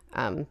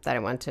that I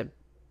want to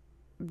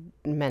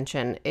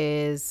mention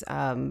is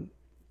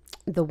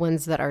the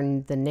ones that are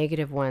the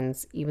negative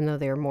ones, even though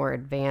they're more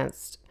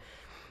advanced,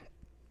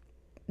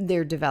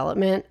 their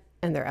development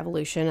and their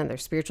evolution and their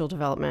spiritual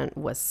development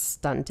was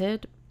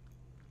stunted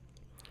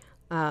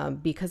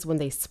because when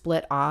they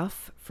split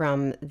off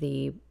from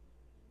the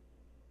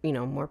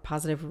more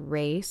positive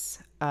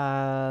race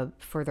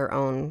for their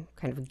own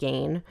kind of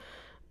gain,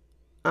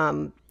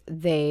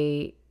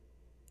 they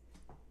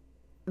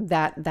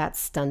that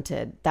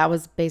stunted. That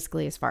was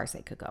basically as far as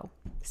they could go.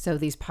 So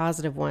these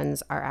positive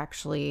ones are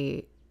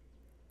actually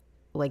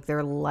like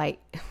they're light.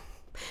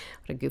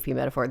 What a goofy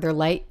metaphor. They're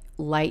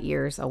light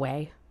years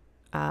away,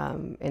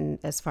 and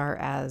as far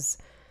as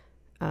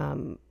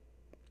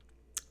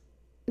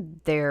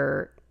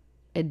their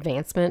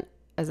advancement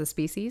as a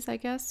species, I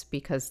guess,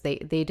 because they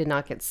did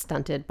not get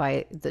stunted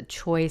by the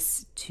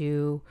choice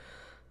to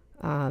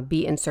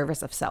be in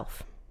service of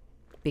self,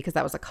 because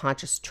that was a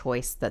conscious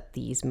choice that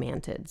these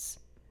mantids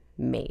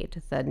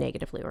made, the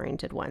negatively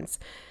oriented ones,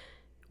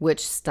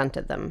 which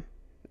stunted them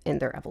in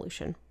their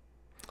evolution.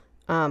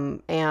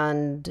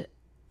 And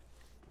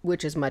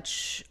which is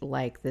much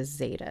like the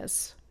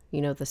Zetas,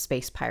 the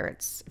space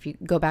pirates. If you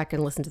go back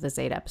and listen to the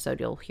Zeta episode,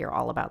 you'll hear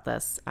all about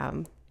this.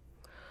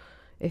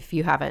 If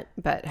you haven't,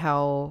 but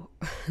how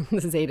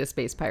the Zeta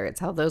space pirates,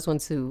 how those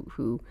ones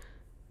who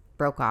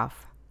broke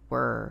off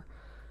were,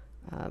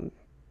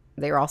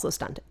 they were also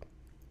stunted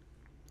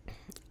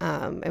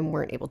and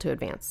weren't able to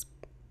advance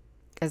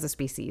as a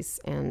species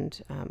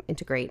and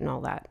integrate and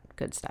all that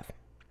good stuff.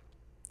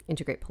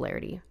 Integrate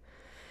polarity.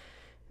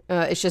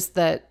 It's just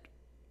that,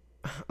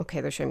 okay,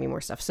 they're showing me more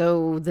stuff.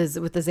 So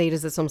with the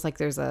Zetas, it's almost like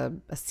there's a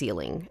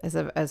ceiling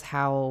as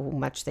how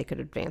much they could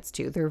advance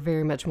to. They're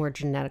very much more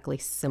genetically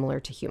similar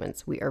to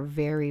humans. We are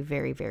very,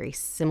 very, very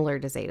similar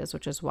to Zetas,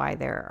 which is why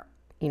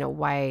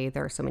why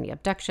there are so many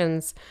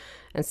abductions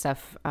and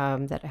stuff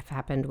that have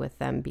happened with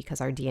them,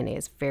 because our DNA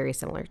is very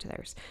similar to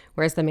theirs.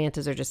 Whereas the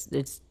mantas are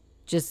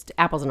just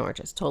apples and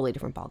oranges, totally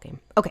different ballgame.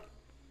 Okay,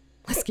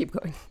 let's keep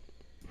going.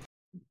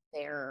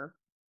 They're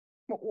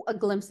a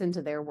glimpse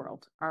into their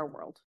world, our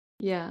world.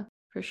 Yeah,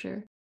 for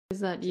sure.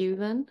 Is that you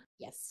then?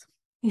 Yes.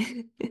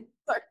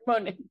 Sorry,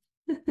 Monet.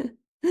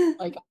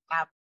 Like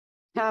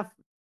half.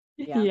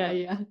 Yeah.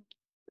 Yeah.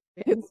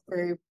 It's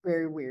very,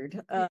 very weird.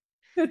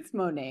 It's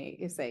Monet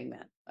is saying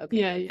that.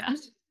 Okay. Yeah.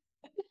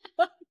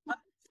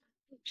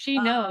 She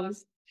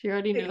knows. She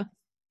already knows.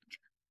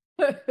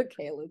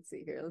 Okay, let's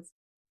see here.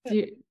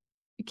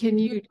 Can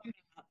you? For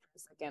a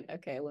second.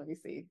 Okay, let me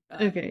see.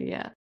 Okay,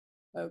 yeah.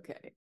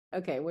 Okay.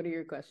 What are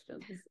your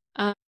questions?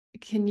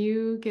 Can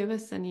you give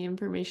us any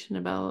information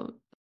about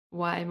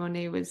why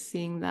Monet was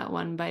seeing that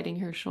one biting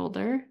her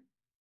shoulder?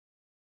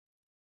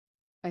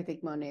 I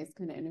think Monet is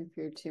going to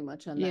interfere too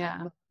much on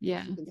Yeah, that.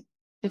 yeah.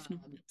 If not,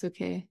 it's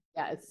okay.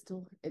 Yeah,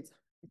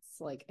 it's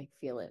like I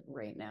feel it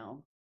right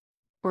now.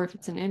 Or if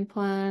it's an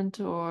implant,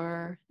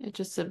 or it's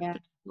just a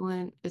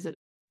benevolent, is it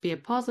be a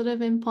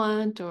positive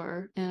implant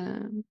or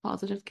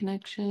positive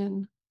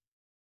connection?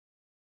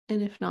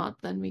 And if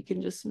not, then we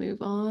can just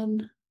move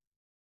on.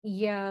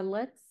 Yeah,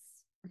 let's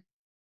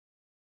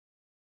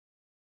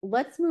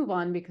move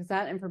on, because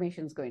that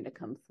information is going to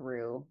come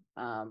through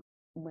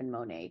when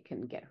Monet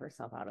can get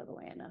herself out of the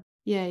way enough.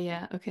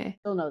 Yeah, okay.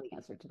 She'll know the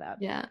answer to that.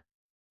 Yeah.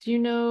 Do you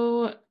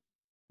know,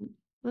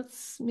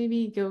 let's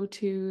maybe go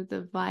to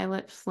the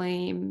violet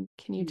flame.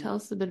 Can you tell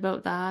us a bit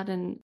about that,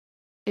 and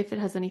if it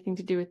has anything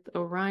to do with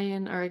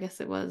Orion, or I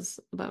guess it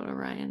was about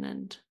Orion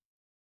and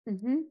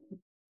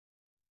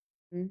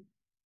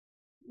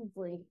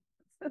Hopefully.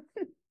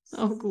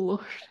 oh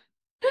Lord.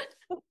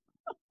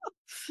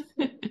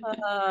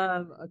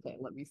 Okay,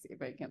 let me see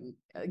if I can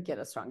get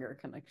a stronger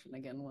connection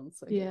again one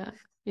second. Yeah,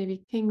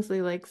 maybe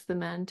Kingsley likes the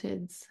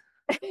mantids.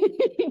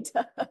 He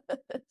does.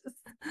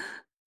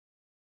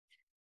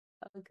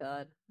 Oh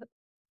God.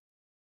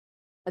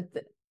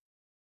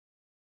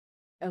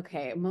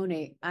 Okay,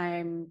 Monet,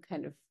 I'm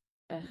kind of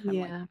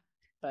Yeah.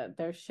 but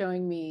they're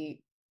showing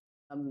me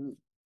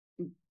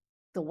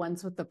the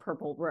ones with the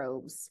purple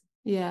robes.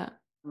 Yeah.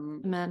 The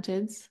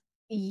mantids.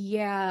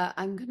 Yeah,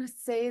 I'm gonna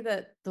say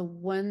that the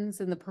ones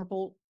in the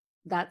purple,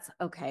 that's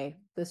okay.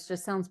 This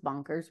just sounds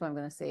bonkers, but I'm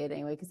gonna say it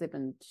anyway because they've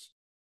been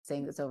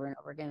saying this over and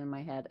over again in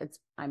my head.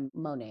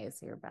 Monet is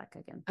here back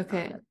again.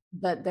 Okay.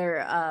 But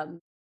they're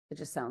it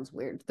just sounds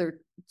weird. They're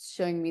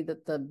showing me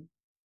that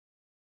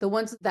the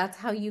ones, that's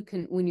how you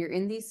can, when you're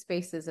in these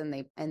spaces and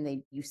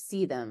you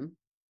see them,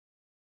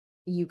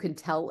 you can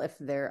tell if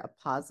they're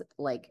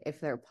if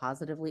they're a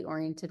positively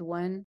oriented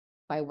one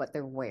by what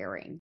they're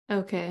wearing.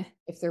 Okay.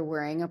 If they're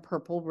wearing a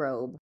purple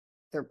robe,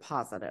 they're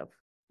positive.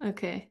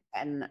 Okay.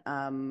 And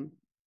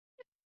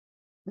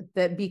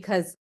that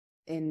because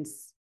in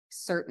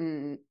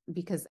certain,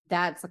 because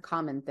that's a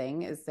common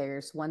thing, is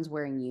there's ones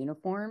wearing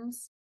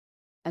uniforms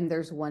and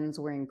there's ones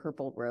wearing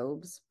purple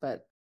robes,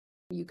 but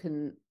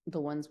the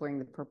ones wearing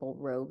the purple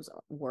robes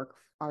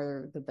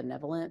are the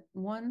benevolent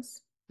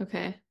ones.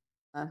 Okay.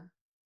 Uh,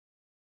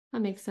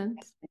 That makes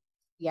sense.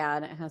 yeah,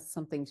 and it has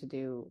something to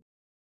do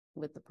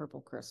with the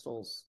purple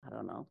crystals. I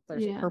don't know.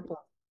 There's Yeah. purple.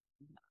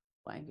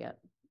 I get.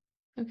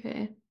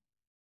 Okay.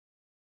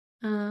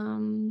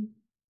 I'll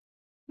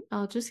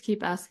just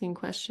keep asking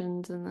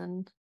questions and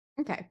then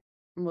Okay.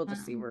 We'll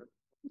just see where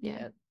we yeah.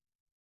 get.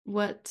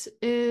 What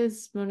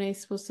is Monet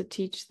supposed to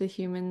teach the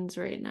humans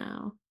right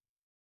now?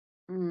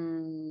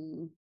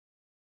 Let's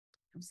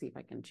see if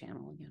I can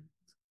channel again.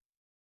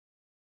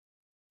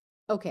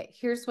 Okay,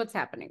 here's what's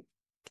happening.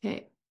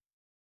 Okay.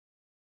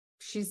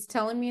 She's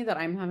telling me that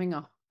I'm having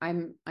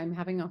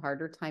a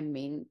harder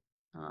time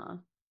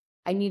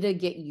I need to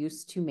get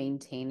used to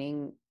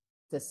maintaining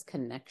this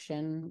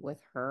connection with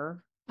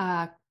her.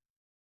 Yeah.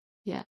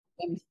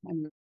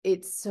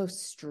 It's so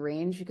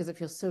strange because it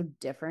feels so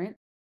different.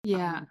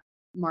 Yeah.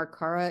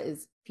 Markara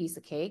is piece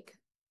of cake.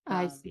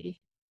 I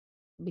see.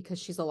 Because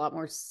she's a lot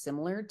more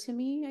similar to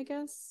me, I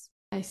guess.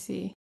 I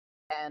see.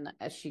 And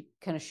as she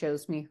kind of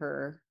shows me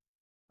her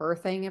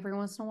thing every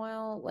once in a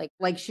while,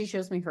 like she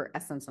shows me her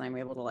essence and I'm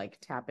able to like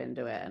tap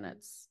into it and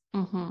it's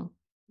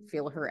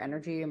feel her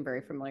energy. I'm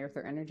very familiar with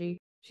her energy.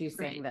 She's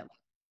saying that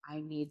I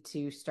need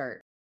to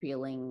start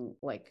feeling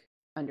like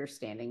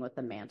understanding what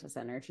the mantis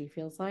energy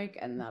feels like,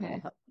 and that'll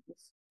help.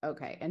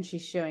 Okay. And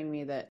she's showing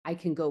me that I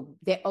can go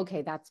there.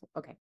 Okay, that's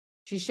okay.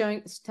 She's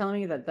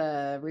telling me that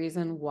the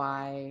reason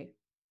why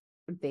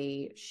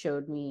they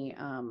showed me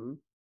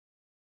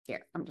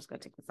here, I'm just gonna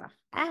take this off.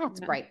 It's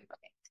bright.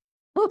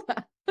 Okay. Hold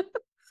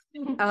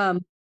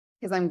on.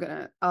 Because I'm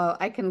gonna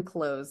I can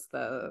close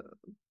the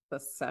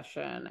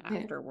session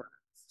afterwards,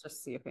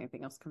 just see if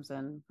anything else comes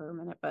in for a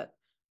minute. But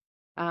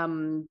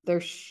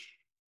there's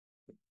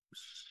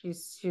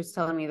she's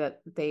telling me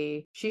that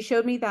she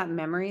showed me that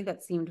memory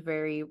that seemed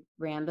very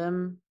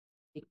random.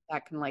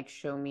 That can like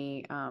show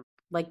me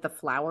like the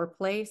flower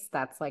place.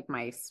 That's like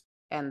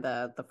and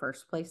the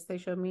first place they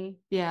showed me.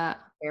 Yeah.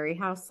 Fairy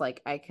house.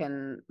 Like I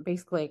can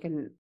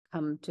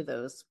come to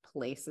those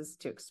places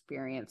to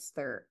experience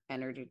their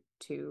energy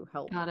to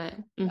help. Got it.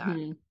 That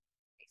space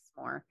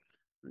more.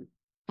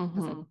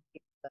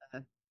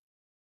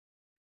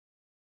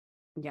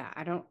 Yeah,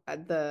 I don't I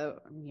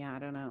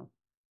don't know.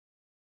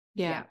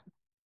 Yeah.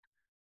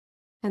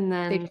 And They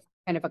then just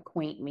kind of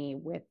acquaint me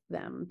with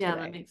them yeah,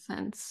 today. that makes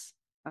sense.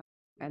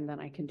 And then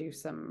I can do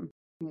some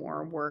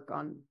more work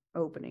on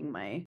opening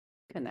my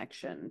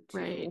connection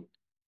to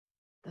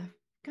the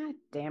God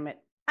damn it.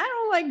 I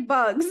don't like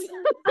bugs.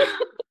 I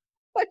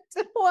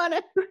don't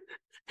want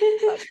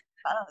to.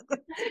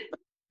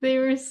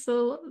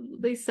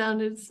 They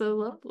sounded so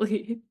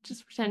lovely.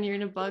 Just pretend you're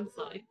in a bug's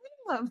life.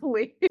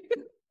 Lovely.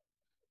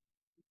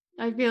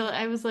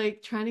 I was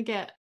like trying to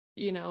get,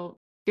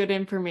 good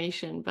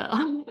information, but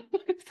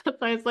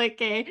I was like,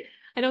 okay,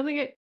 I'm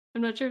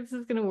not sure if this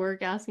is gonna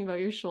work asking about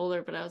your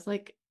shoulder, but I was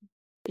like,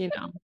 I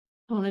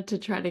wanted to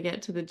try to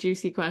get to the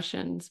juicy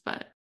questions,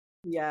 but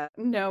yeah,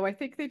 no, I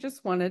think they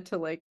just wanted to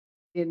like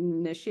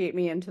initiate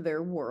me into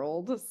their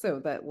world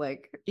so that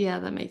like yeah,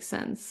 that makes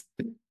sense.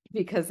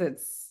 Because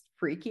it's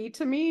freaky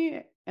to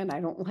me and I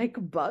don't like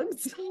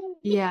bugs.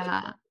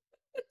 Yeah.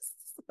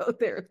 So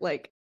they're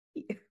like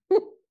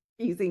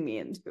easing me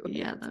into it.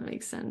 Yeah, that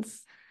makes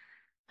sense.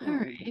 All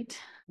right.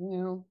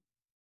 Well,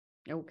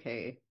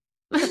 okay.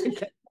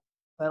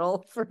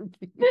 Little for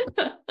me.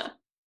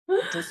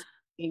 Just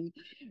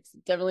it's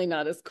definitely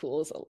not as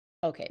cool as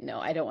okay, no,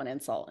 I don't want to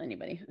insult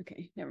anybody.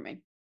 Okay, never mind.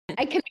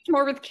 I connect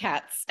more with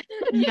cats.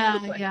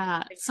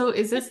 Yeah. So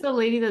is this the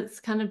lady that's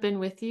kind of been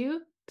with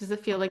you? Does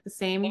it feel like the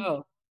same?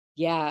 Oh,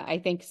 yeah, I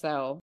think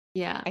so.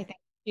 Yeah. I think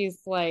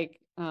she's like,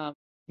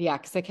 yeah,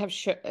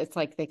 because it's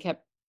like they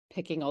kept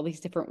picking all these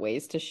different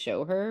ways to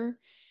show her.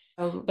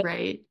 Oh, But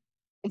right.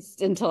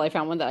 it's until I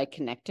found one that I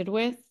connected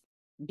with,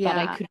 but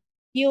I Yeah. could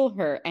feel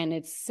her, and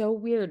it's so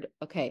weird.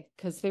 Okay,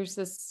 because there's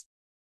this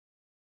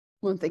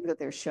one thing that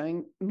they're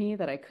showing me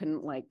that I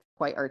couldn't like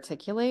quite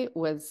articulate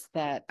was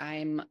that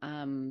I'm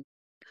God,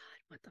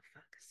 what the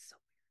fuck is so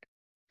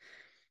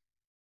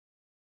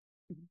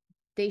weird.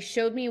 They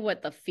showed me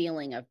what the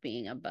feeling of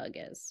being a bug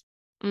is.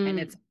 And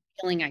it's a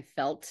feeling I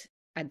felt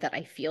that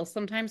I feel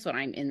sometimes when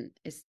I'm in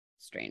is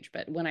strange,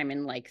 but when I'm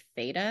in like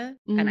theta,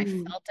 and I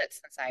felt it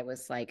since I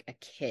was like a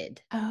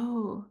kid.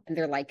 Oh, And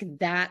they're like,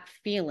 that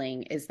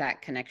feeling is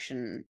that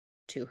connection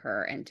to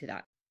her and to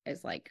that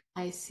is like,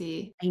 I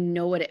see. I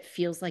know what it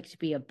feels like to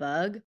be a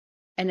bug.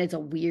 And it's a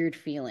weird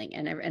feeling.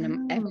 And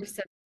ever since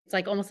it's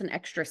like almost an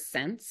extra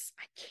sense.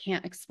 I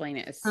can't explain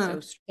it. It's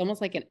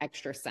almost like an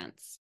extra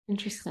sense.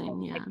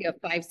 Interesting. Yeah. If you have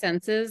five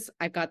senses,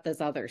 I've got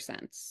this other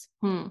sense.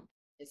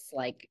 It's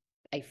like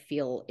I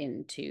feel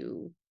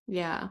into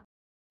Yeah.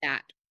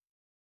 that.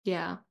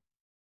 Yeah.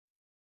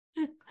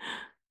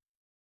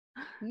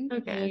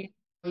 Okay.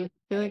 I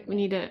feel like we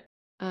need a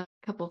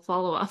couple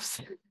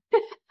follow-ups.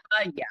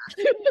 Yeah.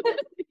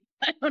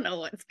 I don't know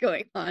what's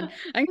going on.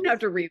 I'm gonna have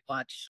to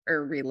rewatch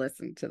or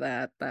re-listen to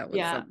that. That was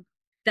Yeah.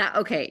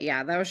 okay,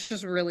 yeah, that was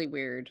just really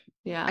weird.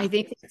 Yeah. I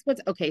think that's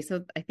what's okay,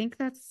 so I think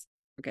that's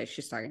okay,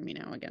 she's talking to me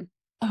now again.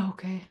 Oh,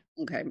 okay.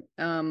 Okay.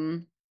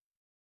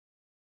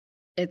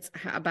 It's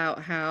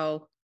about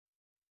how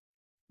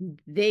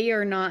they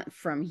are not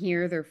from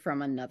here, they're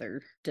from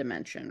another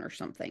dimension or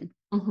something.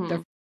 They're Mm-hmm.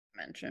 from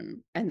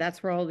dimension. And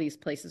that's where all these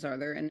places are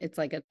there. And it's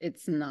like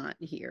it's not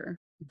here.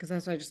 Because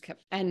that's what I just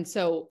kept. And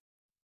so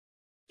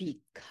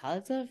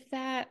because of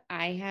that,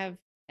 I have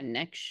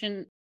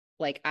connection.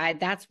 Like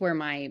that's where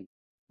my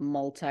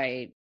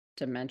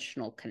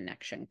multi-dimensional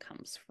connection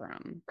comes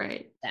from.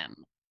 Right. Them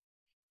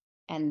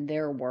and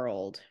their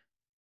world.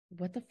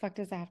 What the fuck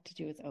does that have to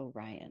do with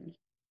Orion?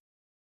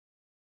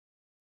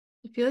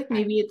 I feel like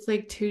maybe it's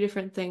like two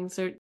different things,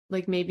 or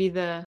like maybe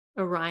the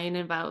Orion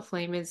and Violet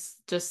Flame is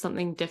just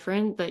something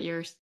different that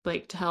you're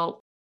like to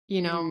help,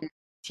 Mm,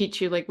 teach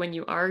you like when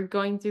you are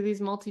going through these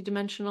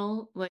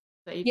multidimensional, like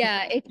that you can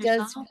yeah, it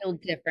yourself. does feel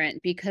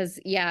different because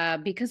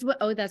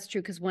oh, that's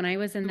true. Because when I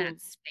was in Mm. that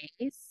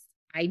space,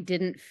 I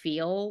didn't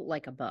feel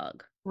like a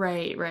bug.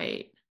 Right,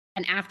 right.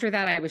 And after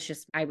that, I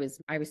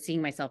was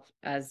seeing myself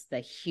as the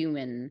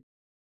human,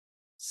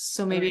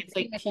 So or maybe I was it's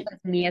seeing like myself as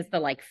me as the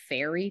like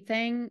fairy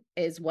thing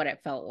is what it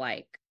felt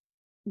like.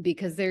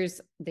 Because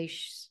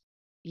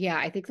yeah,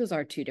 I think those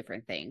are two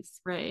different things.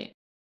 right.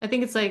 I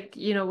think it's like,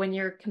 when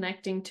you're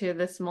connecting to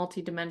this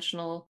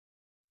multidimensional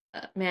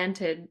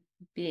mantid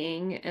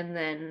being and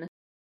then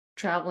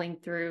traveling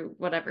through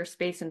whatever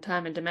space and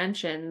time and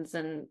dimensions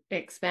and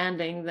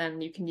expanding, then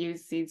you can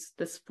use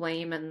this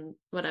flame and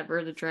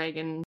whatever the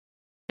dragon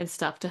and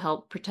stuff to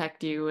help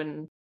protect you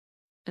and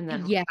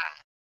then Yeah,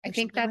 I or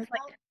think something that's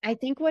like like that. I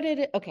think what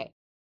okay.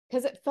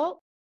 Because it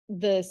felt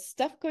the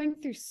stuff going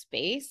through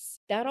space,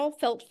 that all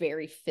felt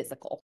very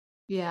physical.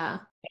 Yeah,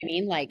 I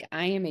mean, like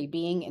I am a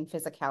being in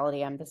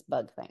physicality, I'm this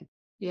bug thing.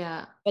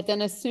 yeah, But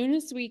then as soon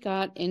as we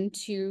got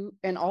into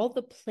and all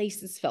the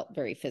places felt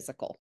very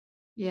physical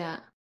yeah,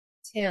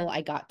 till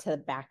I got to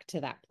back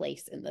to that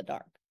place in the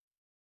dark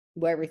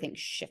where everything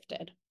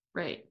shifted.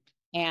 right,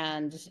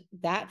 And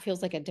that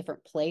feels like a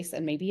different place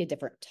and maybe a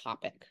different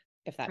topic,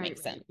 if that right,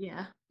 makes sense. right.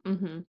 Yeah.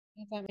 Mm-hmm.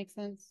 If that makes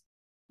sense.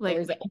 Or Like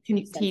is what it you only can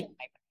makes sense teach. in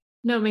my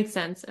No, it makes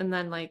sense. And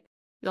then like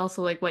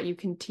also like what you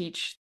can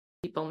teach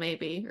people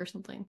maybe or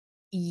something.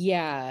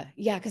 Yeah,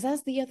 yeah, because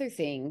that's the other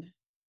thing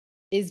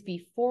is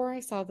before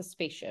I saw the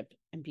spaceship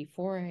and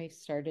before I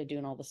started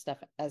doing all the stuff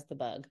as the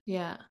bug,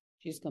 Yeah.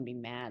 she's gonna be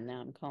mad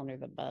now. I'm calling her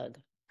the bug.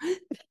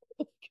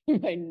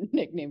 My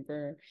nickname for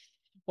her.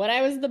 When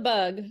I was the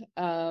bug,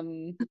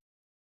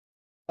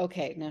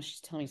 okay, now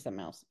she's telling me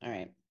something else. All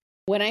right.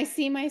 When I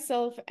see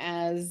myself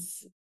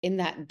as in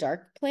that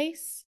dark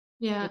place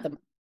with Yeah. the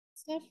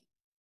stuff,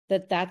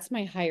 that's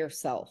my higher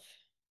self.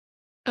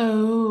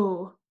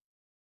 Oh.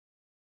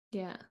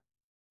 Yeah.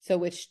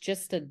 So it's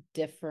just a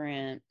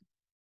different,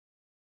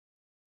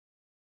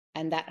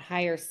 and that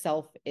higher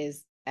self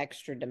is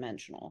extra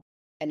dimensional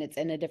and it's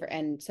in a different,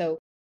 and so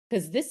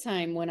because this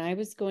time when I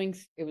was going,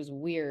 it was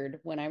weird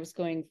when I was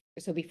going,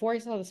 so before I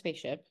saw the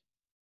spaceship,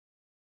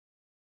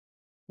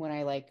 when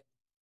I like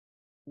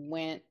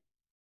went,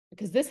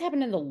 because this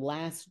happened in the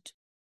last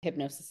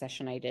hypnosis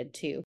session I did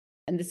too.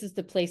 And this is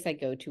the place I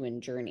go to in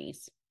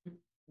Journeys,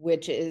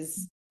 which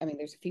is, I mean,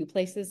 there's a few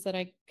places that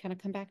I kind of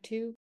come back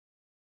to,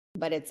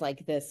 but it's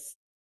like this,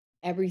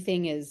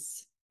 everything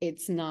is,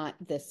 it's not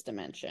this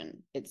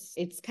dimension.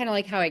 It's kind of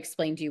like how I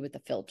explained to you with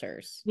the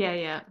filters, Yeah,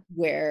 yeah.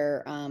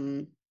 where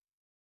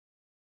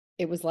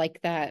it was like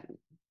that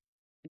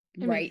It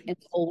makes right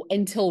sense.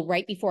 until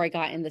right before I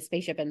got in the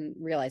spaceship and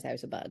realized I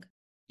was a bug.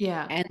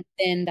 Yeah. And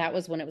then that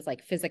was when it was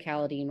like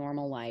physicality,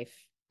 normal life,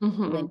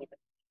 Mm-hmm. linear,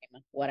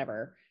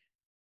 whatever.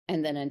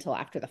 And then until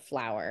after the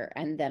flower.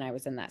 And then I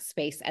was in that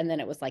space. And then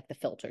it was like the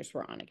filters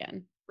were on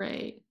again.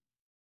 Right.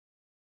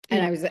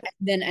 And Yeah. I was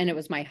then, and it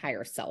was my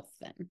higher self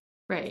then, if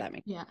Right. that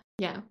makes Yeah.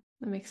 Yeah.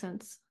 That makes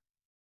sense.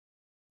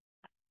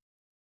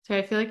 So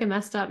I feel like I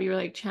messed up. You were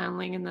like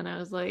channeling, and then I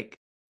was like,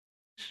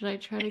 should I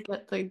try to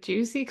get the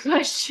juicy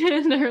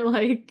question or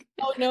like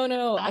Oh,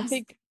 no. I ask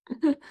think,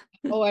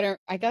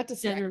 I got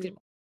distracted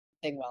general?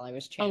 thing while I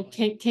was Oh,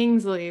 channeling.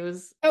 Kingsley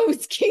was. Oh,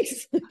 it's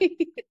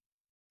Kingsley.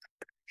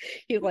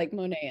 He's like,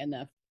 Monet,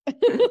 enough.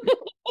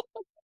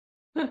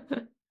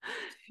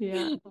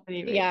 Yeah.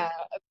 Anyway. Yeah,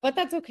 but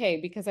that's okay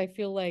because I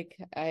feel like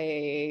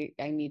I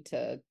need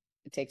to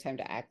take time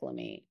to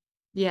acclimate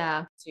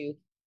Yeah.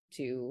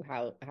 to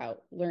how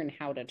learn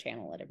how to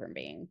channel a different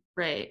being.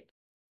 Right.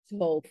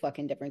 So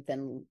fucking different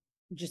than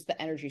just the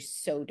energy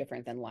so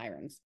different than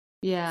Lyran's.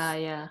 Yeah.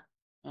 Yeah.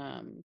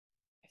 Um,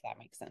 if that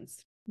makes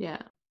sense.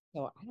 Yeah.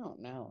 So I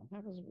don't know.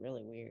 That was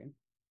really weird.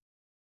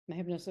 My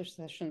hypnosis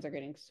sessions are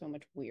getting so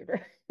much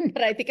weirder,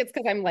 but I think it's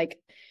because I'm like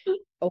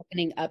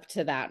opening up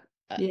to that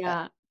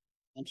Yeah.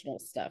 dimensional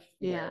stuff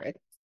where Yeah.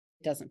 it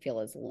doesn't feel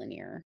as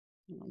linear.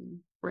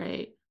 Um,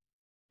 Right.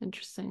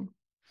 Interesting.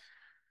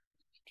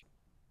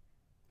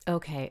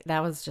 Okay,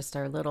 that was just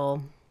our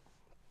little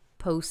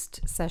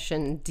post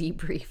session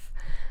debrief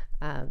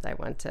that I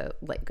want to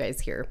let you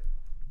guys hear.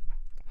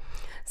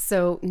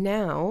 So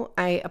now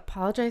I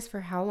apologize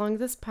for how long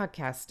this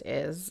podcast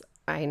is.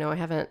 I know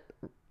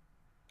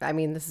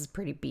this is a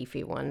pretty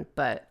beefy one,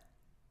 but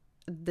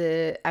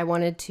I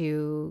wanted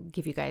to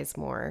give you guys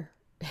more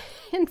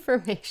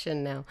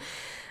information now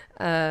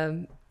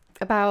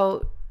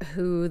about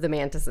who the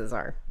mantises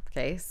are.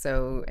 Okay.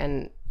 So,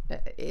 and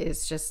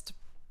it's just,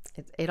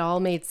 it all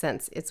made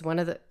sense. It's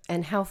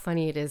and how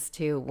funny it is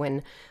too,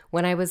 when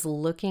I was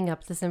looking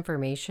up this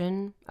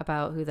information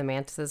about who the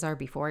mantises are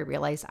before I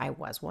realized I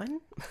was one,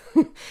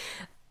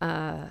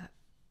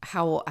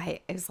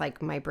 it's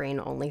like my brain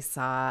only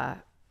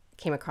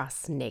came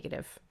across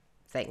negative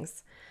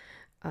things.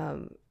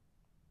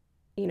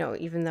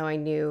 Even though I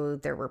knew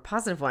there were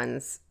positive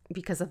ones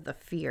because of the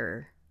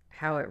fear,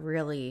 how it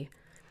really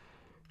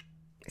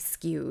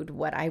skewed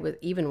what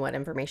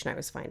information I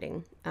was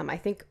finding. I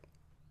think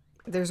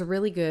there's a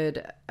really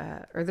good,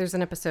 there's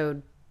an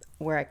episode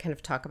where I kind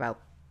of talk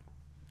about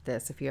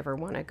this. If you ever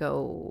want to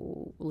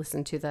go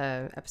listen to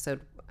the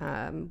episode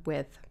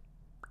with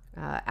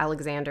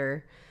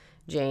Alexander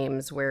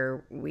James,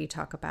 where we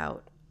talk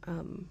about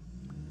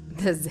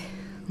the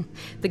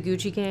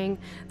Gucci gang,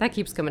 that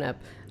keeps coming up.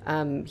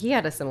 He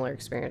had a similar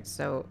experience.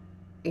 So,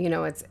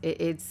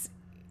 it's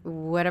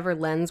whatever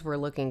lens we're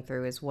looking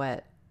through is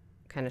what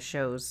kind of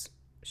shows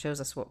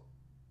us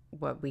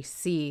what we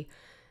see.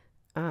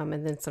 And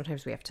then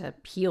sometimes we have to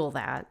heal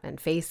that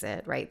and face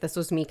it, right? This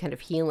was me kind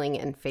of healing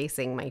and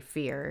facing my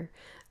fear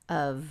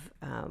of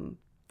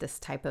this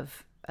type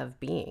of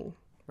being,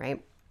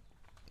 right?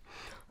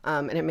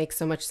 And it makes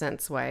so much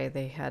sense why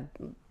they had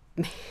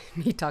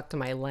me talk to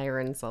my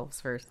Lyran selves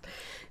first,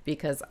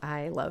 because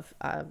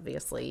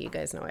obviously, you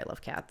guys know I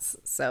love cats.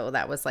 So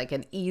that was like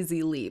an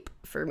easy leap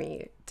for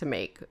me to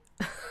make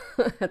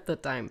at the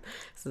time.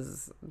 This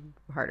is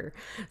harder.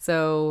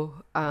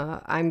 So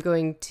I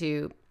want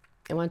to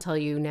tell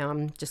you now,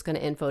 I'm just going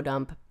to info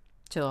dump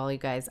to all you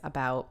guys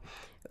about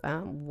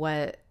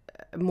what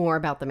more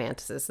about the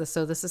mantises.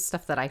 So this is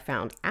stuff that I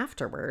found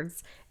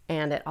afterwards,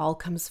 and it all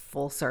comes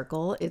full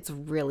circle. It's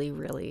really,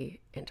 really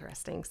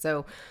interesting.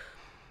 So,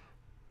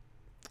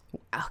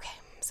 okay,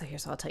 so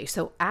here's what I'll tell you.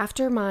 So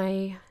after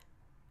my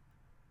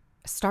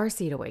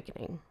starseed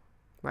awakening,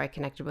 where I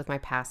connected with my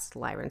past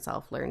Lyran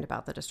self, learned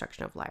about the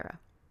destruction of Lyra,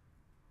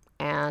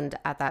 and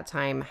at that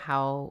time,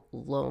 how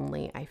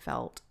lonely I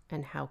felt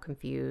and how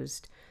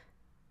confused.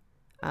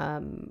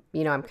 I'm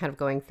kind of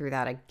going through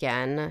that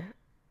again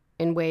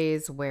in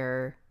ways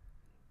where,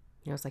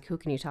 it's like, who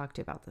can you talk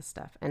to about this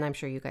stuff? And I'm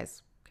sure you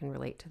guys can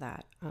relate to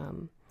that.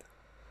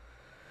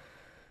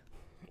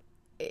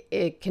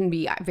 It can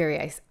be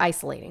very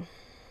isolating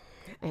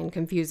and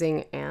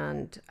confusing.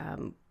 And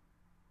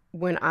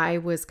when I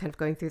was kind of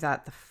going through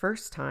that the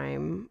first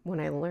time,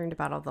 when I learned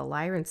about all the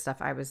Lyran stuff,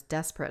 I was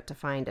desperate to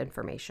find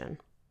information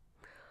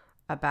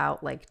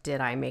about, like,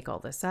 did I make all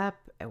this up?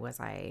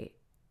 But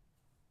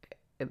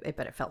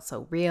it felt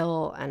so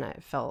real, and I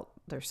felt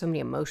there's so many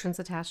emotions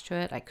attached to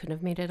it. I couldn't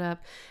have made it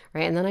up,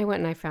 right? And then I went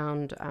and I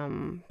found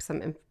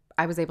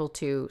I was able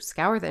to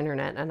scour the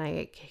internet, and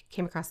I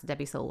came across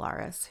Debbie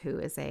Solaris, who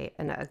is a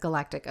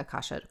Galactic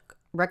Akasha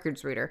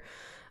Records reader,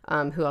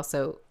 who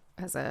also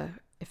has a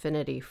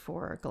affinity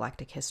for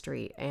galactic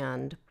history.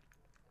 And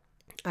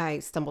I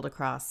stumbled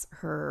across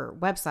her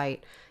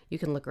website. You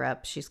can look her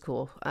up. She's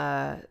cool.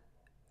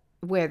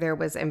 Where there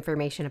was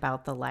information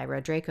about the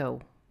Lyra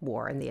Draco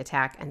War and the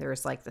attack, and there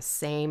was like the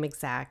same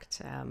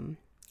exact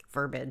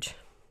verbiage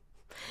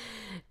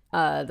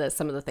that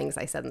some of the things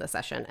I said in the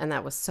session, and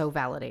that was so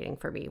validating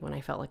for me when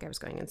I felt like I was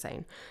going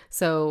insane.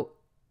 So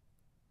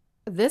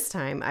this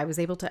time I was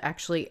able to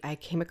I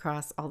came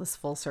across all this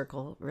full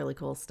circle, really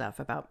cool stuff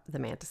about the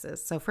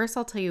mantises. So first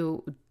I'll tell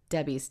you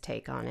Debbie's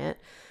take on it,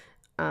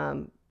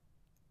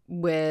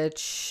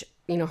 which,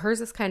 hers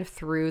is kind of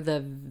through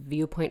the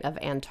viewpoint of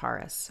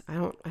Antares. I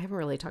haven't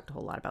really talked a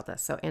whole lot about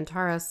this. So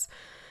Antares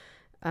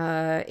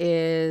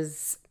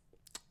is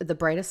the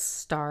brightest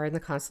star in the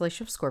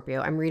constellation of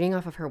Scorpio. I'm reading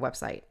off of her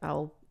website.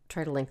 I'll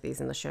try to link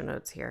these in the show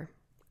notes here,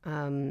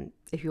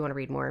 if you want to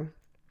read more.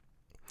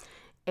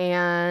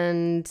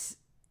 And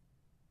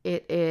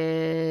it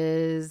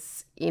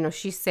is,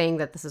 she's saying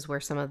that this is where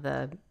some of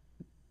the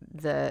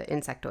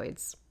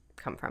insectoids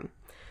come from.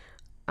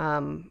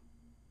 I'm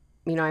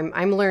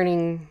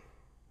learning,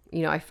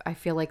 I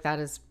feel like that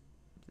is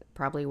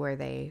probably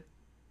where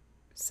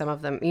some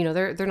of them,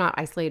 they're not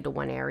isolated to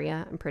one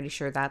area. I'm pretty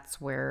sure that's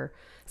where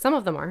some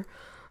of them are.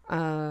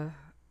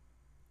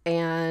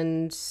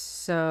 And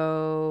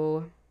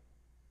so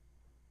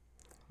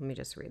let me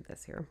just read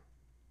this here.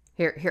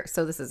 Here.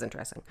 So this is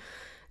interesting.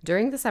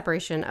 During the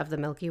separation of the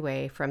Milky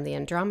Way from the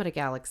Andromeda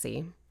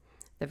Galaxy,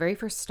 the very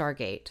first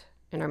stargate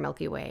in our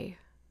Milky Way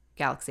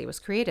galaxy was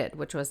created,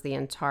 which was the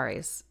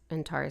Antares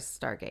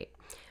Stargate.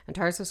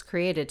 Antares was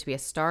created to be a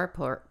star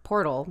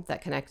portal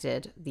that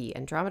connected the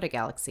Andromeda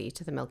Galaxy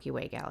to the Milky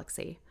Way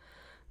galaxy.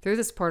 Through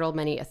this portal,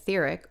 many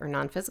etheric or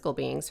non-physical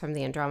beings from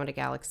the Andromeda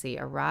Galaxy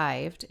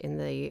arrived in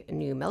the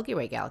new Milky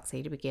Way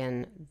galaxy to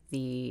begin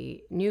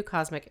the new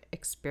cosmic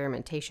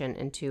experimentation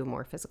into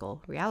more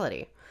physical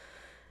reality.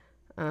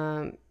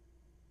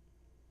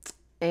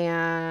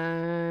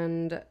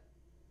 and kind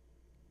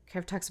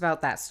of talks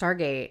about that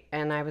Stargate.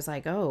 And I was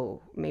like,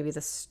 oh, maybe the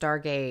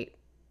Stargate,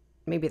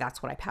 maybe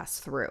that's what I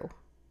passed through.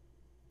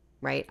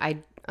 Right?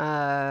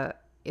 That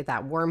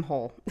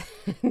wormhole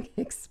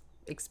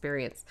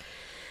experience.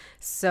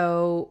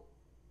 So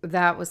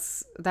that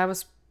was,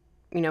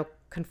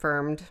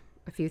 confirmed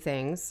a few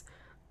things.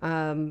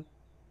 But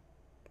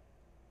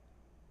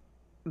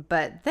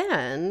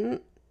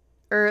then,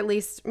 or at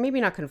least maybe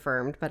not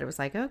confirmed, but it was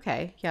like,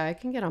 okay, yeah, I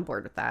can get on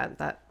board with that.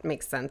 That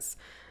makes sense.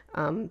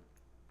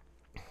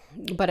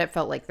 But it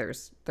felt like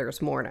there's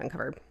more to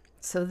uncover.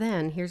 So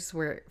then here's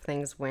where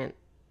things went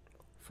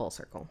full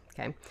circle.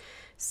 Okay.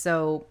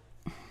 So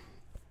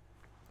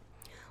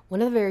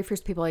one of the very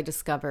first people I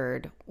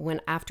discovered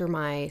when after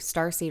my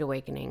starseed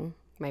awakening,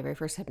 my very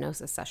first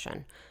hypnosis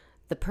session,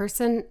 the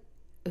person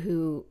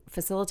who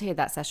facilitated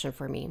that session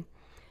for me,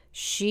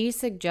 she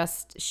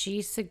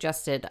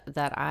suggested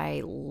that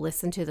I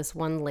listen to this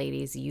one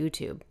lady's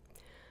YouTube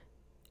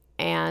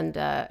and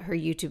her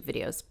YouTube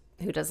videos.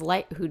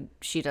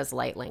 She does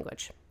light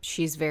language.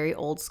 She's very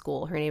old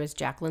school. Her name is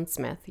Jacqueline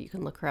Smith. You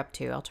can look her up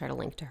too. I'll try to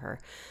link to her.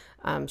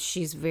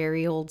 She's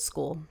very old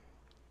school.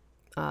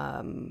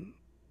 When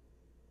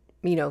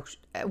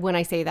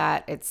I say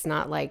that, it's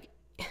not like,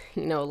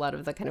 a lot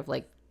of the kind of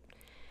like,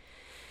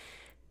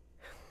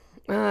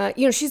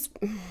 she's,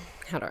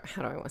 how do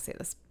I want to say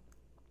this?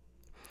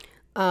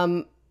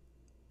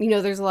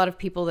 There's a lot of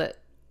people that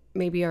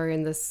maybe are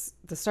in the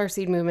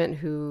starseed movement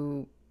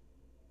who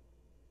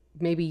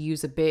maybe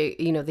use they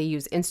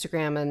use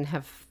Instagram and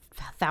have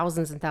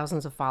thousands and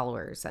thousands of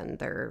followers, and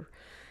they're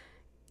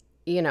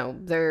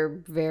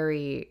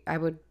very, I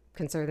would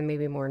consider them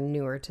maybe more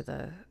newer to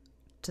the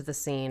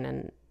scene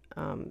and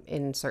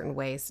in certain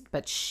ways,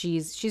 but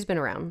she's been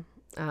around.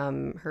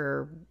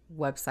 Her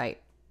website,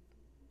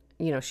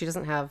 she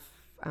doesn't have,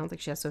 I don't think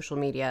she has social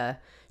media.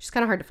 She's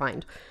kind of hard to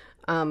find.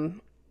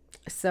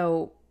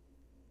 So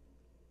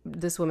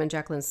this woman,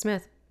 Jacqueline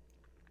Smith,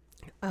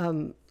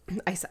 I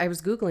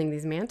was Googling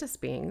these mantis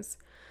beings,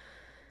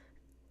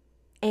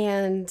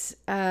 and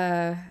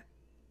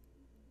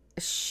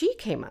she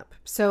came up.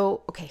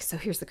 So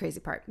here's the crazy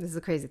part. This is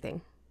the crazy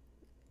thing.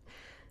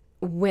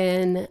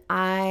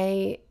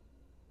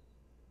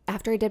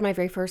 After I did my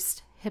very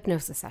first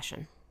hypnosis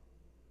session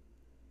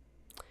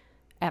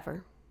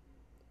ever,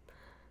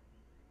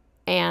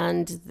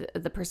 and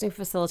the person who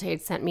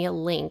facilitated sent me a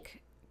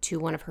link to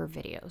one of her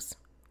videos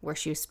where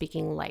she was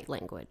speaking light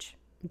language,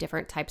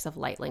 different types of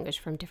light language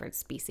from different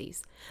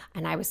species.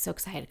 And I was so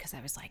excited because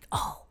I was like,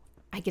 oh,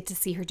 I get to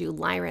see her do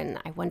Lyran.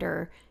 I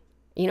wonder,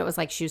 it was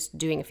like she was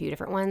doing a few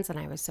different ones. And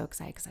I was so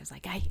excited because I was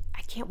like, I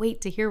can't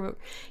wait to hear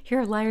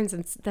Lyrans,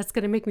 and that's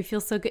going to make me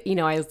feel so good.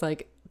 I was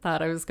like,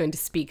 thought I was going to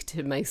speak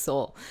to my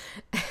soul.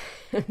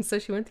 And so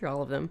she went through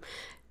all of them.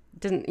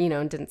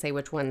 Didn't say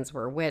which ones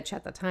were which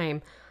at the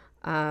time.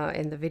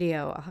 In the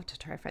video, I'll have to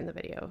try to find the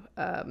video.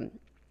 And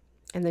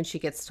then she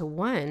gets to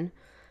one,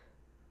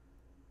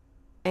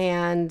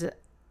 and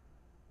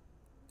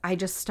I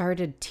just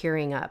started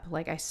tearing up.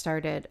 Like I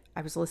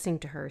was listening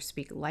to her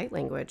speak light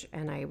language,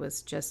 and I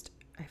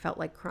felt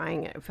like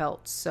crying. It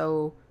felt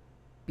so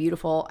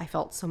beautiful. I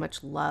felt so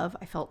much love.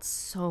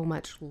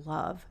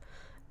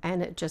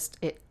 And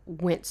it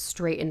went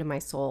straight into my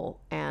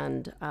soul.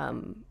 And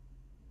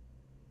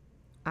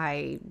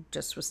I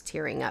just was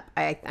tearing up.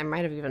 I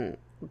might have even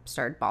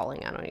started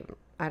bawling.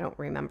 I don't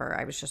remember.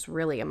 I was just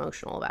really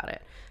emotional about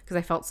it because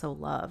I felt so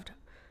loved,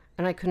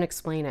 and I couldn't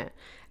explain it.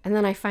 And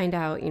then I find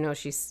out,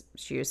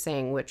 she was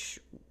saying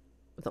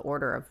the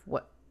order of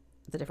what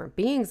the different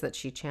beings that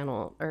she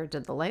channeled or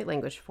did the light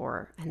language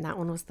for. And that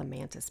one was the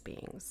mantis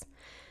beings.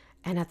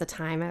 And at the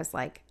time I was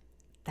like,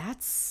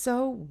 that's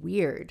so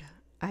weird.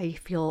 I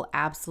feel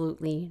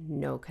absolutely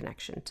no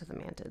connection to the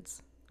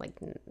mantids, like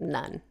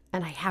none.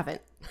 And I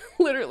haven't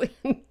literally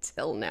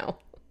until now.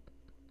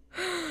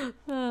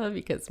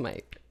 Because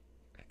my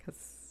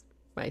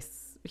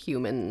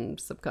human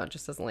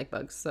subconscious doesn't like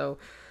bugs. So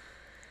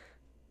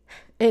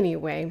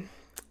anyway,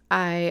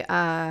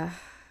 I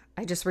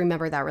just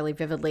remember that really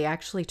vividly. I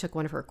actually took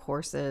one of her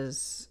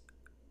courses,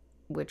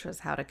 which was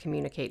how to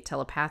communicate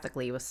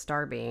telepathically with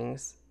star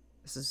beings.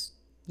 This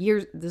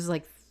is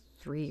like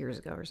 3 years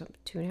ago or something,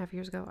 2.5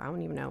 years ago. I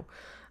don't even know.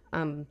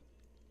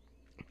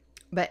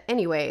 But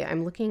anyway,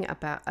 I'm looking up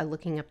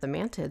the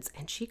mantids,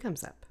 and she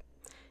comes up,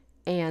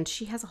 and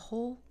she has a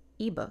whole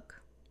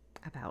ebook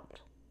about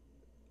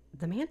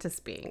the mantis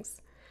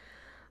beings.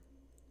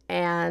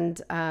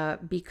 And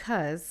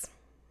because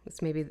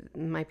this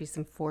might be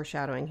some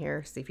foreshadowing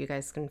here, see if you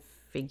guys can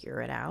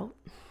figure it out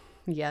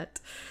yet,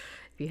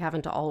 if you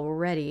haven't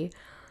already.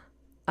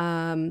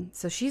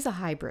 So she's a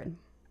hybrid,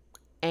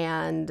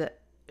 and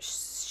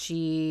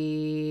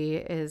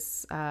she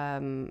is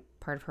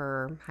part of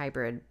her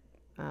hybrid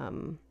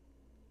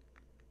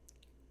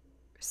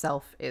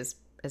self is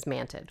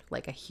mantid,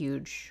 like a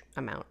huge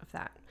amount of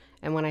that.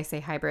 And when I say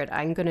hybrid,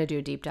 I'm going to do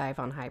a deep dive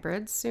on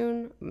hybrids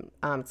soon.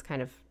 It's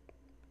kind of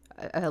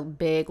a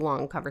big,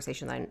 long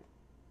conversation that I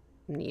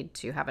need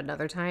to have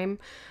another time.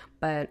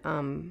 But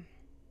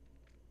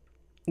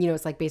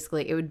it's like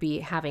basically it would be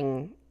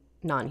having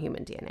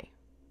non-human DNA,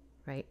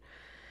 right?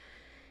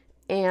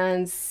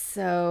 And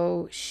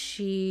so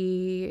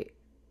she's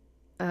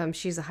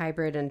a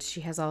hybrid, and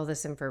she has all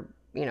this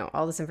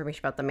all this information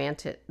about the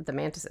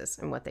mantises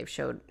and what they've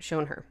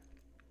shown her.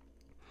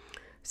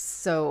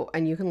 So,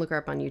 and you can look her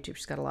up on YouTube.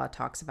 She's got a lot of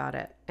talks about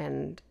it,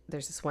 and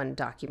there's this one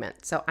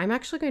document. So I'm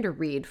actually going to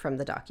read from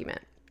the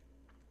document.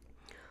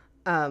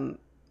 And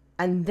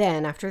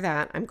then after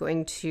that, I'm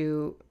going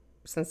to,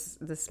 since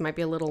this might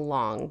be a little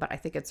long, but I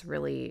think it's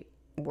really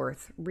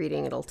worth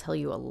reading. It'll tell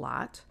you a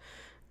lot.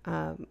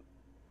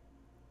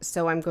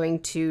 So I'm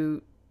going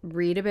to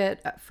read a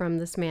bit from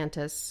this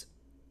mantis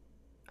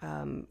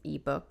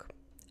ebook,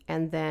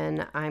 and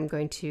then I'm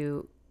going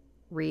to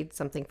read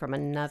something from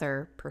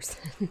another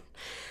person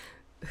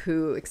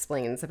who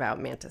explains about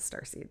mantis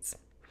starseeds.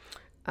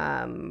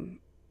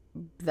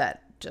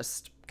 That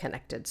just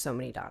connected so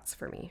many dots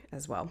for me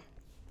as well.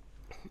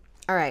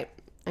 All right,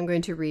 I'm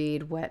going to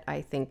read what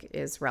I think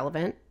is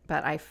relevant,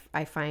 but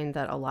I find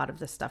that a lot of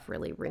this stuff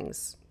really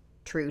rings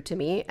true to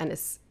me, and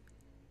is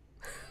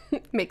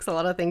makes a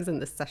lot of things in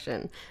this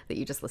session that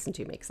you just listened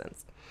to make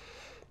sense.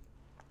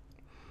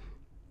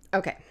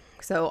 Okay,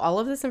 so all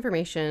of this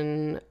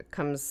information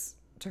comes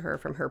to her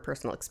from her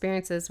personal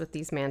experiences with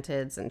these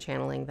mantids and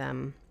channeling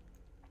them.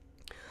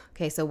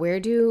 Okay, so where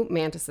do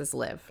mantises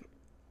live?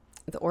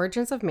 The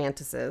origins of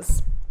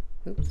mantises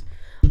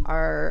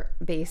are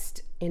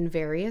based in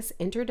various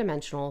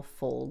interdimensional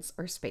folds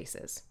or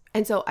spaces.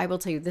 And so I will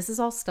tell you, this is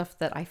all stuff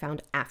that I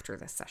found after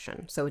this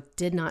session. So it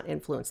did not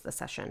influence the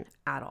session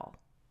at all.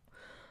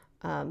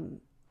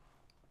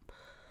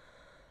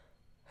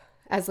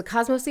 As the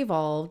cosmos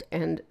evolved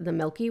and the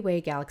Milky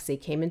Way galaxy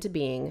came into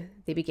being,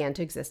 they began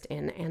to exist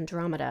in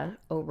Andromeda,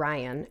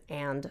 Orion,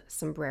 and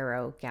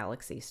Sombrero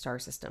galaxy star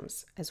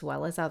systems, as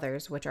well as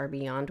others which are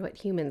beyond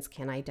what humans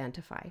can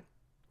identify.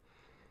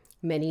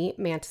 Many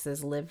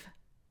mantises live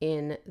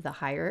in the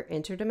higher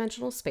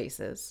interdimensional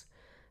spaces,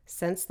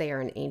 since they are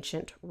an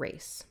ancient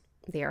race.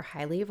 They are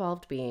highly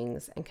evolved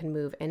beings and can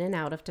move in and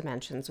out of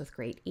dimensions with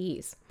great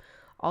ease.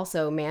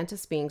 Also,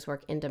 mantis beings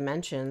work in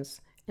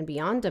dimensions and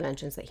beyond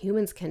dimensions that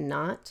humans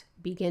cannot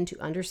begin to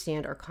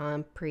understand or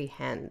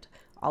comprehend.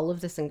 All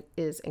of this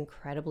is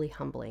incredibly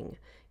humbling.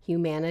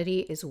 Humanity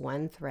is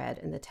one thread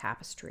in the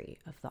tapestry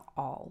of the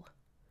all.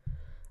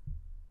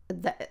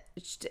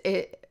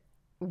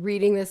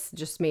 Reading this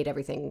just made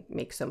everything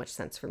make so much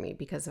sense for me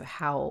because of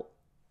how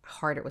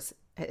hard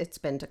it's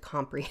been to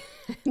comprehend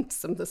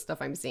some of the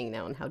stuff I'm seeing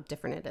now and how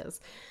different it is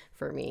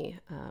for me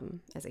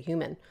as a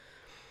human.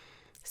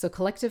 So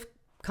collective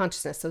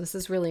consciousness. So this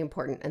is really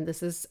important. And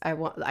this is, I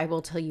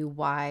will tell you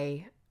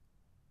why.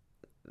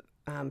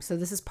 So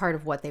this is part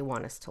of what they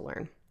want us to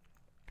learn.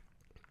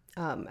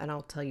 And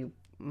I'll tell you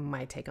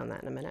my take on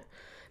that in a minute.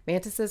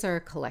 Mantises are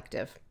a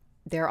collective.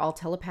 They're all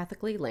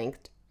telepathically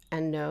linked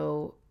and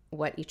know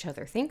what each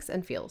other thinks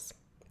and feels.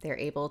 They're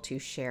able to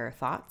share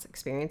thoughts,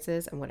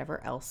 experiences, and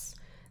whatever else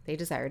they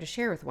desire to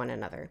share with one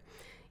another.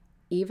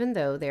 Even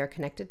though they are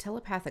connected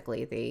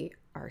telepathically, they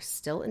are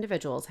still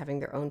individuals having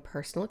their own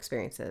personal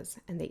experiences,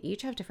 and they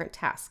each have different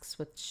tasks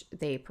which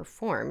they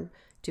perform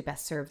to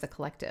best serve the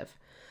collective.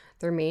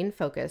 Their main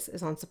focus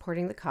is on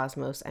supporting the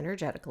cosmos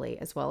energetically,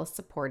 as well as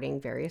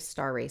supporting various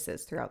star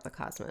races throughout the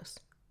cosmos.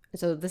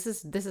 So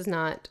this does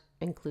not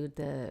include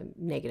the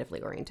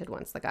negatively oriented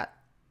ones that got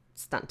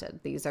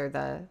stunted. These are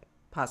the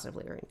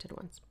positively oriented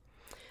ones.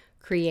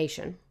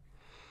 Creation.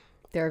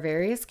 There are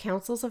various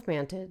councils of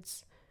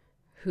mantids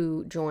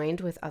who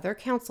joined with other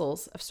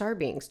councils of star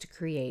beings to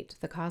create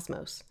the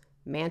cosmos.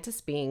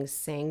 Mantis beings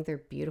sang their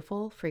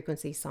beautiful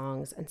frequency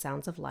songs and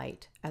sounds of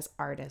light as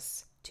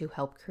artists to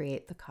help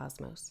create the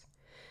cosmos.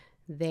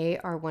 They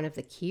are one of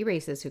the key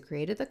races who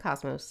created the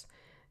cosmos,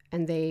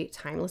 and they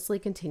timelessly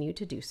continue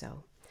to do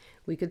so.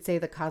 We could say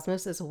the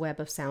cosmos is a web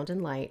of sound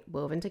and light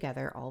woven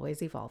together,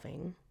 always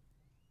evolving.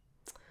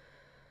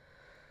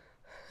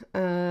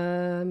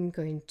 I'm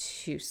going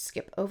to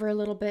skip over a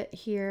little bit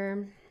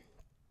here.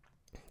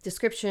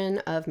 Description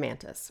of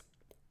mantis.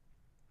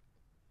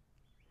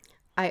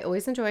 I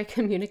always enjoy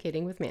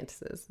communicating with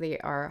mantises. They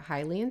are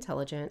highly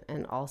intelligent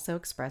and also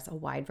express a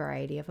wide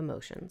variety of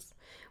emotions.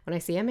 When I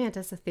see a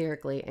mantis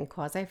etherically and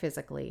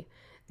quasi-physically,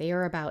 they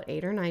are about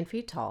 8 or 9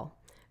 feet tall,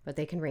 but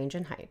they can range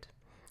in height.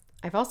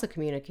 I've also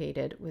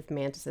communicated with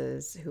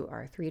mantises who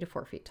are 3 to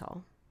 4 feet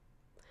tall.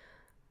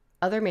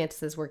 Other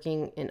mantises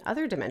working in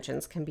other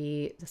dimensions can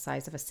be the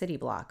size of a city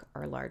block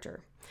or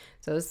larger.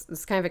 So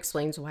this kind of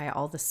explains why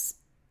all this,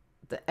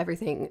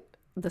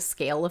 the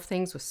scale of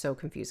things was so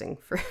confusing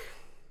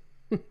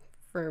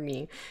for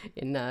me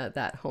in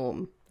that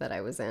home that I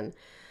was in.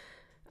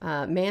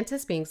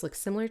 Mantis beings look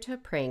similar to a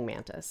praying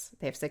mantis.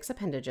 They have 6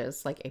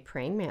 appendages like a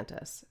praying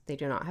mantis. They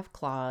do not have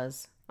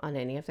claws on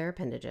any of their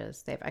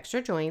appendages. They have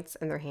extra joints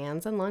and their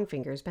hands and long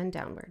fingers bend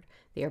downward.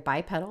 They are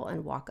bipedal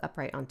and walk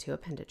upright on 2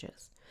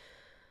 appendages.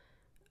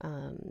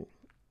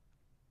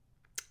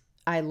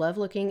 I love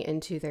looking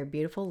into their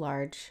beautiful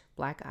large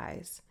black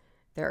eyes.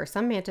 There are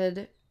some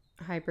mantid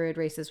hybrid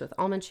races with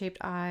almond-shaped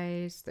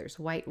eyes. There's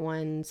white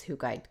ones who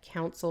guide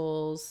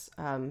councils.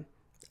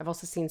 I've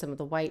also seen some of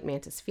the white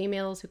mantis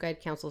females who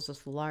guide councils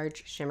with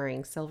large,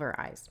 shimmering silver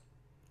eyes.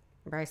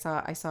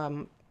 Remember, I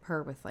saw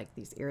her with like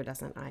these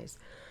iridescent eyes.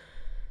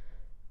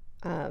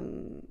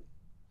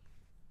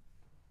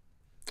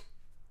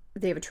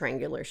 They have a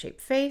triangular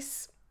shaped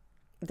face.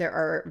 There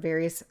are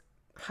various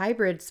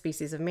hybrid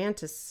species of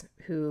mantis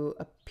who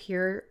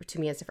appear to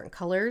me as different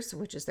colors,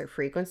 which is their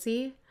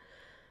frequency.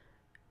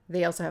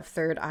 They also have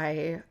third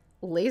eye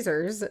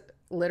lasers,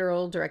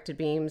 literal directed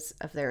beams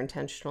of their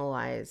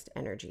intentionalized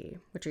energy,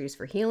 which are used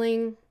for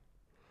healing,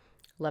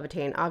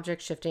 levitating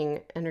objects,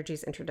 shifting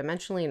energies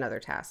interdimensionally, and other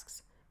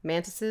tasks.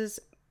 Mantises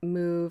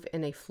move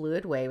in a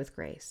fluid way with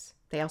grace.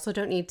 They also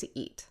don't need to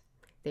eat.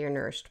 They are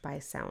nourished by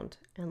sound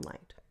and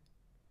light.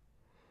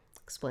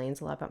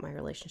 Explains a lot about my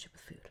relationship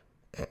with food.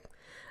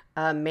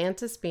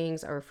 Mantis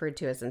beings are referred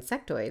to as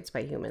insectoids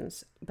by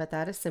humans, but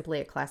that is simply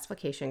a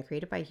classification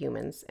created by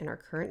humans in our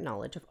current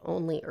knowledge of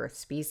only Earth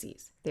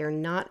species. They are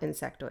not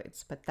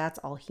insectoids, but that's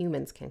all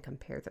humans can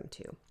compare them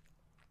to.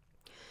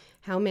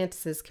 How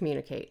mantises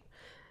communicate.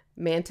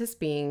 Mantis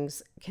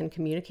beings can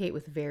communicate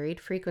with varied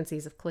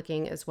frequencies of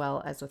clicking as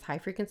well as with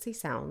high-frequency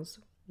sounds,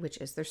 which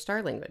is their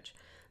star language.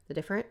 The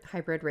different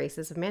hybrid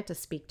races of mantis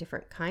speak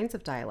different kinds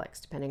of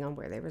dialects depending on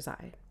where they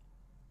reside.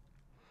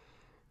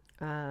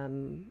 I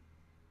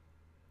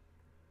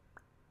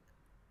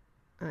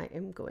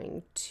am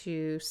going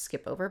to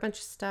skip over a bunch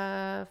of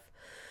stuff.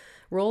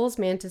 Roles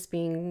mantis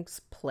beings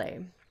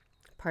play.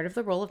 Part of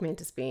the role of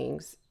mantis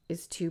beings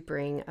is to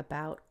bring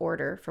about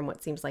order from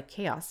what seems like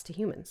chaos to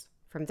humans.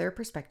 From their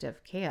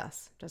perspective,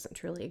 chaos doesn't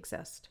truly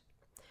exist.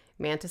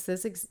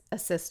 Mantises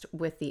assist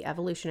with the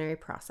evolutionary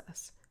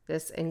process.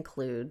 This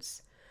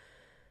includes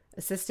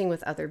assisting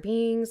with other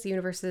beings,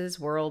 universes,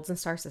 worlds, and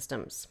star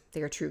systems.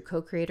 They are true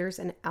co-creators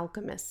and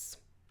alchemists.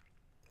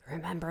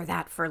 Remember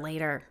that for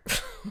later.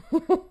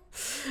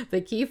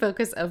 The key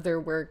focus of their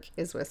work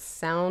is with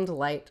sound,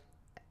 light,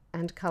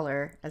 and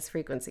color as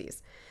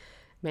frequencies.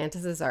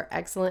 Mantises are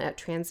excellent at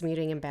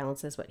transmuting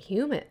imbalances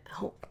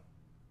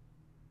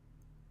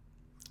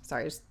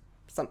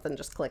something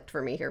just clicked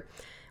for me here.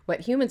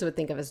 What humans would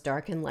think of as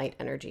dark and light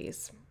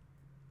energies.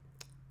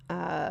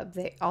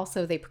 They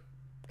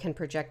can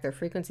project their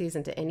frequencies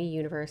into any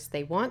universe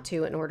they want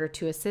to in order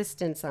to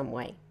assist in some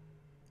way.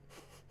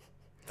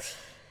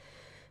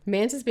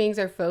 Mantis beings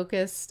are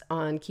focused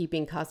on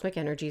keeping cosmic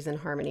energies in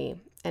harmony,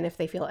 and if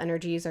they feel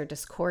energies are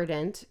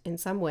discordant in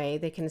some way,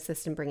 they can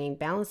assist in bringing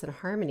balance and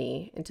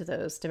harmony into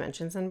those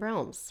dimensions and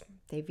realms.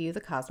 They view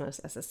the cosmos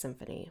as a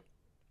symphony.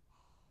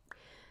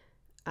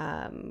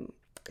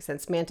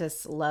 Since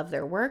mantis love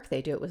their work,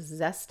 they do it with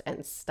zest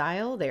and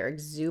style. They are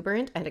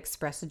exuberant and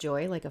express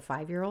joy like a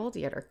 5-year-old,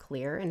 yet are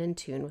clear and in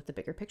tune with the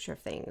bigger picture of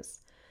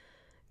things.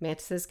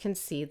 Mantises can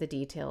see the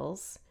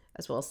details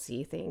as well as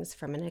see things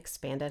from an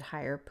expanded,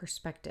 higher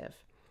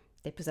perspective.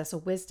 They possess a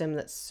wisdom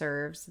that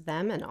serves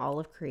them and all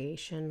of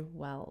creation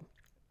well.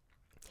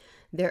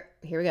 Here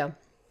we go.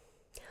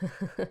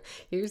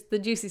 Here's the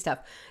juicy stuff.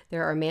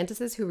 There are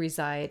mantises who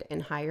reside in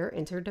higher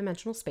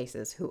interdimensional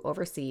spaces who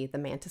oversee the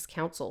mantis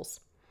councils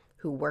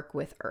who work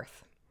with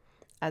Earth,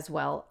 as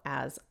well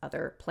as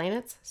other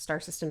planets, star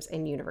systems,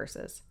 and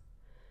universes.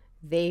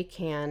 They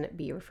can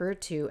be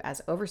referred to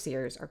as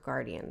overseers or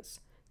guardians.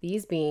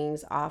 These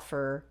beings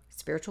offer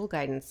spiritual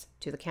guidance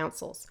to the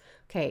councils.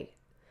 Okay,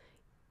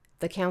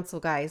 the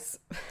council guys,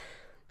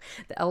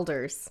 the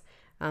elders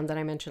that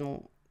I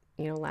mentioned,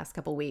 last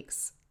couple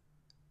weeks,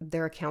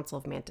 they're a council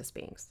of mantis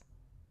beings.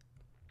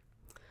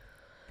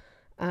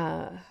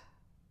 The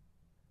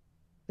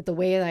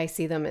way that I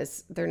see them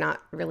is they're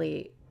not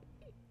really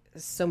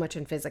so much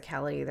in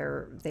physicality.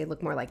 They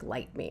look more like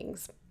light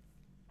beings.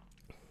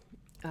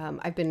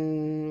 Let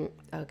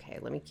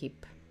me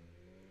keep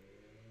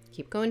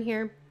going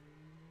here.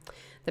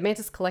 The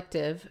Mantis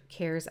Collective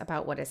cares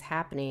about what is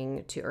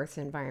happening to Earth's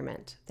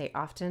environment. They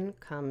often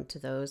come to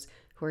those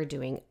who are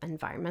doing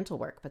environmental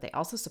work, but they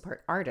also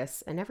support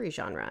artists in every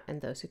genre and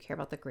those who care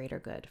about the greater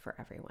good for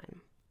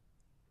everyone.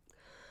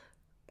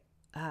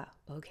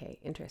 Okay,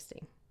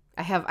 interesting.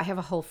 I have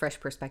a whole fresh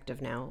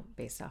perspective now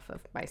based off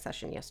of my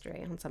session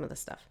yesterday on some of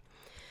this stuff.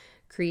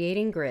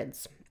 Creating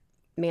grids.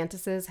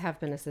 Mantises have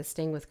been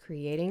assisting with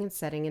creating and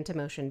setting into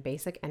motion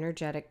basic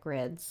energetic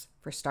grids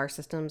for star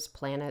systems,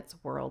 planets,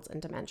 worlds,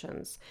 and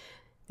dimensions.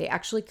 They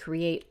actually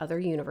create other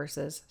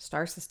universes,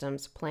 star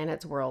systems,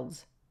 planets,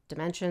 worlds,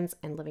 dimensions,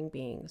 and living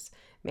beings.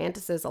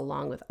 Mantises,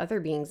 along with other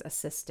beings,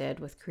 assisted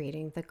with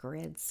creating the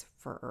grids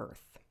for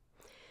Earth.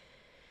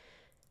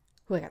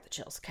 I got the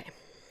chills. Okay.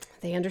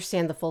 They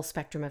understand the full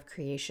spectrum of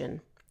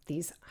creation.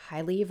 These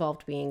highly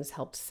evolved beings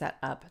helped set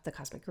up the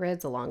cosmic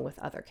grids along with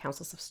other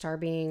councils of star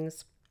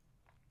beings.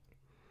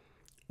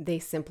 They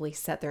simply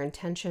set their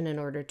intention in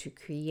order to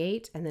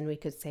create, and then we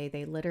could say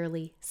they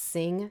literally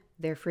sing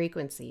their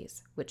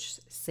frequencies,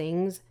 which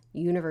sings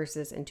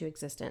universes into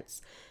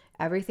existence.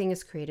 Everything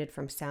is created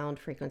from sound,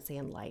 frequency,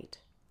 and light.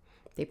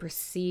 They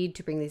proceed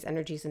to bring these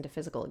energies into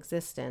physical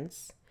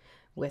existence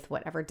with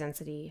whatever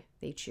density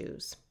they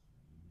choose.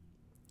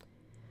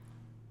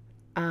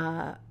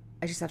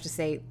 I just have to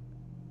say,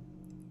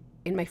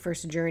 in my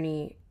first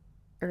journey,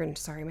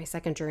 my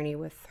second journey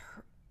with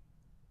her,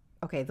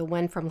 okay, the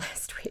one from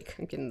last week,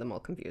 I'm getting them all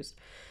confused.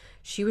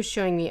 She was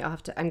showing me,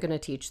 I'm going to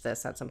teach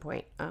this at some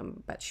point,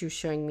 but she was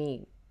showing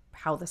me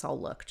how this all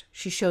looked.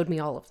 She showed me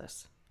all of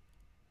this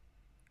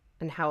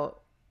and how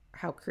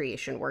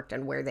creation worked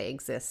and where they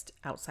exist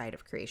outside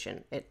of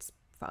creation. It's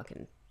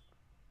fucking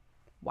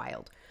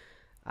wild.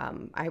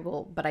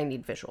 But I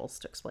need visuals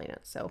to explain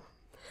it, so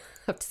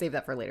I have to save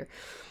that for later.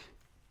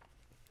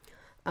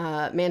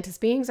 Mantis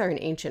beings are an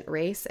ancient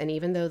race, and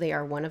even though they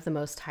are one of the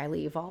most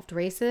highly evolved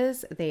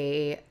races,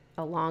 they,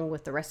 along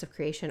with the rest of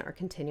creation, are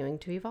continuing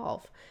to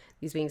evolve.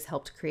 These beings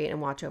help to create and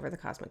watch over the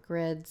cosmic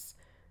grids.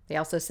 They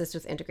also assist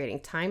with integrating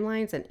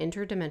timelines and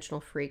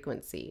interdimensional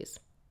frequencies.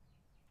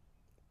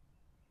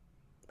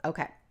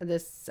 Okay,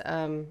 this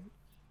I'm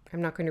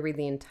not going to read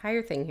the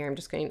entire thing here. I'm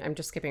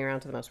just skipping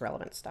around to the most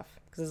relevant stuff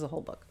because this is a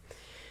whole book.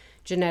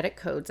 Genetic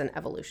codes and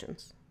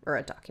evolutions, or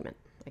a document,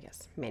 I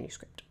guess,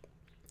 manuscript.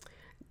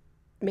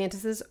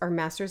 Mantises are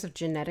masters of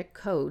genetic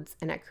codes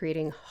and at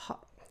creating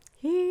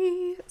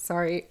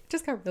sorry,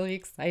 just got really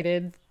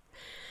excited.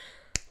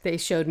 They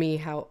showed me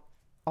how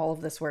all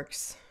of this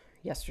works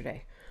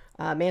yesterday.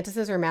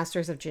 Mantises are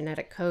masters of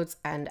genetic codes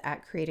and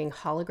at creating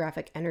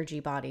holographic energy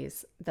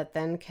bodies that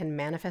then can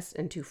manifest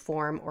into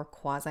form or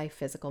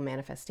quasi-physical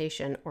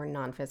manifestation or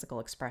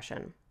non-physical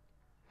expression.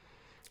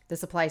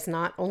 This applies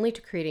not only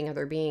to creating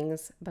other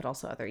beings, but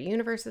also other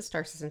universes,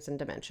 star systems, and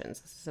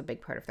dimensions. This is a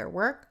big part of their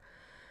work.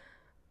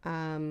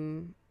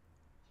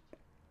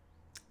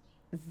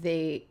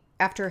 They,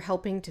 after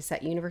helping to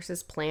set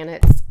universes,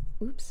 planets,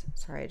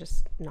 I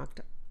just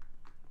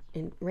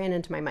ran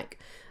into my mic.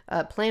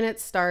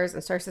 Planets, stars,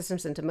 and star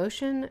systems into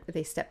motion,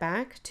 they step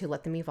back to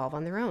let them evolve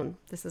on their own.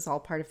 This is all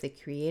part of the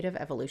creative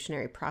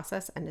evolutionary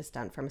process and is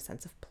done from a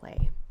sense of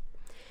play.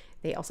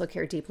 They also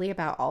care deeply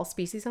about all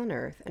species on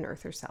Earth and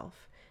Earth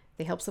herself.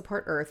 They help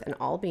support Earth and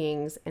all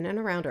beings in and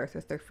around Earth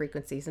with their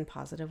frequencies in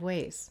positive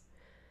ways.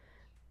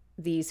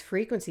 These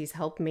frequencies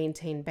help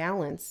maintain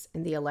balance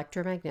in the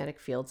electromagnetic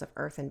fields of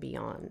Earth and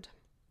beyond.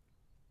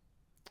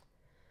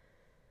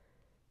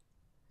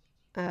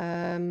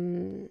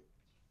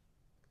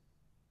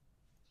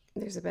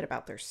 There's a bit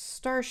about their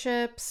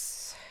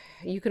starships.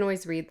 You can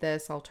always read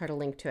this. I'll try to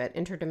link to it.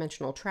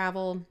 Interdimensional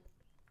travel.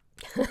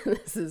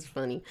 This is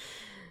funny.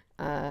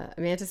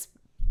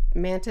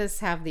 Mantis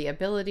have the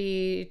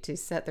ability to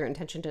set their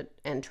intention to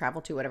and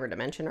travel to whatever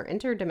dimension or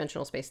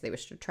interdimensional space they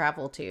wish to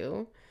travel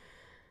to.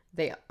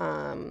 They,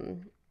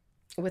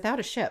 without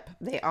a ship,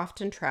 they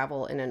often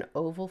travel in an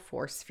oval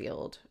force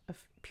field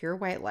of pure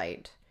white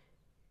light,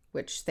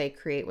 which they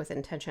create with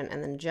intention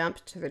and then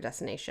jump to their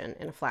destination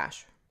in a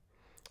flash,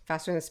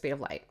 faster than the speed of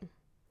light.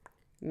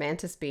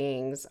 Mantis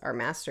beings are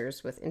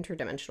masters with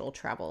interdimensional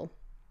travel.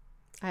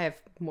 I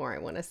have more I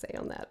want to say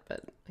on that,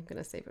 but I'm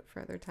going to save it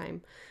for other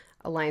time.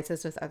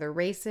 Alliances with other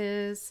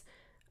races.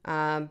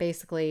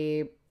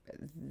 Basically,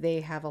 they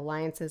have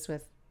alliances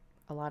with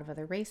a lot of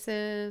other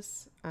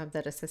races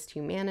that assist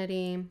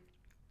humanity.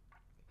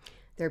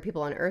 There are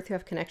people on Earth who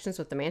have connections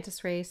with the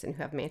Mantis race and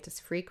who have Mantis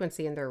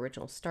frequency in their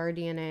original star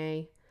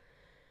DNA.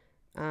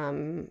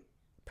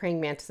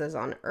 Praying mantises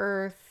on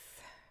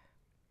Earth,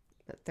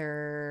 that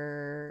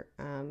they're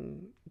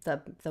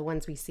the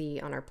ones we see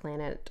on our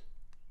planet.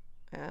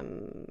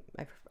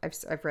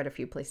 I've read a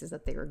few places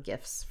that they were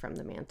gifts from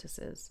the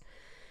mantises.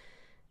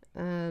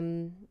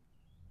 This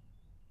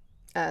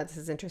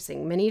is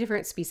interesting. Many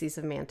different species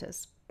of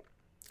mantis.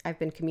 I've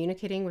been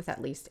communicating with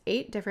at least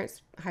 8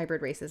 different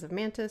hybrid races of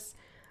mantis.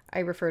 I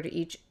refer to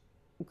each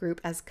group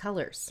as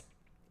colors,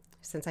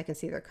 since I can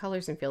see their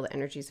colors and feel the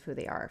energies of who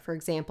they are. For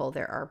example,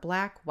 there are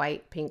black,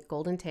 white, pink,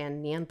 golden tan,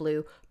 neon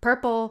blue,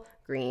 purple,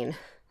 green,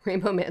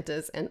 rainbow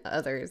mantis, and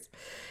others.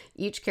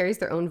 Each carries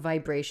their own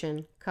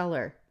vibration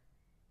color.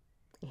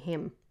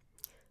 Him.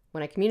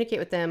 When I communicate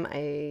with them,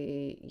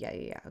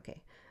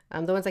 okay.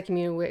 The ones I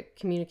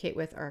communicate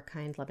with are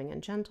kind, loving,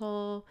 and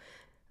gentle.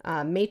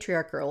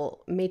 Matriarchal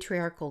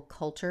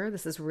culture.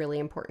 This is really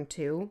important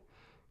too.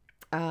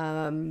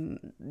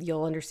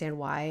 You'll understand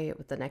why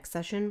with the next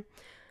session.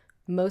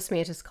 Most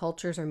mantis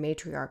cultures are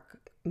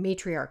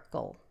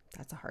matriarchal.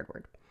 That's a hard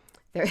word.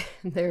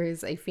 There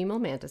is a female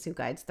mantis who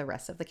guides the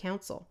rest of the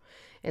council.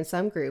 In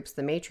some groups,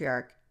 the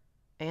matriarch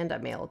and a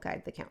male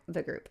guide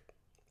the group.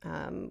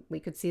 We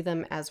could see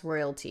them as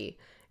royalty,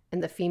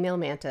 and the female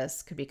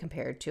mantis could be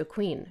compared to a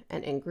queen.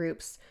 And in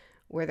groups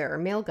where there are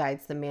male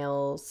guides, the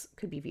males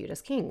could be viewed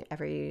as king.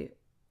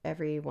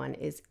 Everyone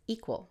is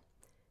equal.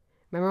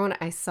 Remember when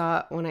I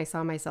saw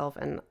myself,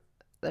 and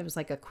it was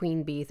like a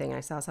queen bee thing.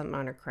 I saw something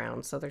on her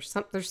crown. So there's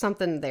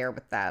something there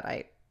with that.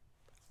 I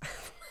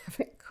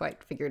haven't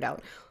quite figured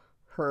out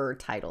her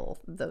title,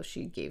 though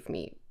she gave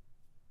me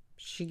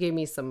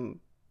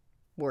some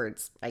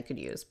words I could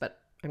use,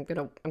 but I'm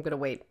gonna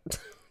wait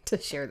to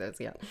share those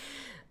yet.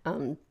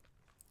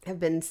 I've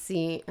been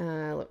seeing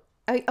so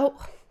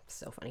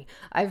funny.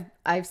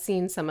 I've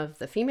seen some of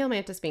the female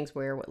mantis beings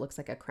wear what looks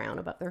like a crown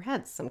above their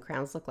heads. Some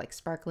crowns look like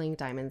sparkling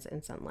diamonds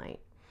in sunlight.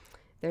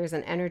 There's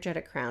an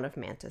energetic crown of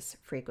mantis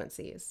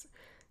frequencies.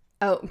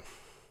 Oh,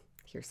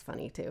 here's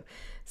funny too.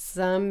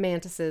 Some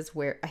mantises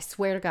wear, I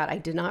swear to God, I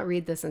did not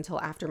read this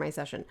until after my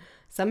session.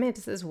 Some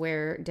mantises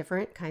wear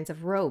different kinds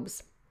of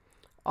robes.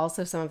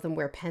 Also, some of them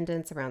wear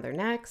pendants around their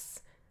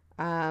necks.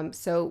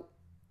 So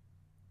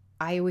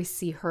I always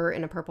see her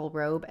in a purple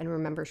robe, and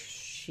remember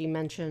she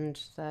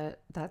mentioned that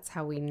that's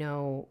how we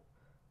know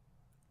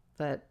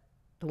that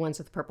the ones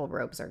with purple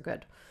robes are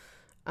good.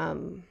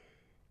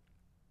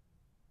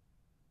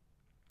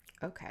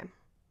 Okay.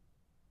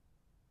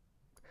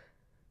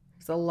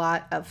 There's a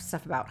lot of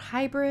stuff about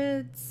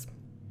hybrids,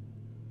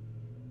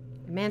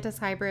 mantis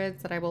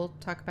hybrids that I will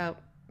talk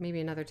about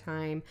maybe another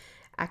time,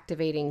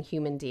 activating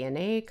human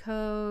DNA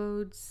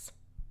codes,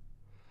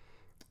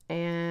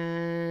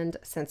 and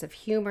sense of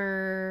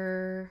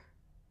humor,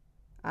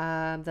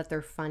 that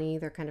they're funny,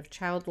 they're kind of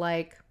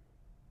childlike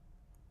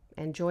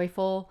and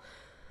joyful.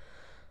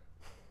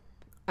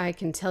 I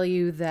can tell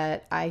you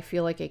that I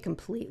feel like a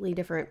completely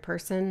different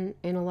person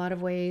in a lot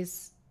of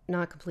ways.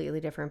 Not completely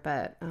different,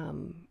 but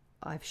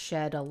I've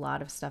shed a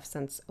lot of stuff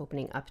since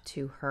opening up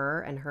to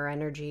her and her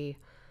energy.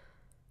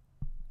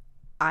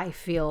 I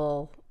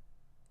feel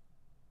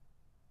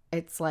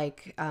it's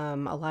like a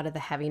lot of the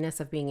heaviness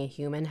of being a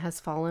human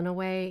has fallen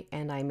away,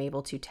 and I'm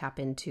able to tap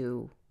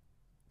into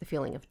the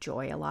feeling of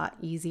joy a lot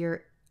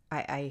easier.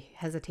 I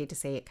hesitate to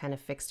say it kind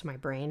of fixed my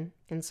brain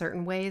in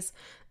certain ways.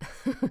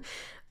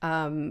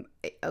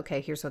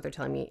 Okay, here's what they're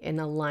telling me. In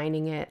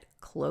aligning it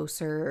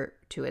closer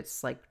to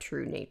its like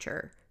true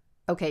nature.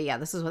 Okay, yeah,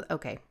 this is what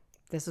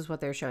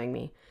they're showing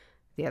me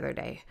the other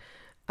day.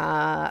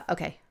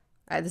 Okay,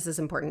 this is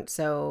important.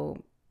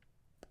 So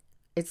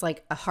it's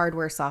like a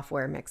hardware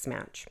software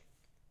mismatch,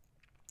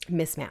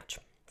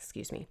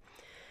 excuse me.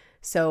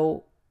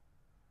 So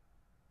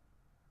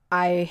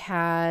I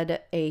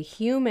had a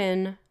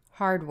human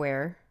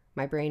hardware,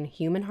 my brain,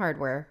 human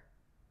hardware,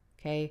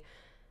 okay,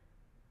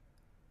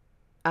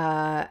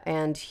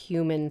 and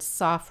human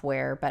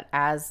software. But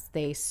as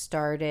they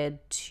started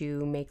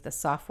to make the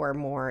software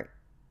more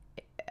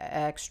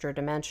extra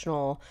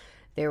dimensional,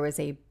 there was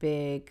a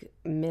big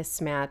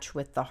mismatch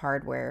with the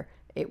hardware.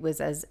 It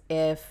was as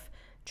if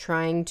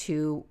trying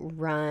to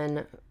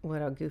run,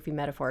 what a goofy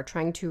metaphor,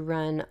 trying to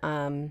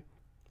run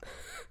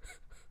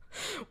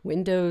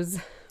Windows.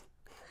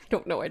 I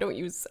don't know. I don't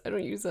use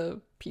a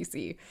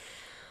PC.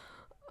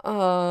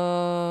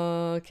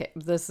 Okay,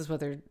 this is what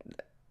they're.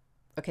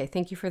 Okay,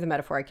 thank you for the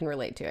metaphor. I can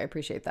relate to. I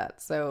appreciate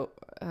that. So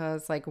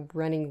it's like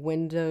running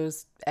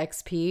Windows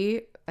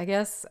XP, I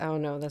guess. I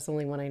don't know. That's the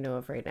only one I know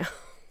of right now.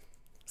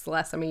 It's the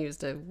last time I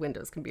used a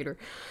Windows computer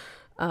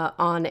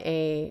on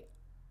a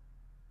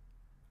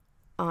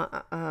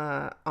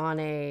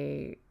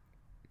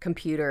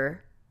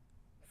computer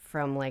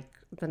from like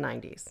the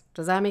 90s.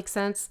 Does that make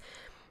sense?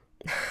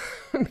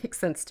 It makes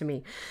sense to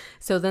me.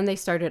 So then they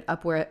started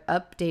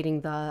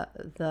updating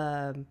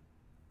the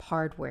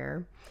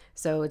hardware.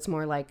 So it's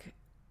more like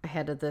I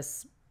had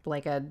this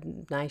like a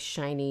nice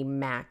shiny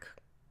Mac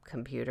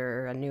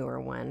computer, a newer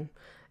one,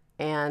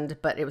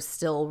 but it was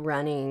still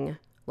running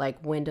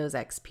like Windows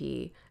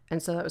XP,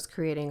 and so that was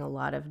creating a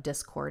lot of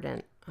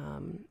discordant.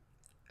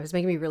 It was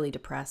making me really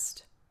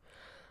depressed,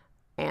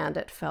 and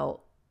it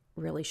felt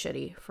really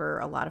shitty for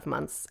a lot of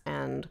months,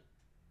 and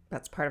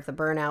that's part of the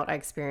burnout I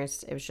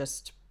experienced. It was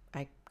just,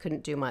 I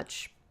couldn't do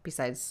much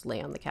besides lay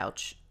on the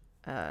couch.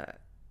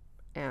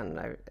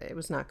 It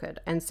was not good.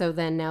 And so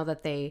then now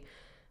that they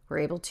were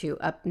able to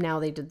now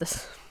they did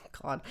this,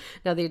 God,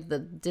 now they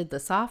did the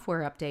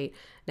software update.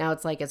 Now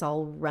it's like, it's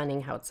all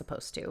running how it's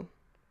supposed to.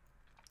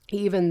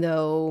 Even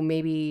though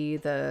maybe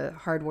the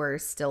hardware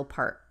is still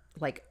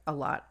like a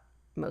lot,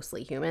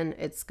 mostly human,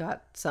 it's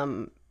got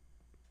some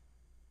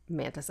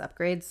mantis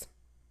upgrades.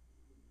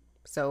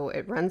 So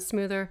it runs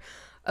smoother.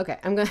 Okay,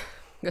 I'm going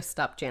to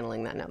stop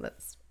channeling that now.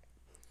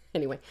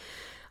 Anyway.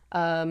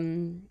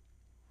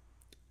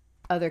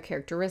 Other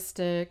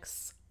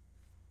characteristics.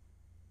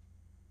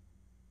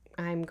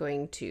 I'm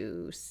going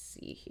to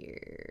see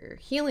here.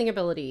 Healing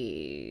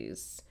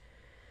abilities.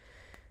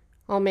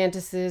 All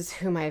mantises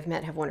whom I have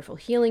met have wonderful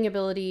healing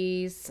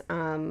abilities.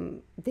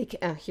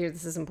 Here,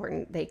 this is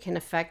important. They can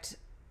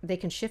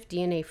shift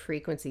DNA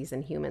frequencies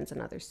in humans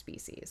and other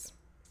species.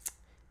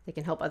 They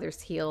can help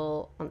others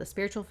heal on the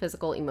spiritual,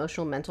 physical,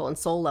 emotional, mental, and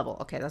soul level.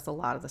 Okay, that's a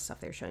lot of the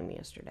stuff they were showing me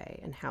yesterday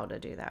and how to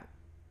do that.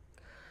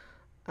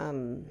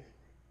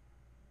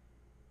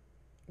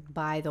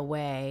 By the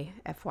way,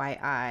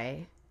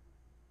 FYI,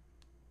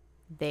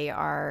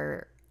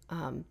 they're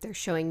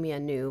showing me a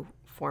new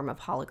form of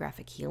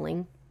holographic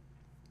healing,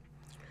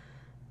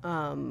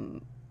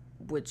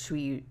 which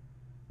we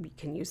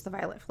can use the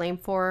violet flame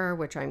for,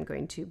 which I'm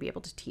going to be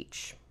able to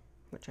teach,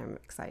 which I'm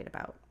excited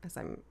about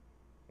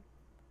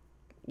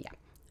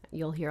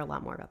you'll hear a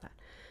lot more about that.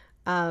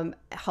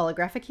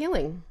 Holographic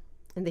healing.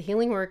 And the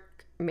healing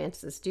work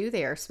mantises do,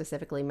 they are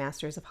specifically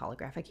masters of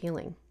holographic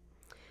healing.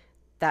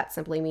 That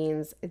simply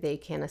means they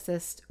can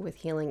assist with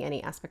healing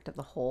any aspect of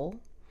the whole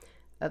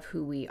of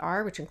who we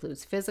are, which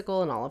includes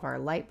physical and all of our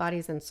light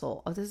bodies and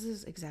soul. Oh, this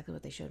is exactly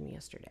what they showed me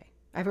yesterday.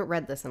 I haven't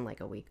read this in like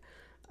a week.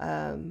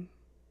 Oh,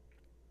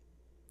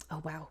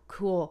 wow.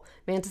 Cool.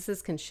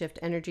 Mantises can shift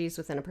energies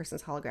within a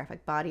person's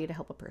holographic body to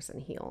help a person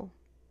heal.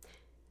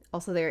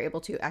 Also, they are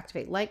able to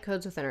activate light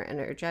codes within our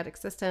energetic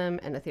system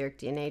and etheric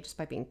DNA just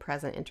by being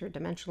present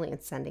interdimensionally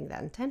and sending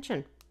that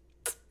intention.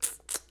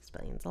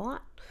 Spellions a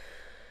lot.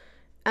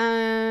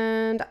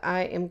 And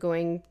I am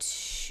going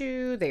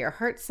to, they are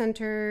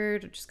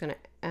heart-centered. I'm just going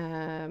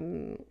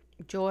to,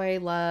 joy,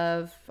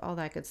 love, all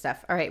that good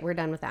stuff. All right, we're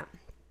done with that.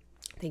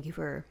 Thank you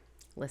for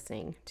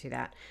listening to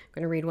that. I'm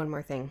going to read one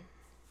more thing,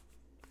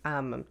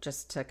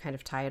 just to kind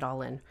of tie it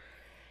all in.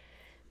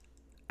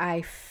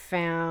 I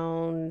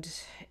found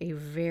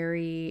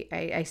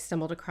I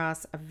stumbled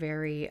across a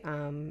very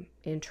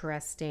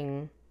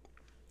interesting,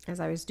 as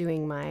I was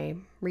doing my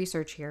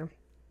research here,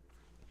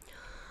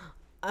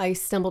 I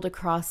stumbled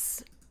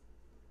across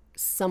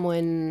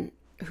someone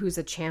who's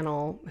a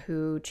channel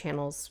who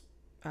channels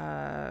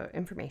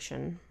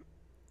information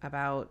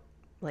about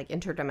like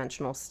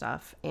interdimensional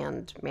stuff,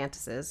 and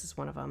mantises is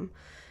one of them.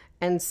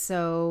 And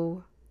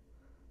so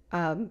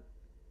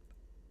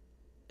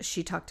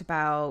she talked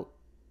about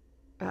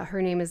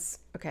her name is,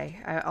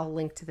 I'll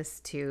link to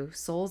this too.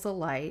 Souls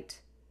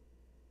Alight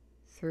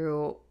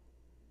through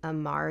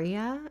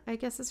Amaria, I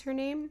guess is her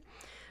name.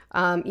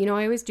 I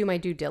always do my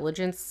due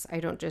diligence. I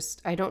don't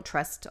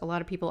trust a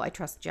lot of people. I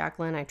trust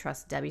Jacqueline. I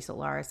trust Debbie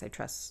Solaris. I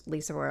trust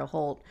Lisa Royal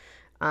Holt.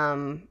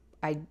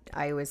 I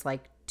always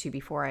like to,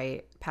 before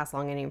I pass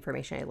along any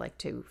information, I like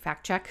to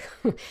fact check.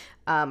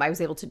 I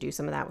was able to do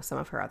some of that with some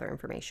of her other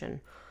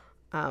information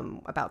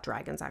about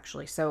dragons,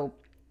 actually. So,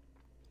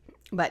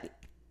 but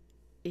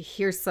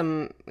here's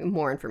some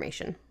more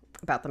information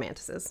about the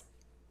mantises.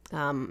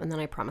 And then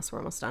I promise we're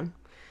almost done.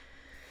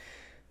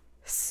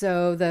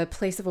 So the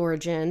place of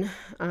origin,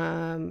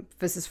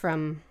 this is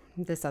from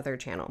this other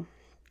channel.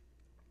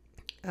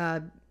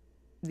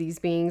 These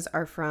beings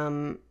are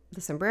from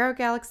the Sombrero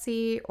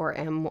Galaxy, or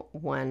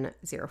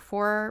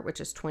M104, which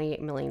is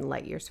 28 million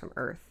light years from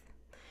Earth.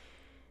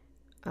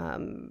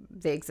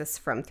 They exist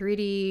from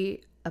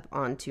 3D up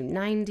onto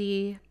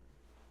 9D.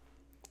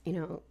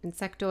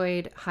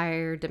 Insectoid,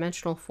 higher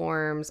dimensional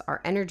forms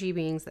are energy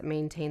beings that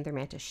maintain their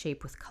mantis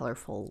shape with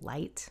colorful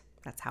light.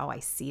 That's how I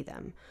see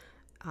them.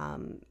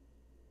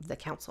 The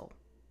council.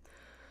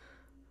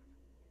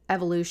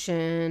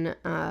 Evolution.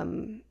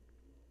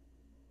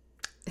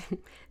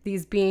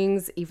 These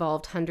beings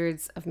evolved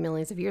hundreds of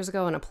millions of years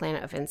ago on a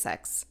planet of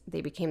insects.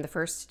 They became the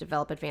first to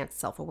develop advanced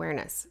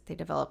self-awareness. They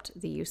developed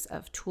the use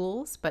of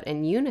tools, but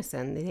in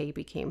unison, they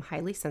became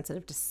highly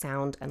sensitive to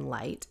sound and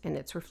light and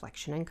its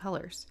reflection and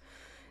colors.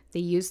 They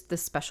used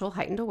this special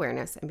heightened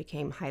awareness and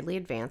became highly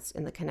advanced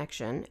in the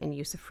connection and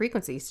use of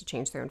frequencies to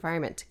change their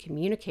environment to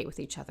communicate with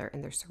each other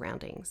and their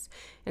surroundings.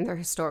 In their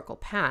historical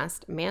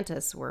past,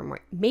 mantis were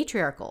more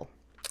matriarchal.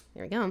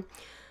 There we go.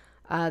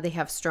 They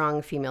have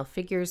strong female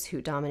figures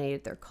who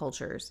dominated their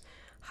cultures.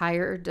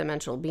 Higher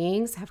dimensional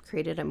beings have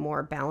created a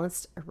more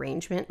balanced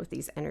arrangement with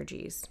these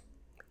energies.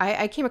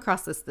 I came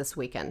across this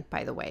weekend,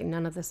 by the way.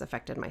 None of this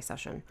affected my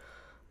session.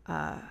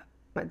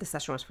 The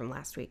session was from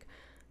last week.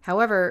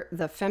 However,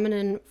 the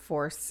feminine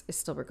force is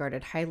still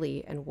regarded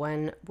highly, and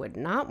one would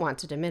not want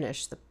to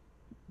diminish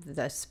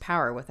this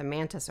power with a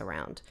mantis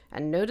around.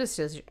 And no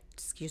decision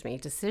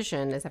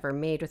is ever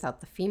made without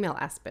the female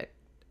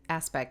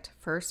aspect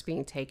first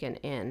being taken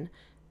in,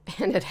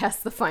 and it has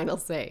the final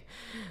say.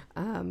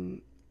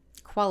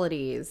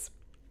 Qualities: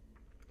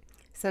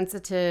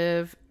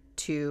 sensitive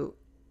to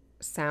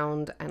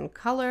sound and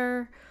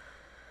color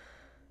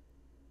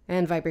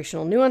and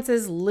vibrational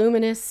nuances,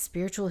 luminous,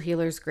 spiritual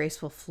healers,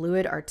 graceful,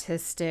 fluid,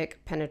 artistic,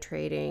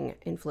 penetrating,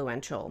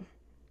 influential.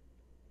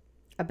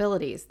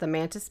 Abilities: the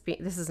mantis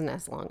this isn't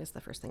as long as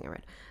the first thing I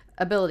read.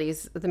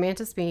 Abilities: the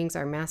mantis beings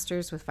are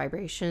masters with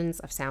vibrations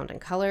of sound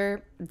and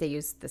color. They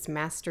use this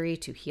mastery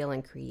to heal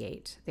and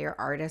create. They are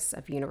artists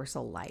of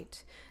universal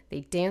light.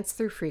 They dance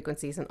through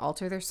frequencies and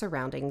alter their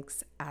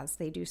surroundings as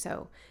they do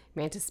so.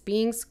 Mantis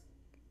beings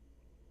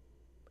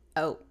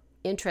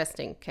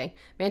interesting. Okay.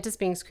 Mantis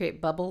beings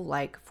create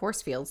bubble-like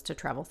force fields to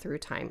travel through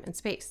time and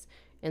space.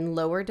 In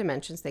lower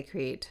dimensions, they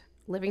create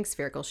living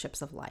spherical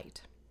ships of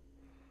light.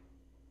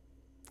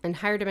 In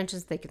higher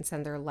dimensions, they can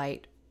send their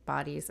light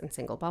bodies and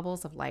single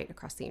bubbles of light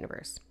across the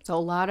universe. So a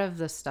lot of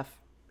this stuff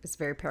is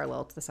very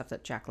parallel to the stuff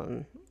that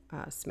Jacqueline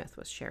Smith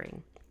was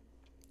sharing.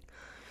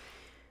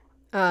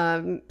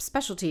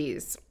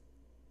 Specialties.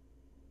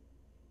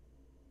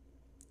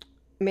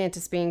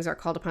 Mantis beings are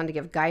called upon to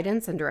give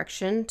guidance and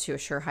direction to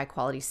assure high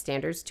quality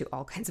standards to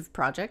all kinds of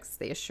projects.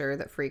 They assure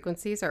that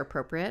frequencies are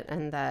appropriate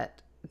and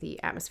that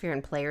the atmosphere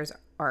and players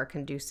are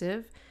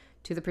conducive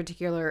to the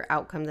particular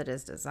outcome that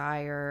is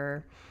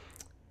desired.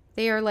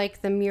 They are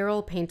like the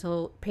mural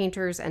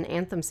painters and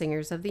anthem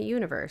singers of the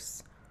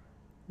universe.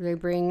 They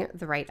bring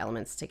the right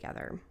elements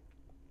together.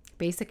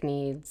 Basic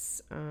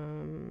needs.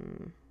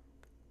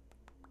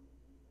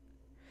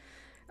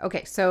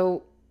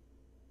 So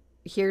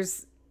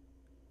here's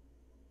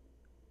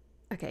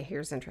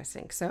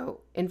interesting.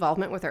 So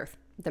involvement with Earth.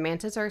 The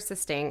mantis are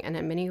assisting and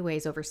in many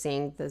ways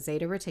overseeing the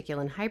Zeta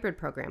Reticulan hybrid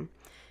program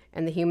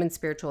and the Human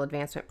Spiritual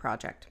Advancement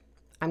Project.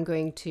 I'm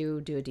going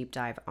to do a deep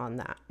dive on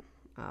that,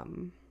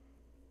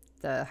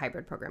 the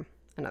hybrid program,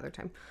 another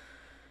time.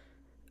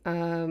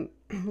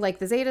 Like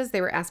the Zetas, they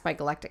were asked by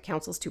galactic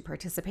councils to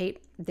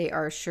participate. They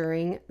are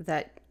assuring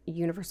that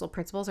universal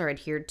principles are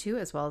adhered to,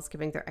 as well as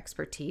giving their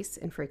expertise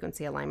in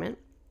frequency alignment.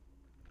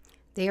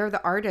 They are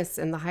the artists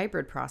in the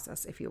hybrid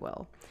process, if you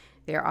will.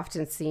 They are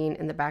often seen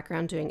in the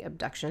background doing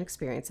abduction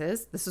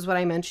experiences. This is what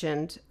I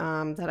mentioned,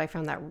 that I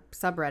found that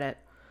subreddit.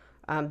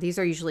 These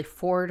are usually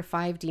 4 to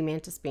 5D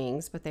mantis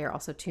beings, but they are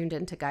also tuned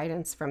into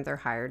guidance from their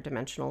higher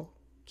dimensional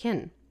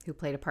kin who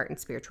played a part in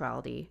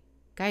spirituality,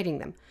 guiding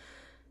them.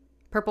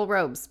 Purple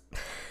robes.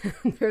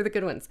 They're the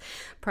good ones.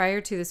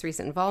 Prior to this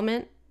recent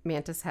involvement,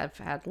 mantis have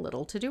had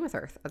little to do with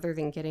Earth other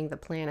than gifting the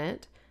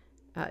planet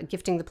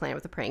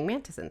with a praying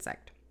mantis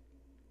insect.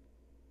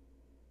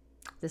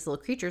 These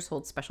little creatures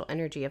hold special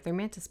energy of their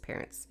mantis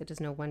parents. It is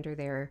no wonder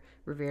they're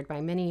revered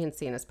by many and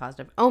seen as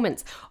positive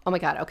omens. Oh my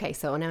God. Okay.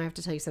 So now I have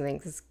to tell you something.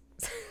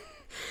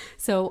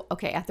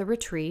 At the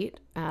retreat,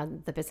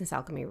 the Business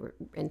Alchemy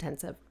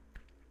Intensive,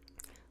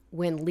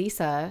 when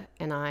Lisa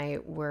and I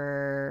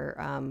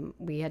were,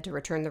 we had to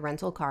return the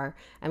rental car,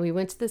 and we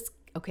went to this,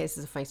 this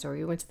is a funny story.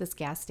 We went to this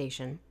gas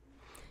station.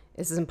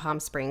 This is in Palm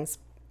Springs.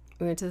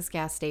 We went to this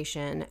gas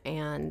station,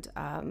 and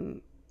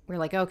we're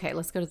like, okay,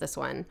 let's go to this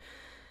one.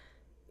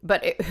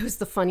 But it was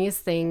the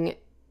funniest thing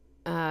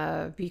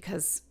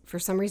because for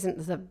some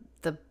reason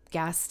the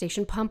gas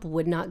station pump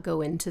would not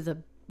go into the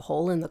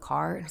hole in the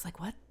car. And I was like,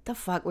 what the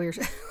fuck? We're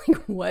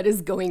like, what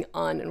is going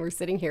on? And we're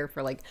sitting here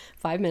for like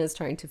 5 minutes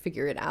trying to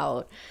figure it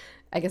out.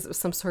 I guess it was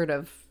some sort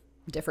of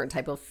different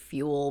type of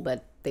fuel,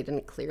 but they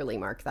didn't clearly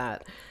mark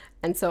that.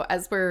 And so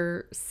as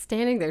we're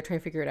standing there trying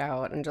to figure it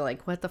out and you're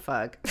like, what the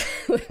fuck?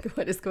 Like,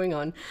 what is going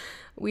on?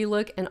 We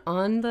look, and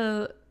on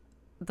the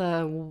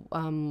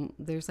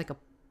there's like a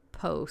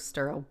post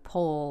or a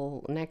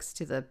pole next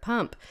to the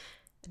pump,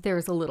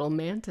 there's a little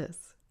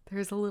mantis.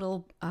 There's a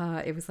little,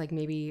 it was like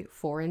maybe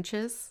 4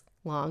 inches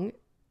long,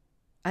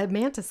 a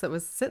mantis that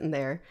was sitting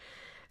there.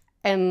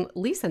 And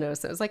Lisa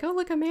noticed it. It was like, oh,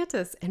 look, a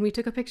mantis. And we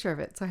took a picture of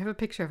it. So I have a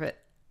picture of it.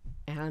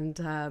 And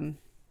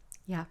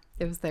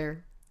it was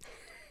there.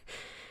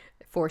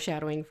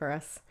 Foreshadowing for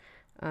us.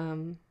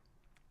 Here,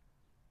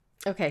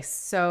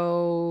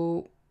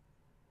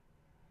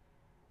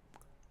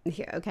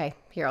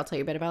 I'll tell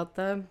you a bit about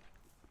the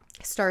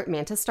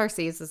mantis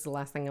starseeds. This is the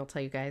last thing I'll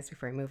tell you guys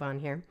before I move on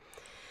here.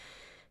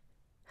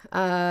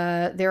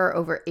 There are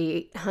over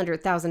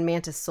 800,000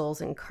 mantis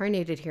souls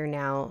incarnated here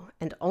now,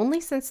 and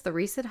only since the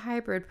recent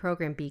hybrid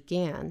program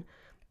began,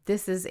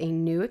 this is a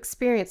new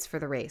experience for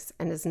the race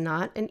and is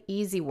not an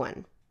easy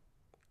one.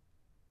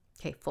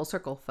 Okay, full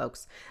circle,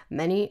 folks.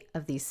 Many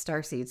of these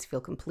starseeds feel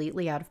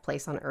completely out of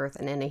place on Earth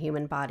and in a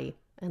human body,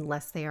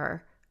 unless they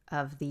are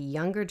of the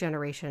younger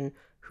generation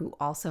who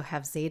also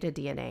have Zeta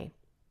DNA.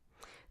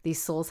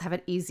 These souls have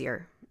it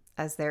easier,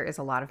 as there is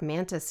a lot of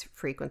mantis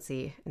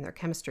frequency in their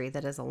chemistry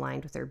that is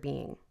aligned with their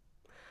being.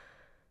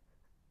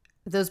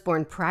 Those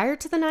born prior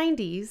to the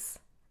 90s,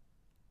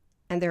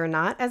 and there are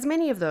not as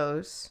many of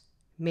those,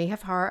 may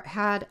have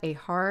had a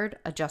hard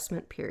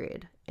adjustment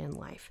period in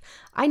life.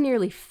 I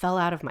nearly fell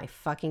out of my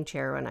fucking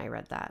chair when I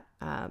read that.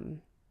 I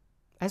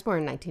was born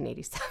in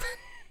 1987.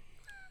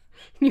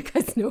 You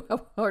guys know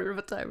how hard of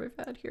a time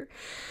I've had here.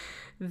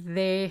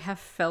 They have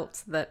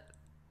felt that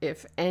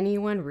if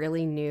anyone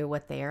really knew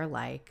what they are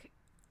like,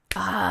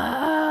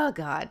 oh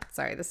God,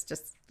 sorry, this is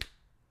just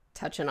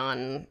touching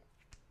on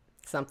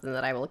something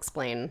that I will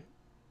explain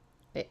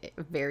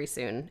very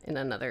soon in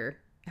another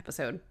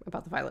episode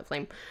about the violet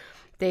flame.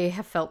 They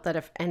have felt that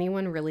if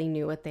anyone really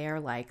knew what they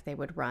are like, they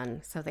would run.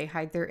 So they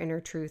hide their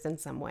inner truth in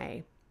some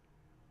way.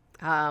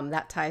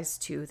 That ties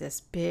to this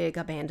big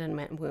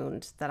abandonment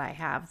wound that I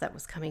have that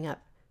was coming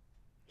up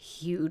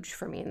huge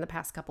for me in the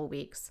past couple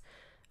weeks,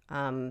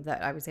 that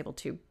I was able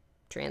to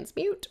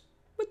transmute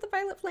with the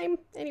violet flame.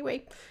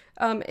 Anyway,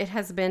 it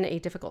has been a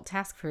difficult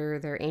task for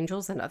their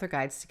angels and other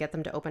guides to get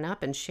them to open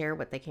up and share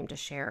what they came to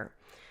share.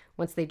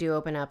 Once they do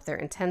open up, their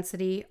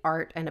intensity,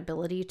 art, and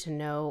ability to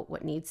know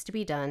what needs to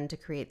be done to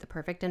create the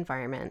perfect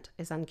environment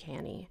is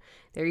uncanny.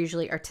 They're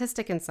usually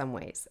artistic in some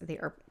ways. They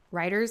are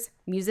writers,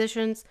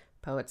 musicians,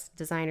 poets,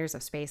 designers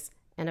of space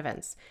and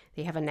events.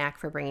 They have a knack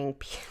for bringing...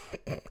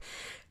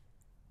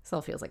 This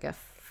all feels like a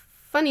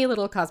funny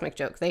little cosmic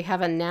joke. They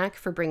have a knack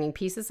for bringing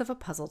pieces of a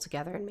puzzle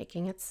together and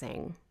making it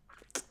sing.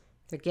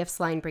 Their gifts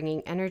lie in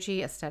bringing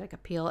energy, aesthetic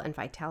appeal, and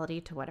vitality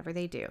to whatever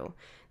they do.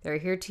 They're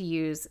here to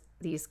use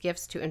these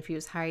gifts to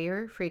infuse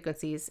higher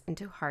frequencies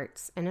into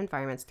hearts and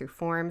environments through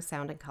form,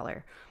 sound, and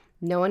color.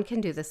 No one can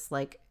do this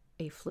like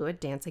a fluid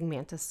dancing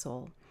mantis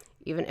soul.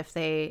 Even if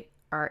they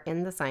are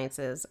in the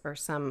sciences or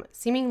some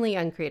seemingly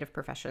uncreative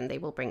profession, they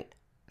will bring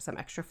some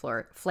extra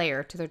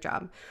flair to their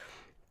job.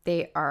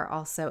 They are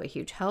also a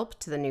huge help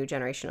to the new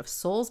generation of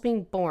souls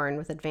being born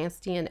with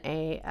advanced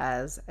DNA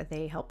as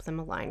they help them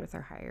align with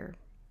their higher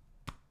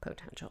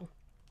potential.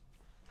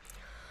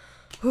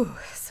 Whew,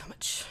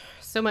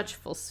 so much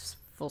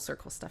full full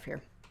circle stuff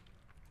here.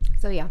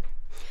 So yeah,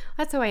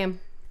 that's who I am.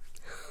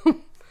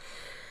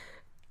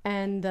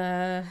 And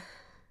the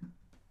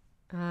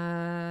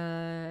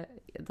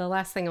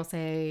last thing I'll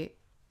say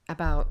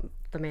about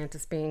the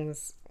mantis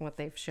beings, what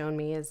they've shown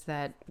me is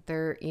that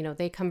they're,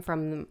 they come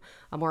from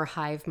a more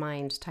hive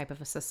mind type of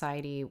a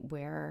society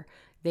where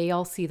they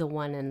all see the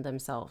one in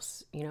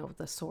themselves,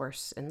 the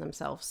source in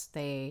themselves.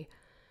 They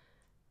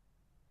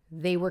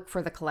work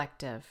for the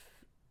collective.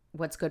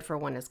 What's good for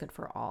one is good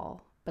for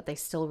all, but they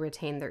still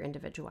retain their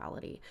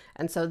individuality.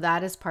 And so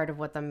that is part of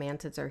what the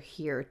mantids are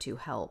here to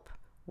help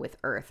with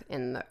Earth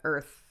in the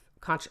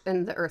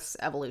Earth's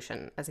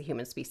evolution as a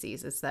human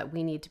species, is that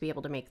we need to be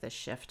able to make this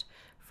shift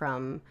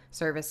from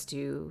service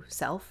to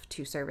self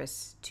to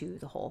service to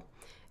the whole.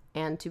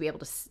 And to be able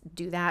to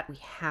do that, we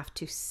have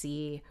to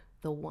see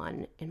the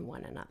one in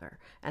one another.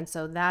 And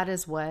so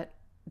that's what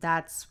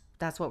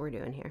we're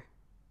doing here.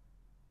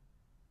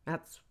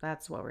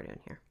 That's what we're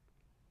doing here.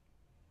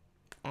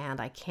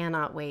 And I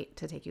cannot wait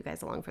to take you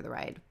guys along for the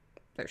ride.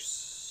 There's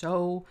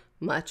so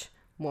much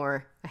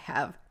more I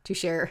have to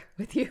share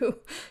with you,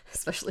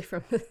 especially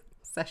from the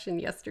session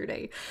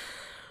yesterday.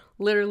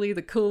 Literally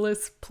the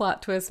coolest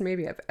plot twist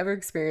maybe I've ever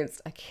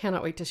experienced. I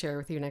cannot wait to share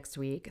with you next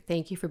week.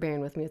 Thank you for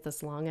bearing with me with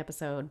this long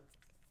episode.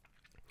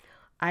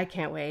 I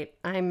can't wait.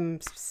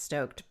 I'm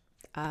stoked.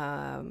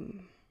 Yeah.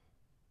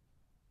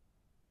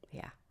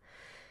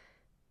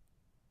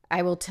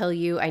 I will tell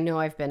you, I know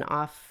I've been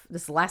off,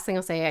 this is the last thing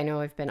I'll say, I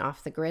know I've been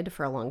off the grid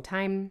for a long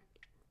time.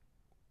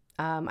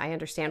 I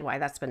understand why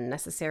that's been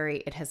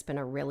necessary. It has been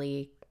a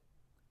really,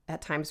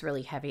 at times,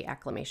 really heavy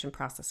acclimation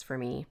process for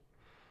me.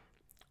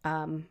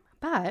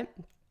 But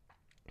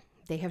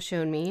they have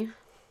shown me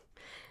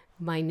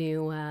my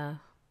new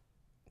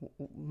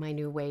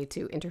way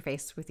to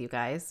interface with you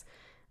guys.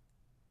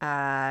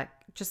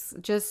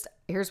 Just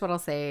here's what I'll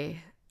say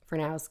for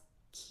now is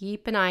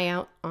keep an eye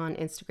out on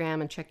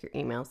Instagram and check your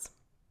emails.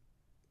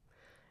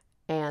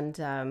 And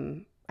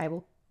I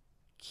will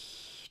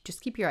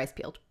just keep your eyes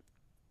peeled,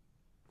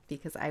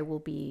 because I will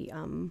be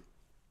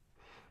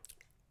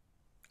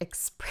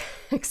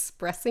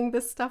expressing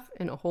this stuff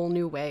in a whole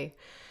new way.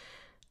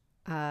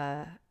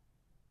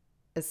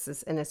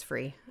 It's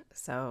free,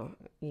 so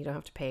you don't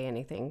have to pay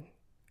anything.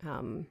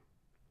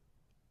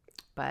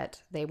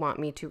 But they want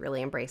me to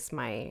really embrace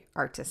my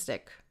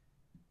artistic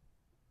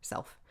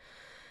self.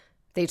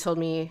 They told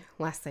me,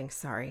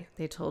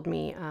 they told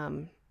me,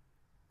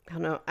 I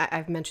don't know,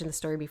 I've mentioned the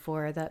story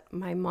before, that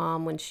my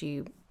mom, when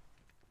she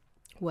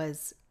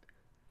was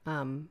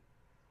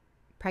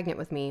pregnant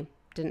with me,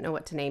 didn't know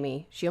what to name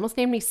me. She almost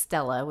named me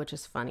Stella, which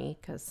is funny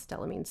because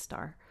Stella means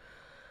star.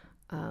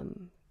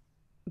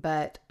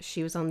 But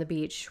she was on the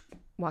beach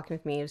walking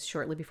with me. It was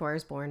shortly before I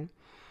was born.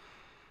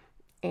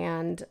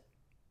 And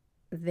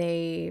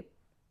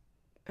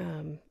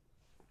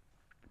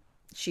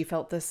she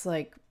felt this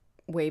like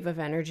wave of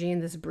energy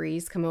and this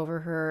breeze come over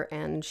her.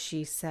 And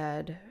she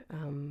said,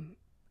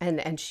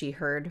 and she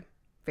heard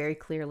very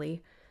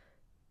clearly,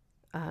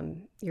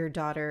 your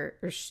daughter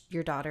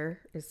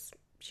is,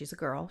 she's a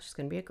girl. She's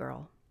going to be a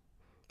girl.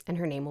 And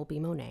her name will be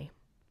Monet.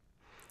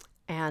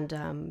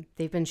 And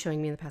they've been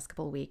showing me in the past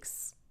couple of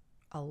weeks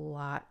a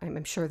lot.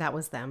 I'm sure that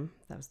was them.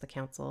 That was the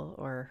council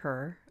or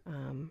her,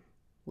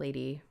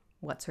 lady,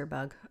 what's her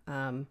bug?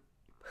 I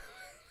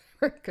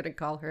couldn't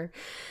call her.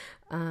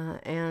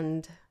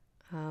 And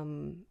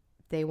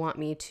they want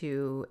me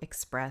to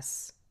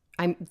express,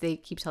 they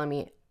keep telling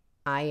me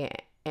my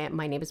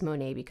name is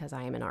Monet because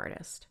I am an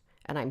artist.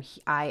 And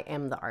I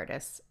am the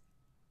artist.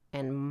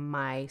 And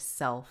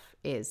myself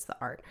is the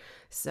art.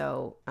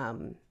 So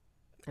I'm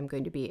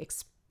going to be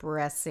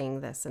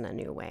expressing this in a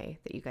new way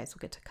that you guys will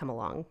get to come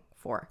along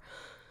for.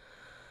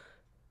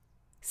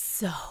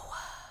 So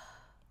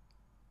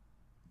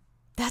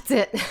that's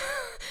it.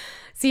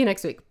 See you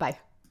next week. Bye.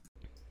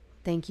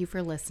 Thank you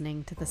for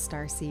listening to the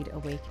Starseed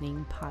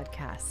Awakening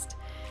podcast.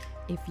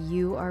 If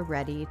you are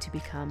ready to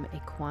become a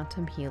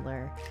quantum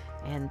healer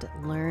and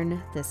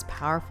learn this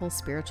powerful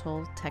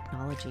spiritual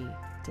technology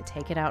to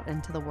take it out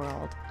into the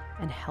world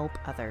and help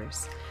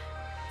others,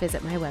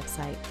 visit my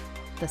website,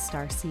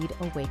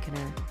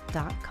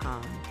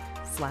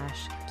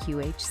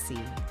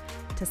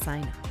 thestarseedawakener.com/QHC to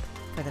sign up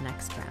for the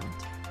next round.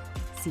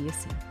 See you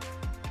soon.